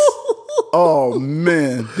 Zoinks. Oh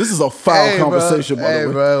man. This is a foul conversation, by the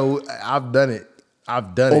way. Bro, I've done it.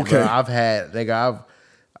 Okay. Bro.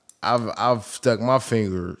 I've stuck my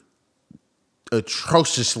finger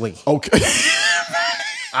atrociously. Okay.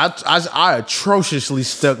 I atrociously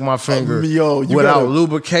stuck my finger without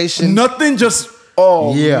lubrication. Nothing, just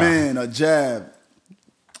man, a jab.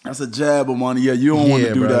 That's a jab, Amani. Yeah, you don't want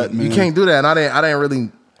to do that, man. You can't do that. And I didn't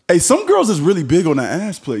really. Hey, some girls is really big on the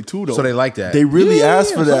ass play too, though. So they like that. They really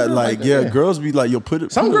ask for that. Like, girls be like, yo, put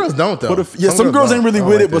it. Some girls don't though. Some girls ain't really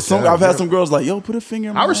with it, but I've had some girls like, yo, put a finger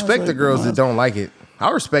in my ass. I respect the girls that don't like it. I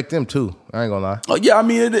respect them too. I ain't gonna lie. Oh yeah, I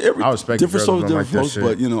mean, I respect different souls, different folks,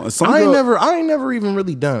 but I ain't never even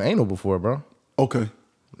really done anal before, bro. Okay,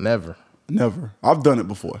 never. I've done it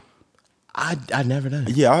before. I never done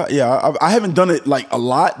it. Yeah. I haven't done it like a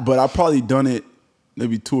lot, but I've probably done it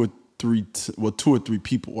maybe two or three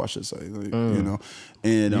people, I should say.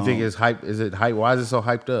 And you think it's hype? Is it hype? Why is it so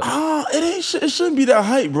hyped up? It shouldn't be that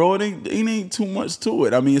hype, bro. It ain't too much to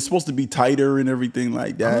it. I mean, it's supposed to be tighter and everything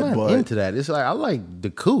like that. I'm not into that. It's like I like the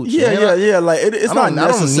cooch. Yeah. Like it's not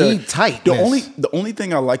necessary. I don't need tightness. The only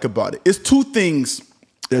thing I like about it is two things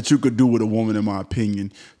that you could do with a woman, in my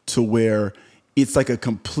opinion, to where it's like a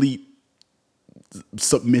complete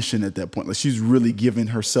submission at that point. Like she's really giving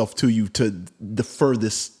herself to you to the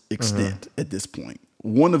furthest extent at this point.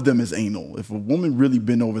 One of them is anal. If a woman really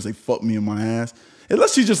bend over and say, fuck me in my ass,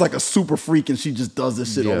 unless she's just like a super freak and she just does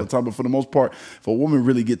this shit all the time. But for the most part, if a woman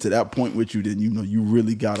really get to that point with you, then you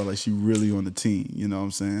really got her, like she really on the team. You know what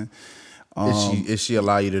I'm saying? Is she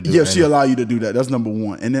allow you to do that? Yeah, she allow you to do that. That's number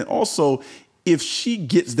one. And then also, if she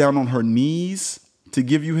gets down on her knees to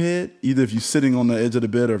give you head, either if you're sitting on the edge of the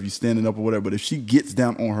bed or if you're standing up or whatever, but if she gets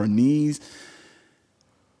down on her knees,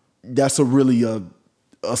 that's really a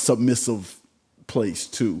submissive place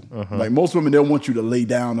too. Like most women, they'll want you to lay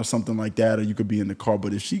down or something like that, or you could be in the car.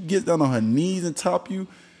 But if she gets down on her knees and top you,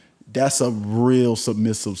 that's a real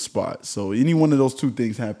submissive spot. So any one of those two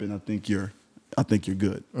things happen, I think you're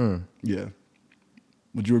good. Yeah.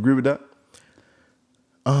 Would you agree with that?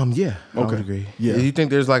 Yeah. I would agree. Yeah. Do you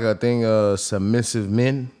think there's like a thing, submissive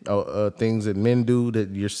men, things that men do that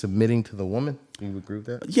you're submitting to the woman? Do you agree with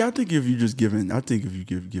that? Yeah, I think if you giving head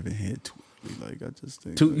to it, like I just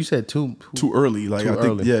think you said too early. Like too I think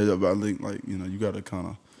early. I think like you got to kind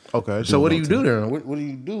of. Okay. So what do you do then? What do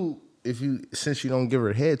you do since you don't give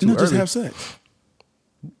her head too early? Just have sex.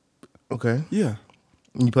 Okay. Yeah.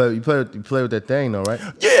 You play with that thing though, right?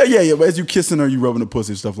 Yeah. But as you kissing her, you rubbing the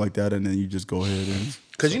pussy and stuff like that, and then you just go ahead and.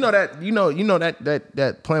 Because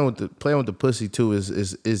that playing with the pussy too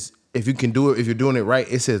is if you can do it, if you're doing it right,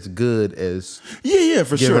 it's as good as for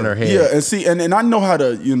giving sure. her head. Yeah, and see, and I know how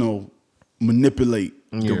to manipulate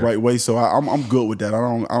the right way, so I'm good with that.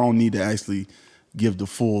 I don't need to actually give the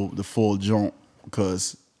full jump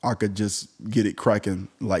because I could just get it cracking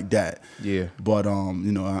like that. Yeah. But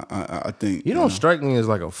I think you don't strike me as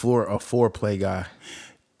like a foreplay guy.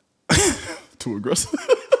 Too aggressive.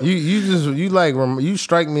 You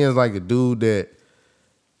strike me as like a dude that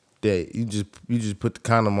you just put the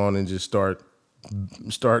condom on and just start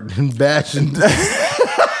bashing.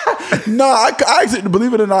 No, I actually,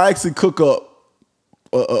 believe it or not, I actually cook up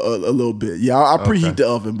a little bit. Yeah, I preheat the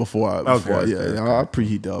oven before I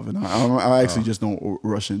preheat the oven. I actually just don't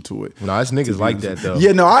rush into it. No, it's niggas like that though.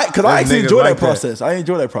 Yeah, no, because I actually enjoy that process. I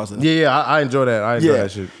enjoy that process. Yeah, I enjoy that. I enjoy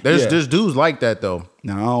that shit. There's dudes like that though.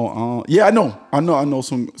 No, yeah, I know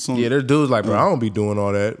some. Yeah, there's dudes like, bro, I don't be doing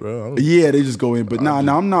all that, bro. Yeah, they just go in, but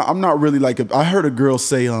I'm not really like. I heard a girl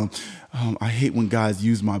say, I hate when guys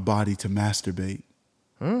use my body to masturbate.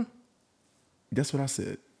 That's what I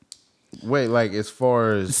said. Wait, like as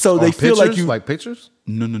far as so they feel pictures? like you like pictures?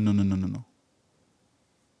 No.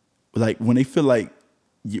 Like when they feel like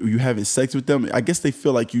you having sex with them, I guess they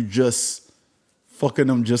feel like you just fucking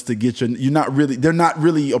them just to get they're not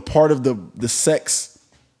really a part of the sex.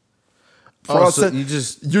 So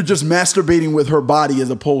you're just masturbating with her body as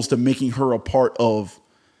opposed to making her a part of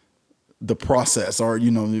the process, or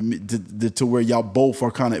to where y'all both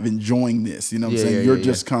are kind of enjoying this. You know what I'm saying? You're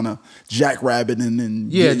just kind of jackrabbing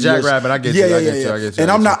and jackrabbing. I get you. I get you.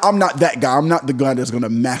 And I'm not that guy. I'm not the guy that's gonna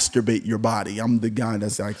masturbate your body. I'm the guy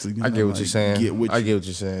that's actually gonna, I get what you're saying. I get what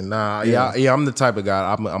you're saying. Nah, yeah, I'm the type of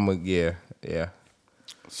guy. Yeah.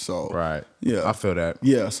 So right, yeah, I feel that.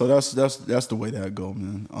 Yeah, so that's the way that go,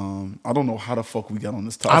 man. I don't know how the fuck we got on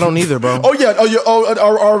this topic. I don't either, bro.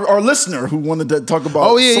 Our listener who wanted to talk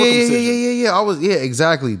about. Yeah.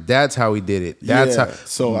 Exactly. That's how we did it. That's how.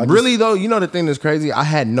 So though, the thing that's crazy. I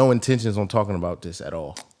had no intentions on talking about this at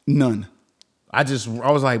all. None. I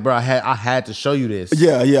was like, bro, I had to show you this.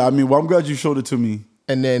 Yeah. I mean, well, I'm glad you showed it to me.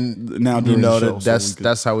 And then now during the show,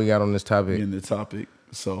 that's how we got on this topic. In the topic.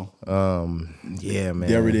 So yeah, man.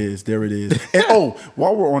 There it is. And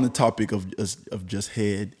while we're on the topic of just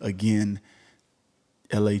head again,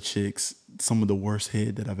 LA chicks, some of the worst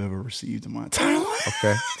head that I've ever received in my entire life.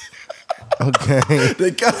 Okay.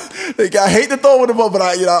 They got hate to throw them up, but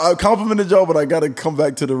I complimented y'all, but I got to come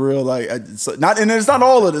back to the real. It's not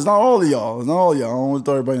all of y'all. I don't want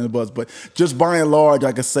to throw everybody in the bus, but just by and large,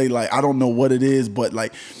 I can say I don't know what it is, but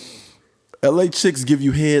LA chicks give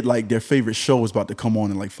you head like their favorite show is about to come on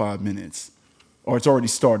in 5 minutes, or it's already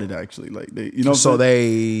started actually.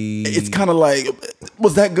 It's kind of like,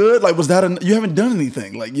 was that good? Was that you haven't done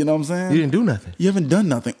anything? You know what I'm saying? You didn't do nothing. You haven't done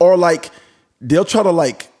nothing, or they'll try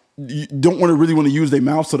to you don't really want to use their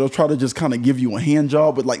mouth, so they'll try to just kind of give you a hand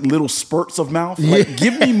job with little spurts of mouth.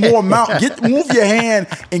 Give me more mouth. Move your hand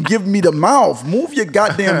and give me the mouth. Move your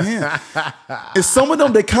goddamn hand. And some of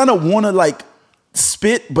them they kind of want to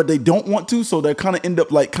spit, but they don't want to, so they kind of end up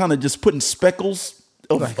kind of just putting speckles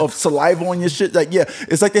of saliva on your shit.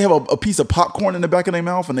 It's like they have a piece of popcorn in the back of their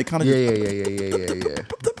mouth, and they kind of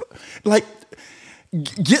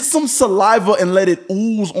get some saliva and let it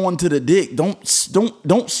ooze onto the dick. Don't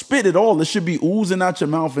spit at all. It should be oozing out your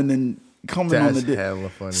mouth and then coming on the dick. That's hella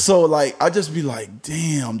funny. So I just be like,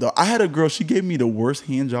 damn, though. I had a girl. She gave me the worst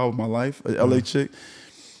hand job of my life, an LA chick.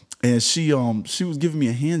 And she was giving me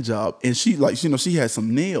a hand job, and she she had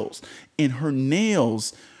some nails, and her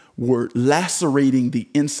nails were lacerating the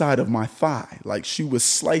inside of my thigh. She was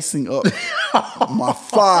slicing up my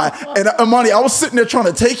thigh. And Amani, I was sitting there trying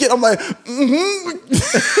to take it. I'm like,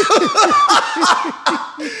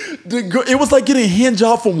 It was like getting a hand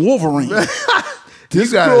job from Wolverine.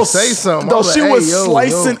 This girl say something. No, she was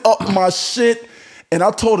slicing up my shit, and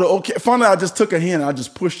I told her, okay. Finally, I just took her hand and I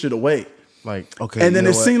just pushed it away. Okay. And then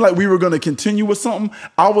it seemed like we were going to continue with something.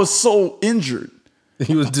 I was so injured.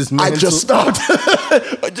 He was dismantled.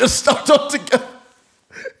 I just stopped altogether.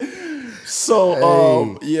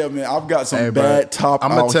 So, yeah, man, I've got some bad top. I'm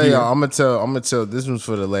gonna tell y'all. I'm gonna tell. This one's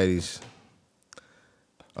for the ladies.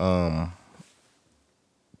 Don't,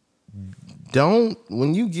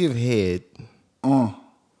 when you give head.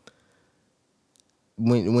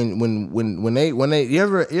 When they you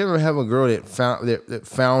ever have a girl that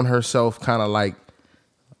found herself kind of like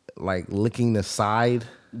licking the side?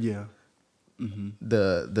 Yeah.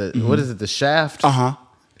 Mm-hmm. What is it? The shaft? Uh-huh.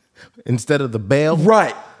 Instead of the bell?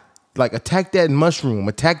 Right. Attack that mushroom,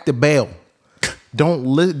 attack the bell.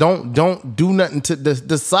 Don't do nothing to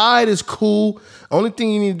the side is cool. Only thing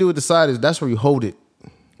you need to do with the side is that's where you hold it.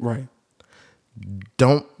 Right.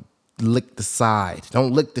 Don't lick the side.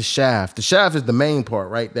 Don't lick the shaft. The shaft is the main part,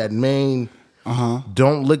 right? That main.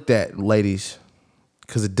 Don't lick that, ladies,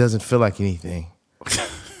 because it doesn't feel like anything.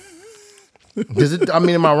 Does it? I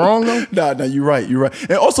mean, am I wrong though? Nah, you're right.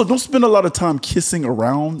 And also, don't spend a lot of time kissing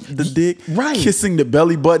around the dick. Right. Kissing the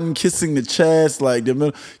belly button, kissing the chest, the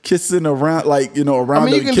middle, kissing around, around. I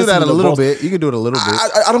mean, you can do that a little bit. You can do it a little bit.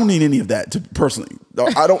 I don't need any of that personally.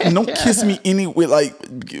 Don't kiss me anyway.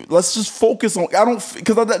 Let's just focus on.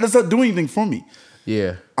 Because that's not doing anything for me.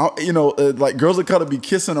 Yeah. Like girls would kind of be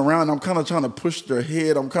kissing around. I'm kind of trying to push their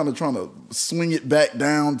head. I'm kind of trying to swing it back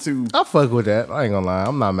down to. I fuck with that. I ain't gonna lie.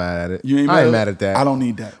 I'm not mad at it. You ain't I ain't mad at that. I don't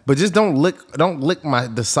need that. But just don't lick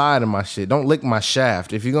the side of my shit. Don't lick my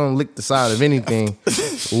shaft. If you're gonna lick the side of anything,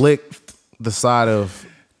 lick the side of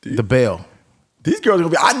the bell. These girls are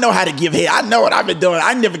gonna be, I know how to give head. I know what I've been doing.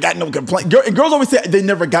 I never got no complaints. Girls always say they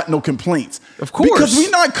never got no complaints. Of course. Because we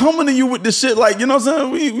not coming to you with this shit like, you know what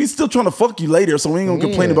I'm saying? We still trying to fuck you later, so we ain't gonna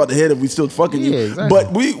complain about the head if we still fucking you. Exactly.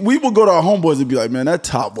 But we will go to our homeboys and be like, man, that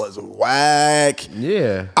top was whack.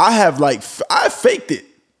 Yeah. I faked it.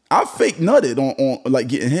 I fake nutted on like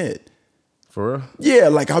getting head. For real? Yeah,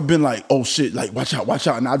 like I've been like, oh shit, like watch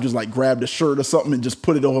out. And I just like grabbed a shirt or something and just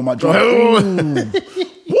put it over my joint.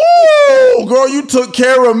 Woo, girl, you took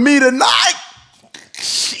care of me tonight.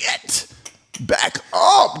 Shit. Back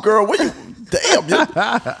up, girl. What you damn,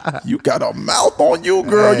 you got a mouth on you,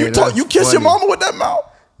 girl. Hey, You kiss your mama with that mouth.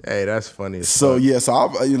 Hey, that's funny. So yes,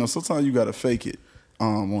 sometimes you gotta fake it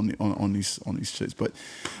on these chicks. But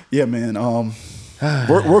yeah, man,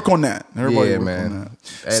 work on that. Everybody work on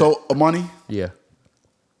that. So Amani, yeah,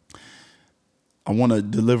 I want to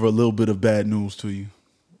deliver a little bit of bad news to you.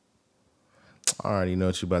 I already know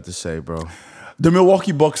what you about to say, bro. The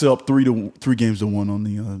Milwaukee Bucks are up 3-1 on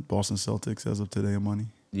the Boston Celtics as of today, Amani.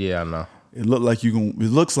 Yeah, I know. It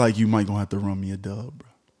looks like you might gonna have to run me a dub, bro.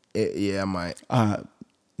 Yeah, I might.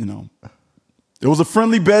 It was a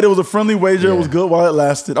friendly bet. It was a friendly wager. Yeah. It was good while it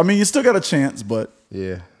lasted. I mean, you still got a chance, but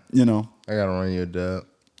yeah, I gotta run you a dub.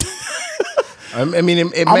 I mean,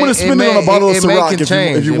 I'm gonna spend it on a bottle of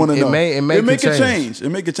Ciroc if you want to know. It make a change.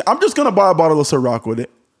 I'm just gonna buy a bottle of Ciroc with it.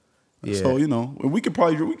 Yeah. So we could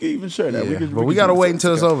even share that. Yeah. But we gotta wait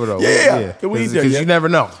until it's over though. Yeah. We ain't there yet. Because you never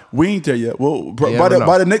know. We ain't there yet. Well,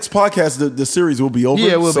 by the next podcast, the series will be over.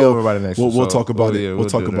 Yeah, we'll be over by the next. We'll talk about it. We'll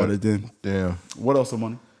talk about it then. Damn. What else,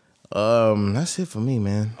 Amani? That's it for me,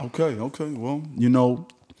 man. Okay. Well,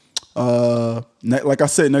 like I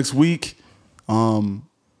said, next week,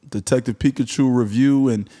 Detective Pikachu review,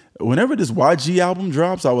 and whenever this YG album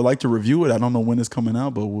drops, I would like to review it. I don't know when it's coming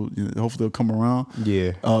out, but hopefully it'll come around.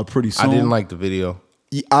 Yeah, pretty soon. I didn't like the video.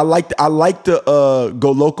 I like the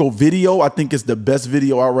Go Loco video. I think it's the best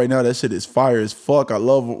video out right now. That shit is fire as fuck. I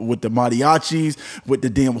love with the mariachis, with the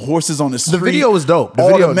damn horses on the street. The video was dope.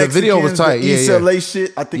 The video was tight. East LA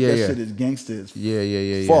shit. I think that shit is gangster as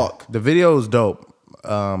fuck. The video was dope.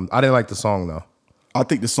 I didn't like the song though. I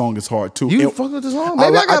think the song is hard too. You fuck with the song?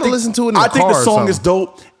 Maybe I gotta listen to it in the car. I think the song is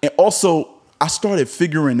dope. And also, I started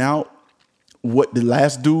figuring out what the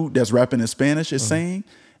last dude that's rapping in Spanish is saying.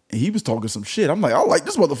 And he was talking some shit. I'm like, I like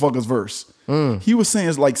this motherfucker's verse. He was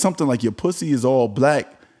saying like something like your pussy is all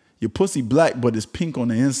black. Your pussy black, but it's pink on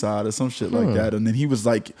the inside or some shit like that. And then he was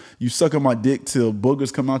like, you sucking my dick till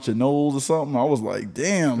boogers come out your nose or something. I was like,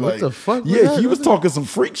 damn. What the fuck? Yeah, he was talking some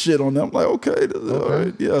freak shit on them. I'm like, okay. All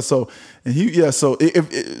right. Yeah, so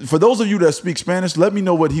if for those of you that speak Spanish, let me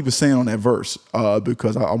know what he was saying on that verse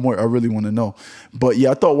because I really want to know. But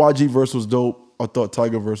yeah, I thought YG verse was dope. I thought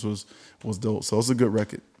Tiger verse was dope. So it's a good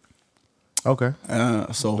record. Okay.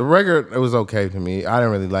 So the record, it was okay to me. I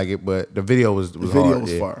didn't really like it, but the video was hard.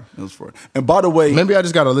 Fire. It was fire. And by the way, maybe I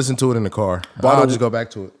just got to listen to it in the car. I'll just go back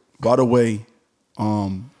to it. By the way,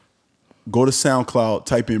 go to SoundCloud,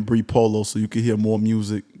 type in Bree Polo so you can hear more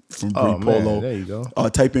music from Bree Polo. Man, there you go.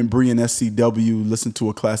 Type in Bree and SCW. Listen to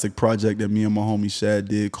a classic project that me and my homie Shad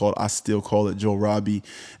did called I Still Call It Joe Robbie.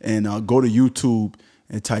 And go to YouTube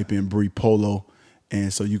and type in Bree Polo.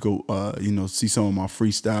 And so you go, see some of my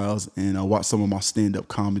freestyles and watch some of my stand-up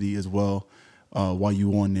comedy as well while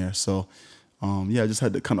you on there. So, I just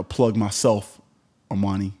had to kind of plug myself,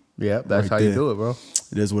 Amani. Yeah, that's how you do it, bro.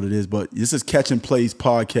 It is what it is. But this is Catch and Plays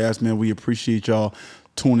podcast, man. We appreciate y'all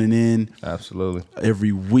tuning in. Absolutely.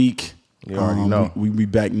 Every week. You already know. We'll be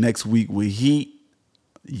back next week with Heat.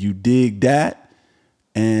 You dig that?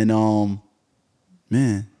 And,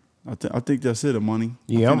 man. I think that's it, Amani.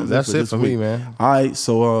 Yeah, that's it for me, man. All right,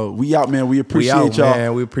 so we out, man. We appreciate y'all.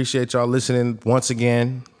 Man. We appreciate y'all listening once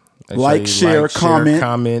again. Share,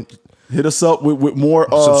 comment. Hit us up with more.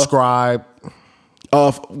 Subscribe.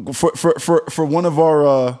 For one of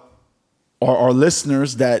our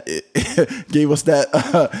listeners that gave us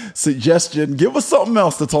that suggestion, give us something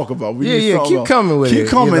else to talk about. Keep coming with it. Keep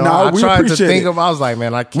coming. I tried to think of. I was like,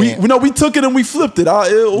 man, I can't. We took it and we flipped it.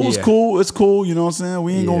 It was cool. It's cool. You know what I'm saying?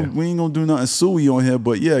 We ain't gonna do nothing suey on here.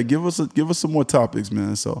 But yeah, give us some more topics,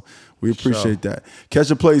 man. So we appreciate that. Catch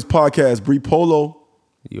and Plays podcast. Bree Polo.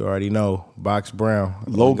 You already know. Box Brown.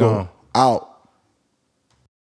 Logo out.